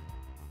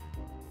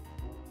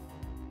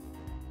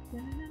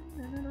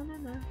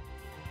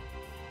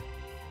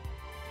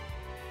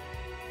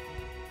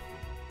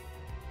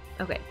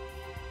 Okay.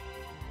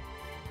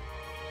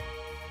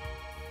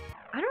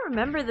 I don't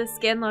remember the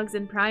scan logs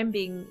in Prime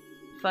being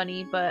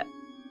funny, but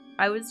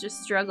I was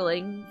just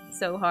struggling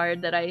so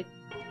hard that I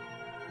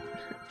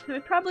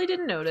probably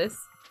didn't notice.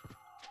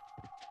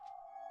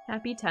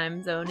 Happy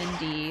time zone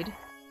indeed.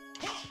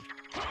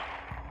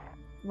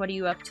 What are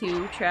you up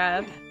to,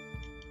 Trav?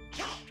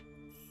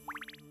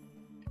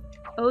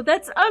 Oh,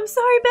 that's- I'm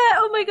sorry, Bat!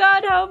 Oh my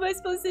god, how am I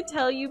supposed to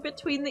tell you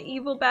between the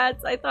evil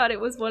bats? I thought it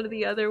was one of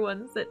the other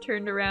ones that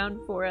turned around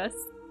for us.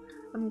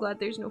 I'm glad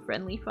there's no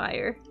friendly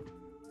fire.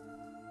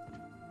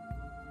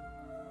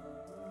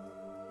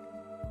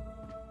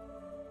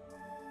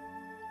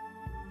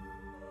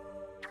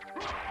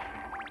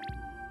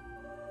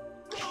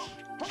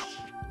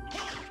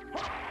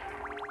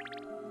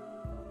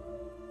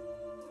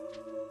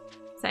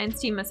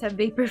 Science team must have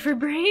vapor for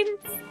brains.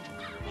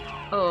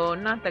 Oh,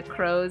 not the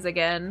crows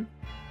again.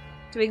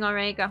 Doing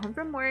alright, got home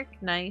from work.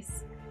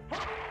 Nice.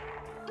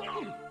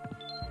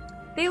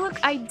 They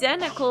look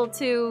identical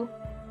to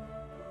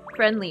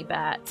Friendly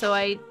Bat, so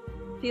I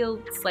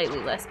feel slightly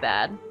less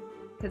bad,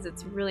 because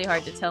it's really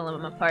hard to tell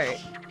them apart.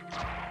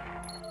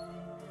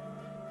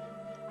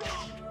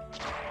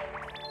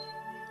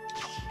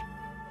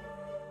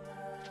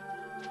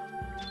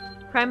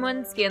 Prime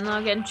 1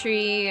 scanlog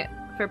entry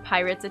for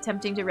pirates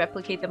attempting to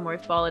replicate the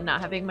morph ball and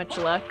not having much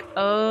luck.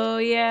 Oh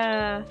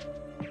yeah.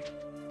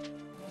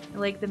 I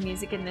like the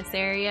music in this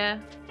area.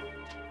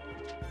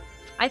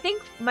 I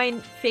think my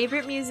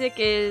favorite music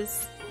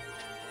is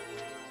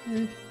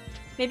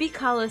maybe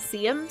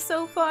Colosseum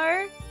so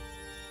far.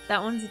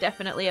 That one's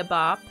definitely a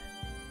bop.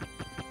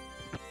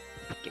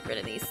 Get rid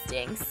of these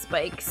dang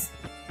spikes.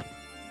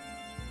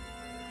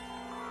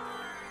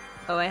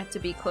 Oh, I have to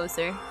be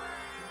closer.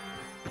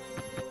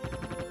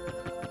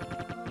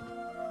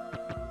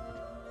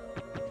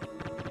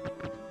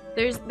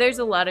 There's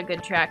a lot of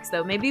good tracks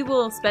though. Maybe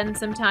we'll spend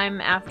some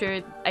time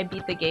after I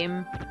beat the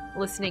game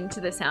listening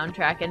to the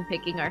soundtrack and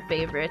picking our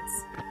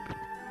favorites.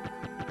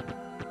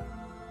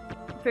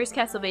 First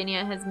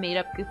Castlevania has made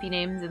up goofy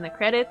names in the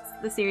credits.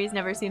 The series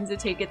never seems to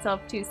take itself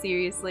too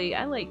seriously.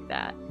 I like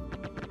that.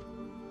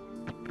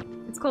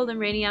 It's cold and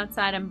rainy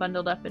outside. I'm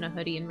bundled up in a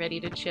hoodie and ready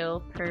to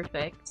chill.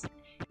 Perfect.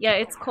 Yeah,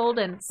 it's cold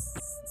and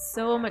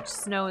so much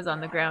snow is on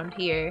the ground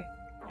here.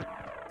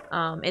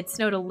 It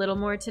snowed a little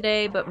more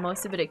today, but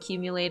most of it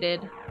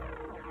accumulated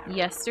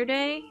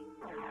yesterday.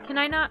 Can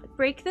I not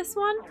break this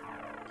one?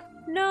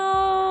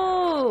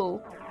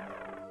 No!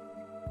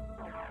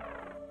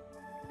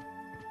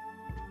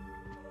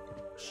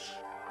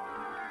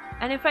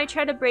 And if I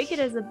try to break it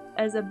as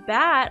a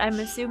bat, I'm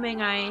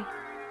assuming I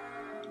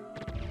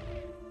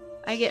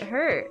get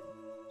hurt.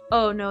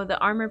 Oh no, the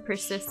armor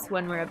persists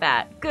when we're a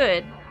bat.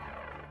 Good.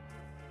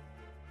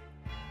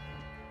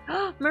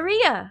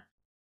 Maria!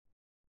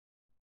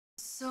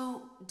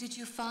 So, did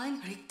you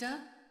find Richter?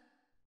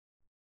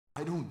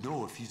 I don't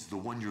know if he's the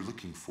one you're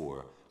looking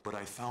for, but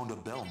I found a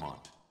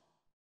Belmont.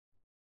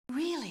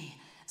 Really?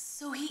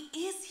 So he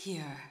is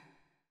here?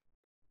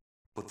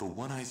 But the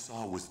one I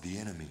saw was the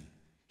enemy.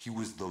 He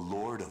was the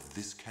lord of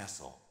this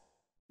castle.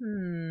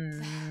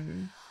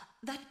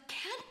 That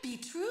can't be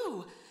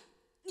true.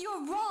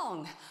 You're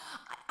wrong.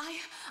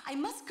 I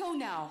must go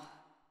now.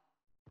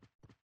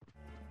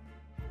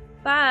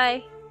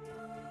 Bye.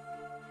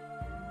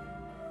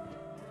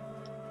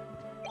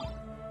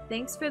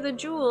 Thanks for the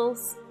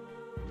jewels.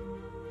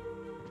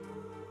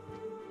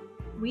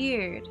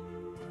 Weird.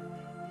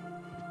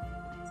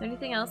 Is there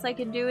anything else I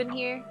can do in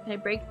here? Can I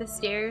break the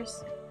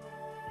stairs?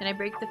 Can I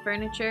break the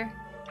furniture?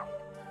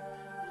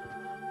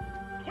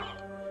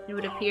 It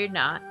would appear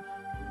not.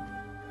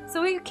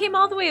 So we came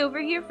all the way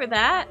over here for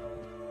that?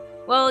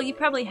 Well, you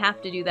probably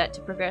have to do that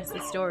to progress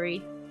the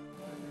story.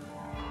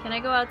 Can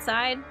I go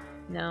outside?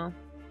 No.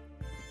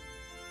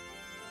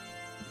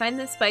 I find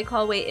this spike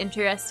hallway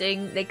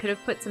interesting. They could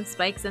have put some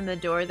spikes in the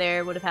door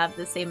there, would have had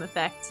the same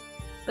effect.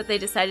 But they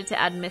decided to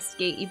add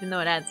Mistgate even though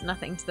it adds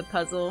nothing to the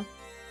puzzle.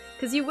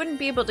 Because you wouldn't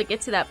be able to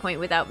get to that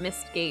point without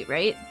Mistgate,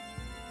 right?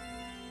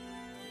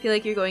 I feel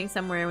like you're going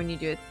somewhere when you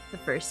do it the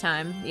first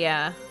time.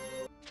 Yeah.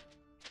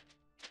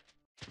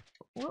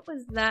 What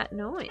was that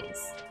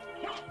noise?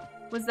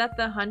 Was that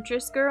the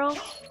Huntress girl?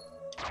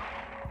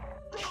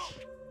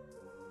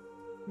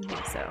 I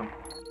think so.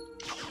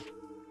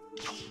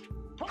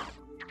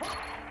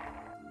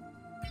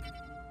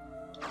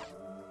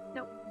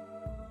 Nope.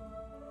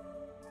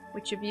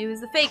 Which of you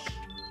is the fake?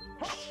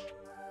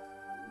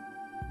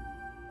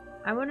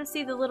 I want to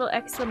see the little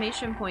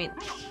exclamation point.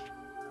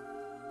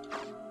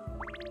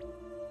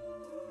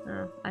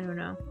 Oh, I don't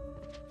know.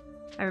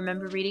 I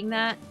remember reading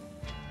that.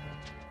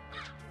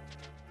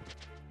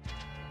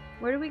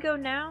 Where do we go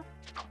now?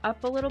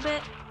 Up a little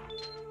bit?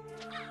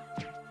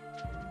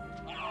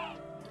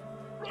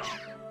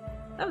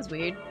 That was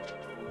weird.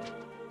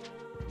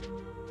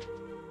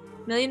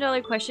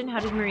 $1,000,000 question, how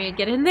did Maria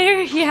get in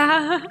there?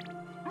 Yeah.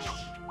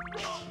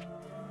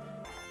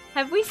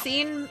 Have we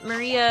seen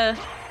Maria...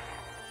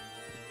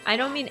 I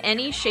don't mean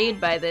any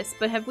shade by this,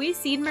 but have we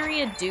seen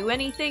Maria do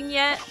anything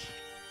yet?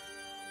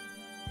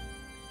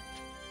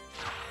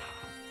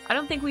 I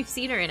don't think we've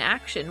seen her in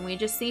action. We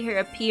just see her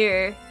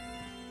appear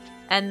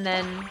and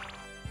then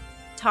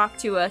talk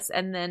to us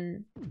and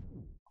then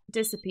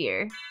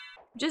disappear.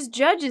 Just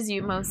judges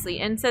you mostly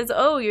and says,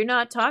 oh, you're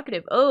not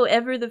talkative. Oh,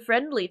 ever the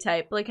friendly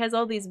type. Like, has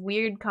all these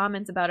weird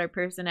comments about our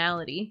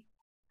personality.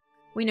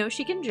 We know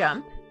she can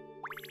jump.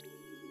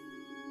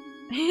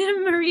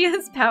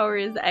 Maria's power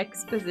is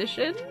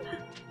exposition.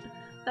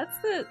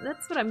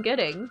 That's what I'm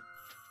getting.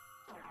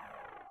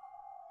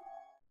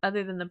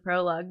 Other than the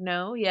prologue,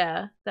 no,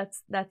 yeah,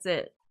 that's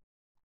it.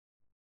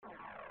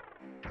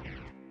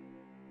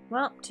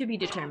 Well, to be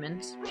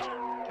determined.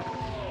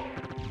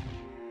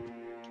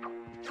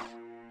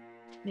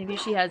 Maybe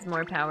she has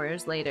more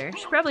powers later.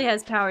 She probably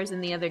has powers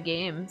in the other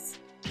games.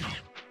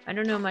 I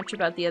don't know much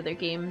about the other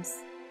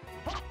games.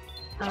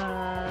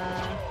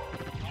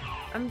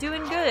 I'm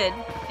doing good.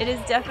 It is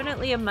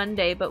definitely a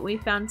Monday, but we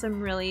found some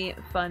really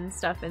fun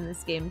stuff in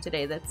this game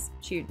today that's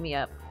cheered me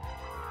up.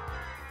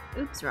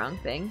 Oops, wrong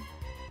thing.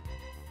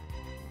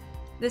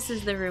 This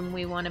is the room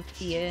we want to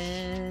be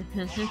in.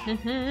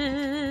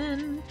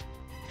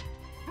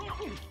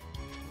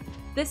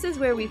 This is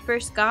where we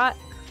first got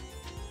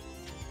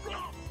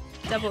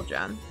double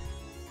drum.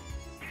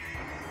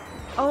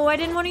 Oh, I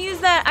didn't want to use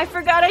that. I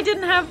forgot I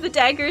didn't have the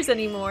daggers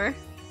anymore.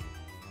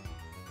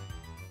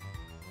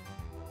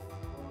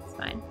 It's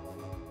fine.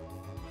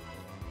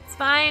 It's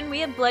fine. We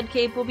have blood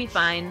cape. We'll be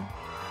fine.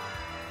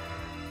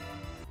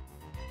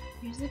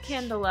 Here's the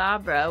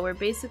candelabra. We're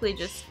basically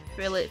just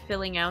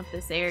filling out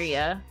this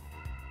area.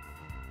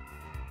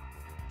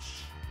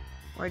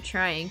 We're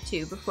trying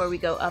to before we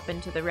go up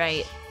and to the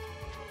right.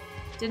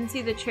 Didn't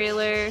see the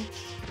trailer.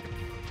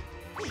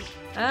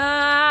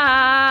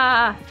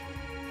 Ah!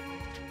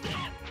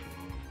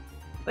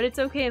 But it's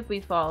okay if we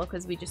fall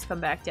because we just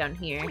come back down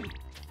here.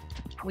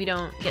 We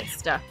don't get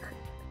stuck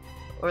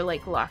or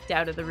like locked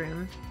out of the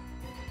room.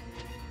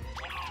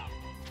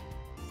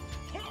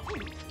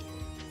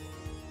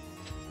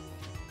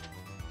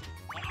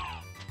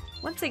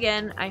 Once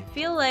again, I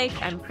feel like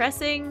I'm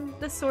pressing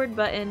the sword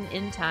button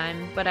in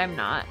time, but I'm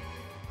not.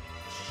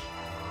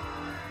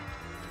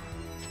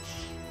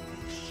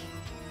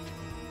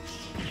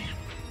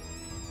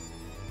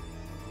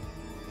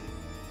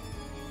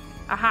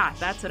 Aha,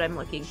 that's what I'm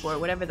looking for,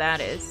 whatever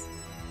that is.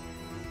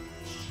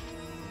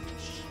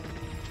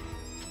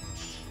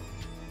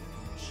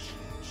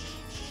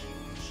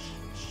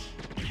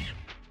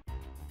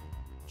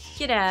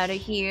 Get out of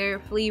here,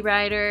 Flea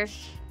Rider.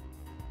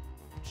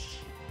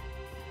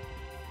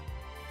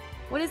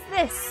 What is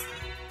this?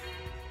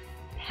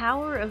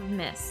 Power of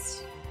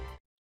Mist.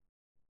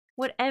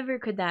 Whatever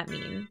could that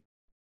mean?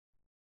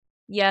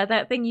 Yeah,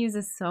 that thing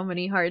uses so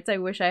many hearts. I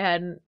wish I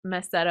hadn't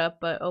messed that up,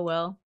 but oh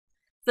well.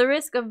 The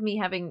risk of me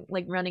having,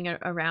 like, running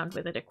around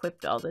with it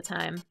equipped all the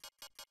time.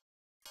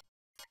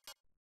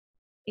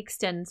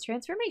 Extends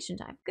transformation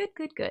time. Good,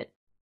 good, good.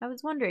 I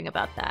was wondering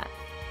about that.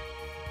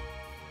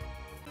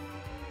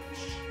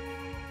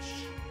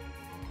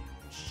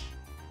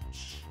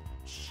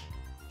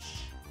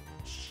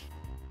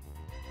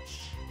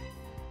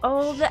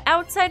 Oh, the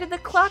outside of the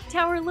clock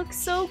tower looks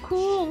so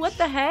cool. What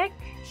the heck?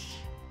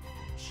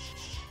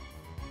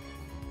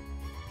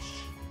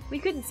 We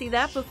couldn't see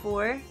that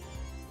before.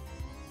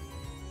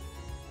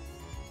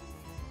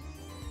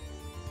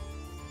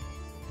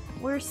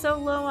 We're so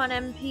low on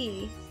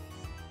MP.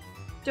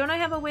 Don't I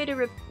have a way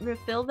to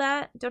refill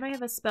that? Don't I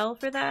have a spell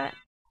for that?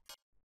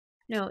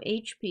 No,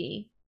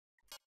 HP.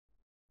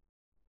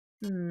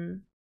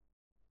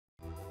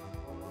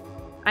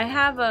 I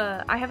have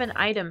an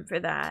item for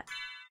that.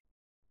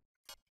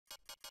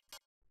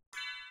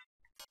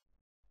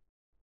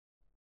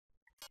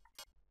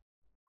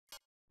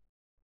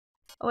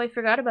 Oh, I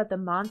forgot about the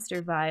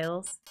monster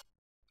vials.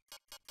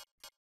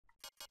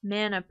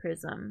 Mana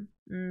prism.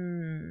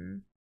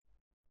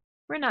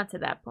 We're not to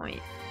that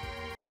point.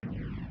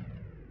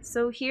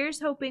 So here's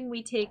hoping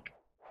we take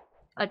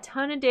a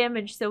ton of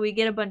damage so we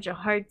get a bunch of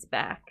hearts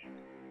back.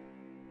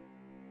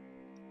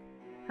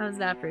 How's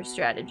that for a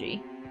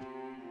strategy?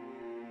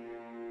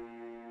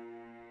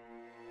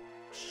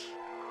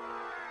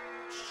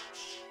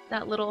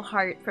 That little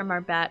heart from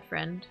our bat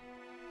friend.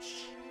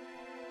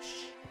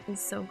 is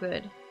so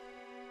good.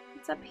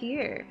 What's up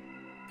here?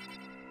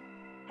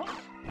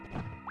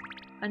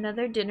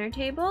 Another dinner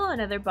table?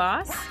 Another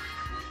boss?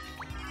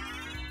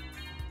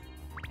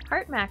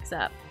 Heart max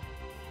up.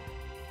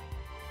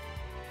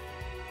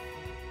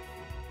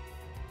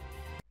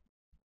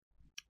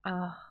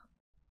 Oh.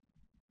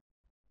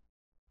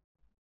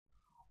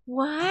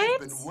 What? I've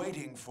been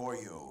waiting for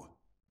you.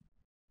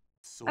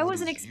 So I it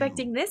wasn't is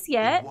expecting you. this Then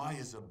yet. why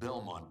is a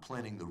Belmont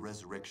planning the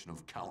resurrection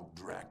of Count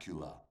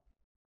Dracula?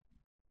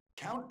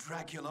 Count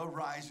Dracula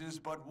rises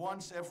but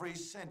once every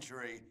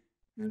century,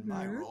 and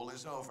my role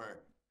is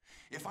over.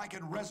 If I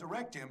can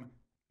resurrect him,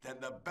 then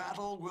the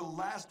battle will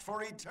last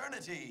for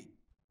eternity.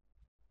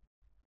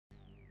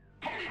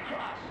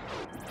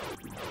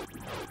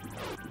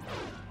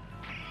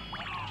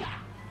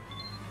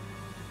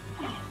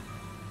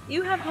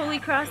 You have Holy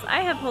Cross,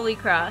 I have Holy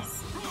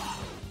Cross.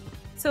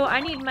 So I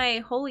need my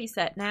Holy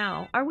set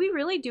now. Are we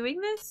really doing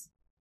this?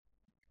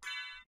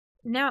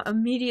 Now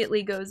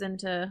immediately goes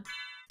into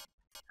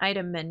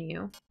item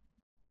menu.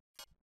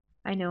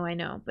 I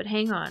know, but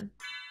hang on.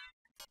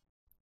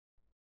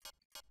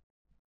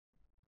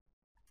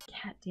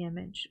 Cat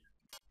damage.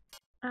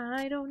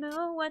 I don't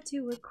know what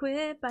to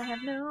equip, I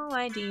have no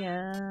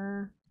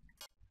idea.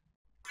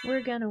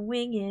 We're gonna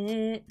wing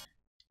it.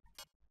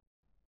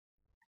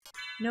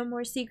 No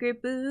more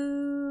secret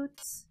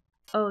boots.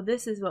 Oh,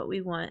 this is what we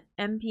want.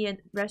 MP and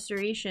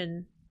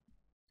restoration.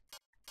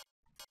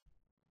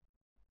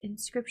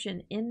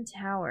 Inscription in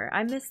tower.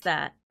 I missed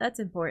that. That's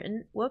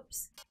important.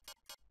 Whoops.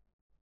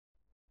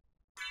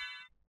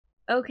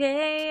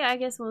 Okay, I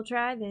guess we'll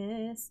try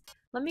this.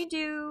 Let me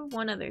do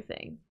one other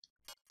thing.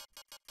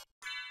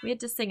 We had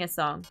to sing a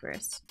song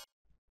first.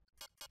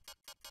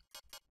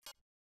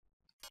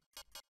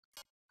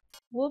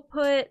 We'll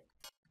put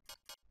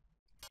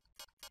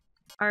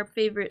our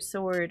favorite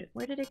sword.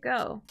 Where did it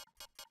go?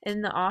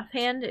 In the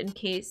offhand, in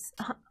case,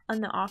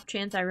 on the off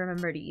chance I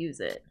remember to use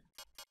it.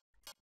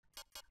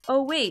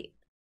 Oh wait,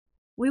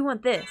 we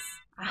want this.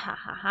 Ah ha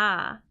ha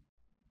ha.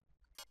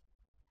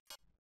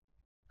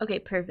 Okay,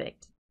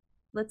 perfect.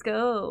 Let's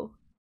go.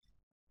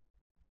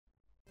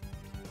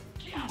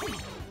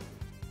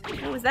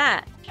 What was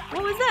that?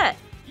 What was that?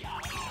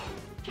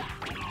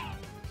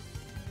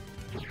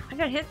 I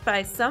got hit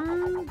by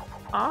some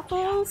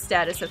awful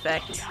status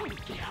effect.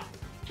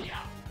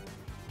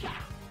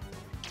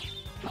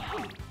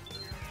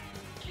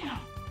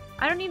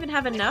 I don't even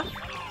have enough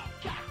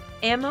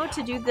ammo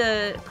to do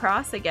the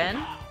cross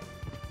again.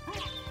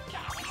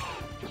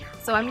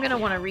 So I'm gonna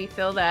want to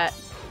refill that.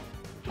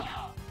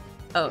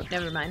 Oh,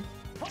 never mind.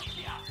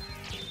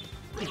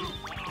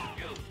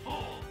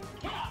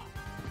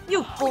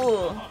 You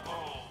fool!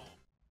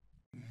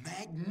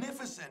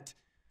 Magnificent!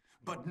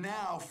 But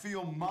now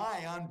feel my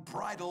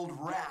unbridled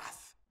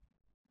wrath.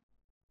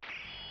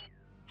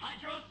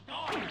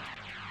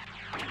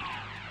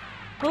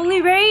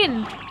 Holy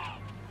rain!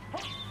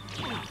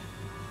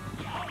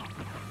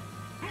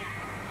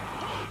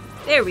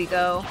 There we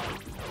go.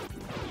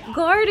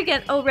 Guard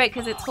again. Oh, right,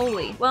 because it's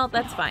holy. Well,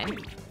 that's fine.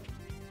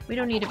 We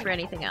don't need it for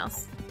anything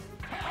else.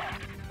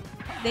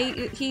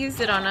 He used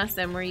it on us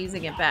and we're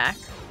using it back.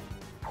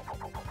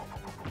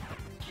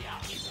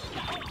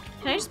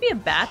 Can I just be a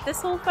bat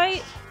this whole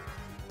fight?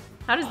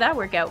 How does that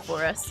work out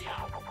for us?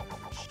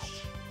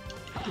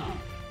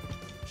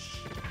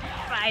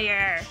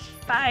 Fire!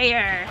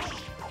 Fire!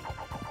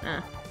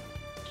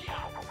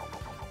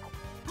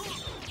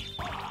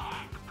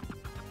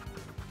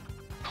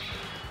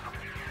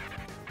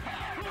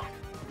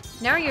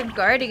 Now you're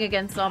guarding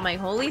against all my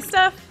holy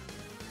stuff?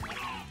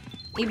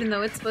 Even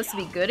though it's supposed to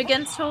be good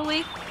against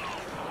holy?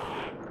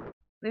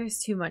 There's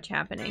too much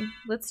happening.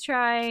 Let's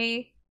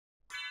try...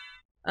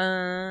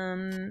 I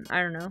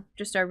don't know.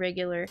 Just our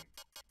regular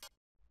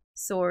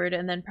sword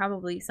and then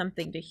probably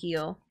something to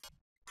heal.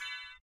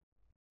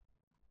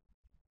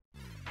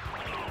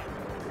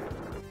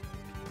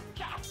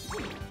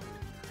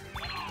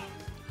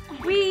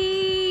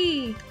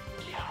 Whee!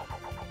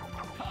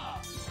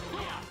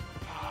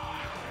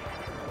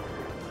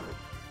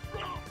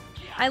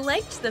 I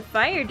liked the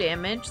fire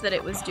damage that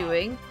it was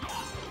doing.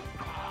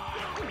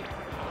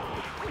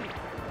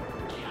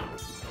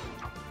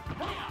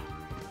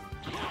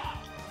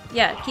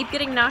 Yeah, keep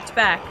getting knocked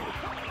back.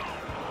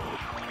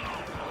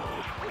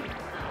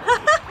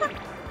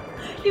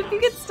 If you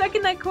get stuck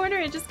in that corner,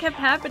 it just kept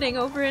happening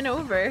over and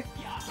over.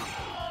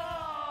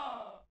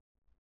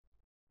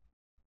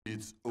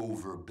 It's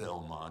over,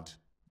 Belmont.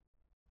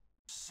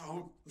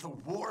 So the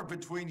war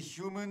between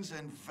humans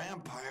and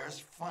vampires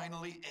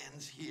finally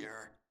ends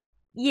here.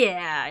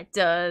 Yeah, it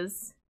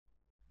does.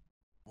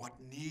 What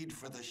need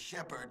for the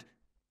shepherd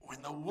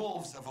when the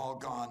wolves have all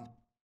gone?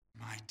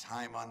 My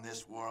time on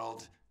this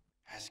world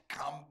has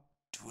come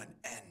to an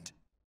end.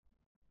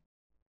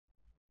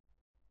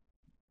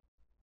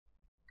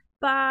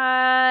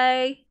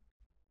 Bye.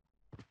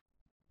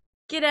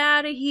 Get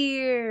out of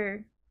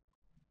here.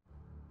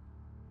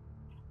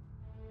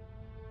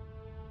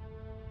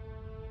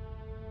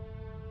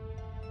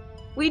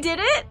 We did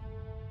it?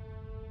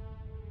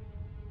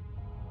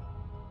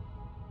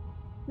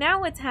 Now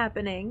what's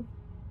happening?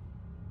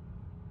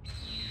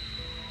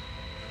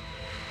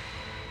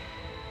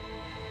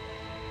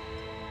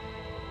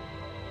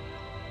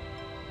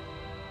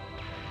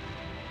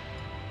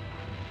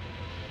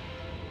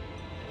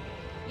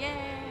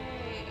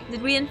 Yay!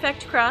 Did we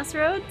infect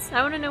Crossroads?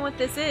 I want to know what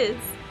this is.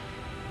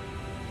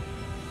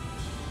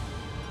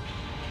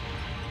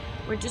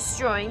 We're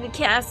destroying the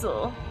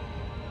castle.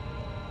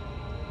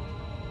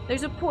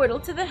 There's a portal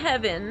to the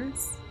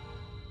heavens.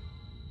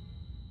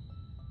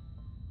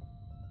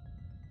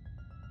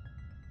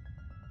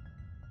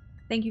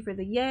 Thank you for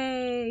the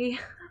yay.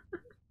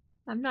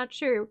 I'm not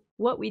sure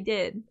what we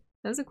did.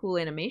 That was a cool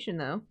animation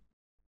though.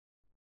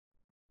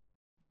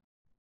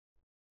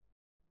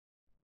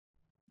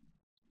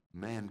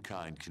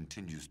 Mankind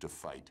continues to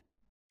fight,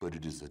 but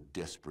it is a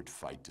desperate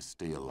fight to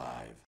stay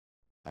alive.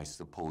 I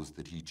suppose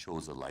that he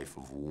chose a life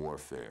of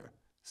warfare,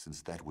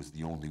 since that was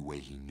the only way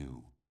he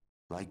knew.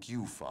 Like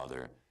you,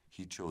 Father,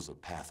 he chose a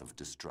path of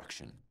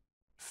destruction.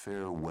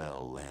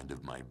 Farewell, land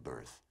of my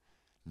birth.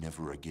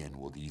 Never again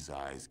will these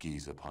eyes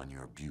gaze upon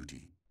your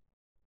beauty.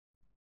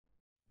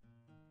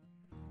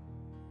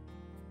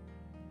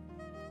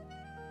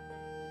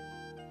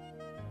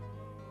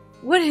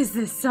 What is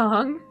this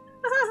song?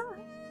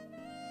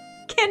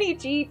 Kenny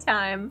G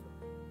time.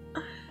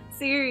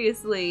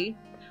 Seriously.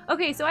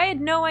 Okay, so I had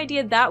no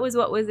idea that was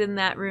what was in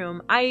that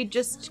room. I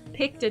just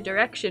picked a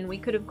direction. We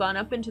could have gone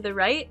up and to the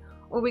right,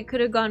 or we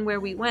could have gone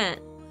where we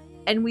went.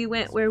 And we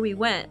went where we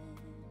went.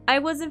 I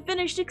wasn't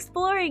finished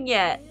exploring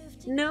yet.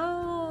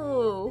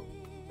 No.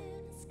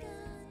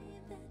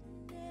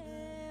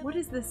 What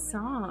is this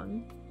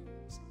song?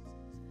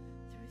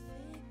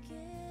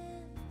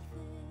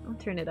 I'll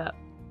turn it up.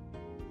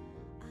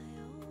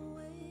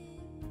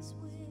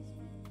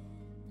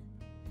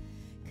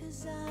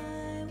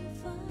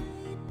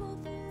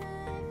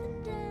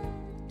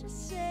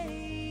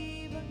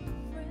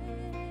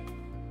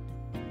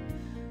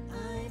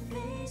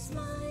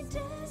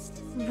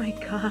 Oh my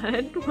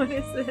god, what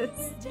is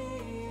this?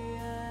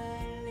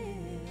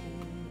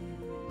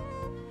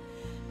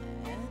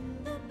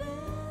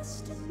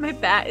 My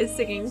bat is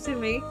singing to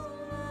me.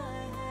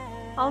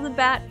 All the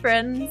bat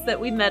friends that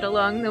we met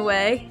along the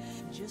way.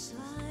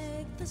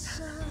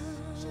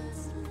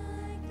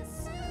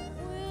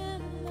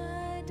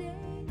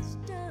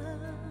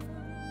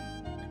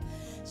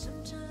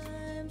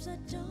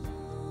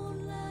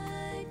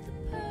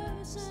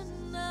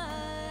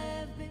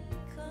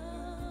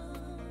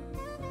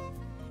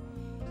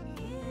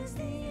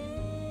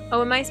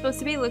 Oh, am I supposed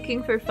to be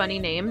looking for funny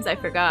names? I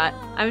forgot.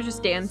 I was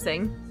just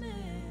dancing.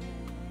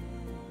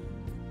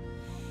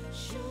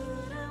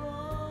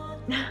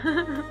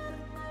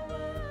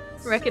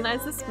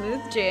 Recognize the smooth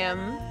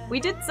jam. We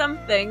did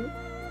something.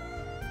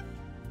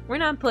 We're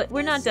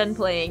not done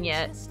playing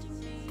yet.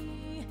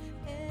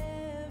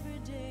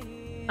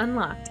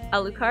 Unlocked.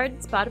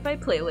 Alucard Spotify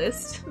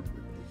playlist.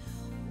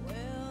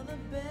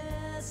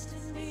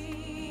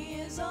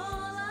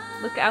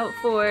 Look out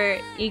for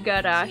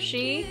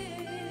Igarashi.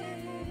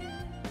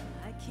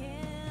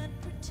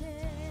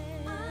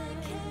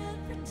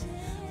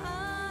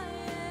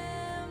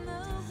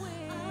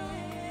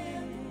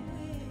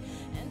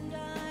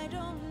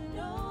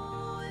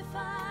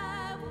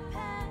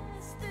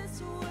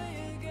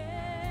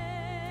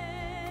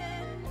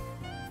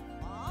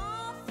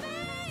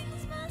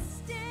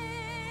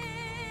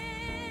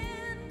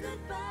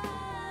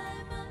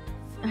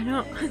 I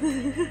don't...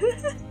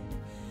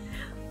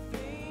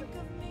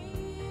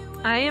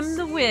 I am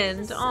the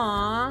wind.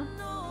 Aww.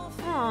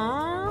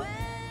 Aww.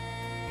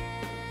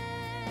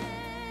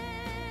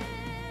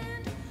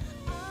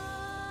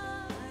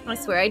 I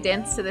swear I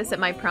danced to this at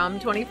my prom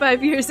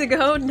 25 years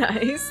ago.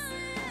 Nice.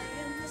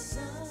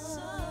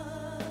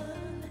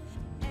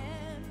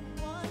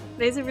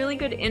 There's a really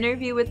good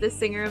interview with the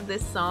singer of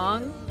this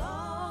song.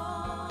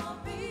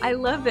 I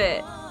love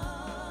it.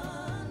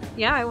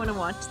 Yeah, I want to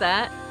watch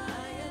that.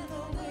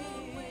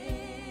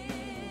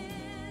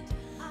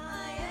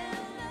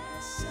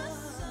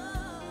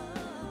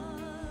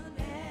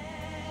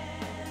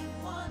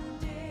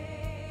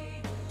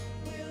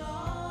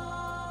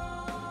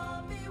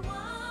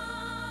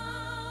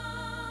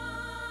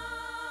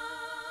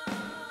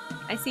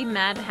 I see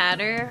Mad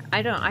Hatter.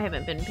 I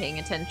haven't been paying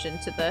attention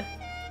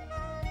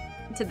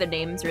to the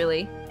names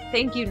really.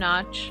 Thank you,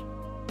 Notch.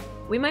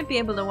 We might be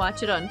able to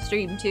watch it on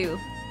stream too.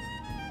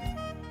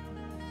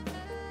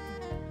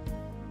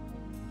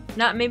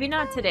 Maybe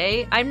not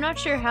today. I'm not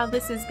sure how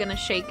this is gonna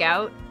shake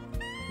out,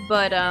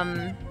 but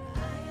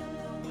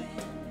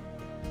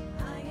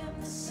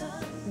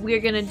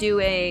we're gonna do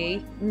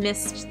a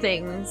missed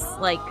things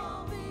like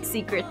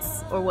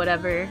secrets or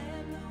whatever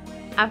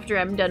after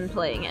I'm done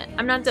playing it.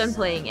 I'm not done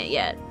playing it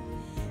yet.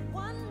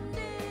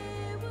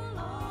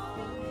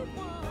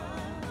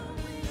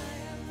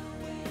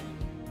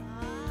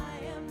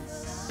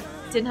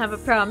 Didn't have a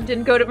prom,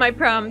 didn't go to my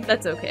prom.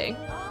 That's okay.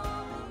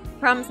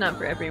 Prom's not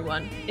for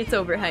everyone. It's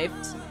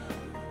overhyped.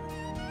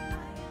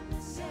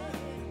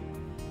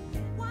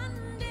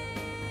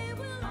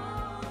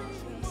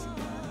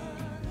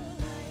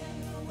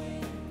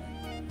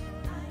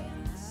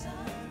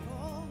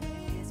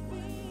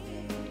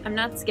 I'm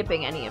not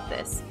skipping any of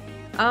this.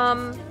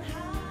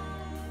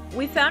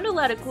 We found a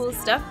lot of cool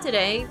stuff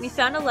today. We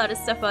found a lot of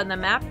stuff on the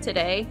map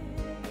today.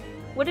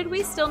 What did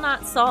we still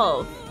not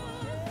solve?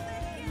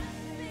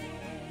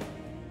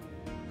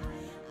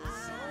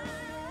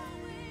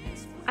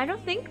 I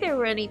don't think there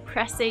were any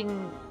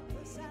pressing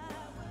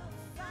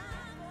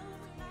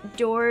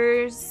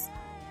doors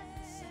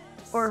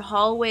or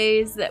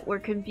hallways that were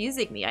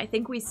confusing me. I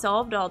think we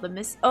solved all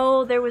the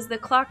Oh, there was the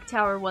clock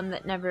tower one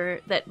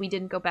that we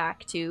didn't go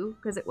back to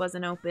because it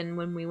wasn't open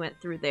when we went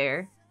through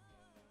there.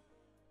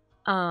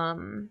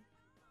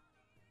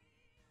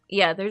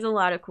 Yeah, there's a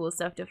lot of cool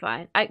stuff to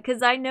find.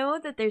 Because I know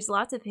that there's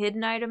lots of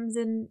hidden items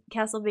in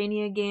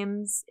Castlevania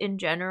games in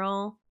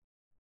general,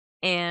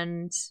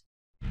 and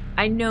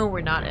I know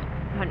we're not at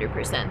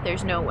 100%.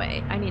 There's no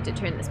way. I need to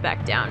turn this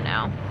back down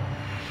now.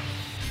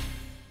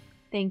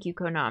 Thank you,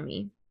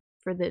 Konami,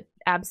 for the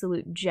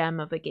absolute gem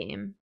of a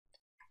game.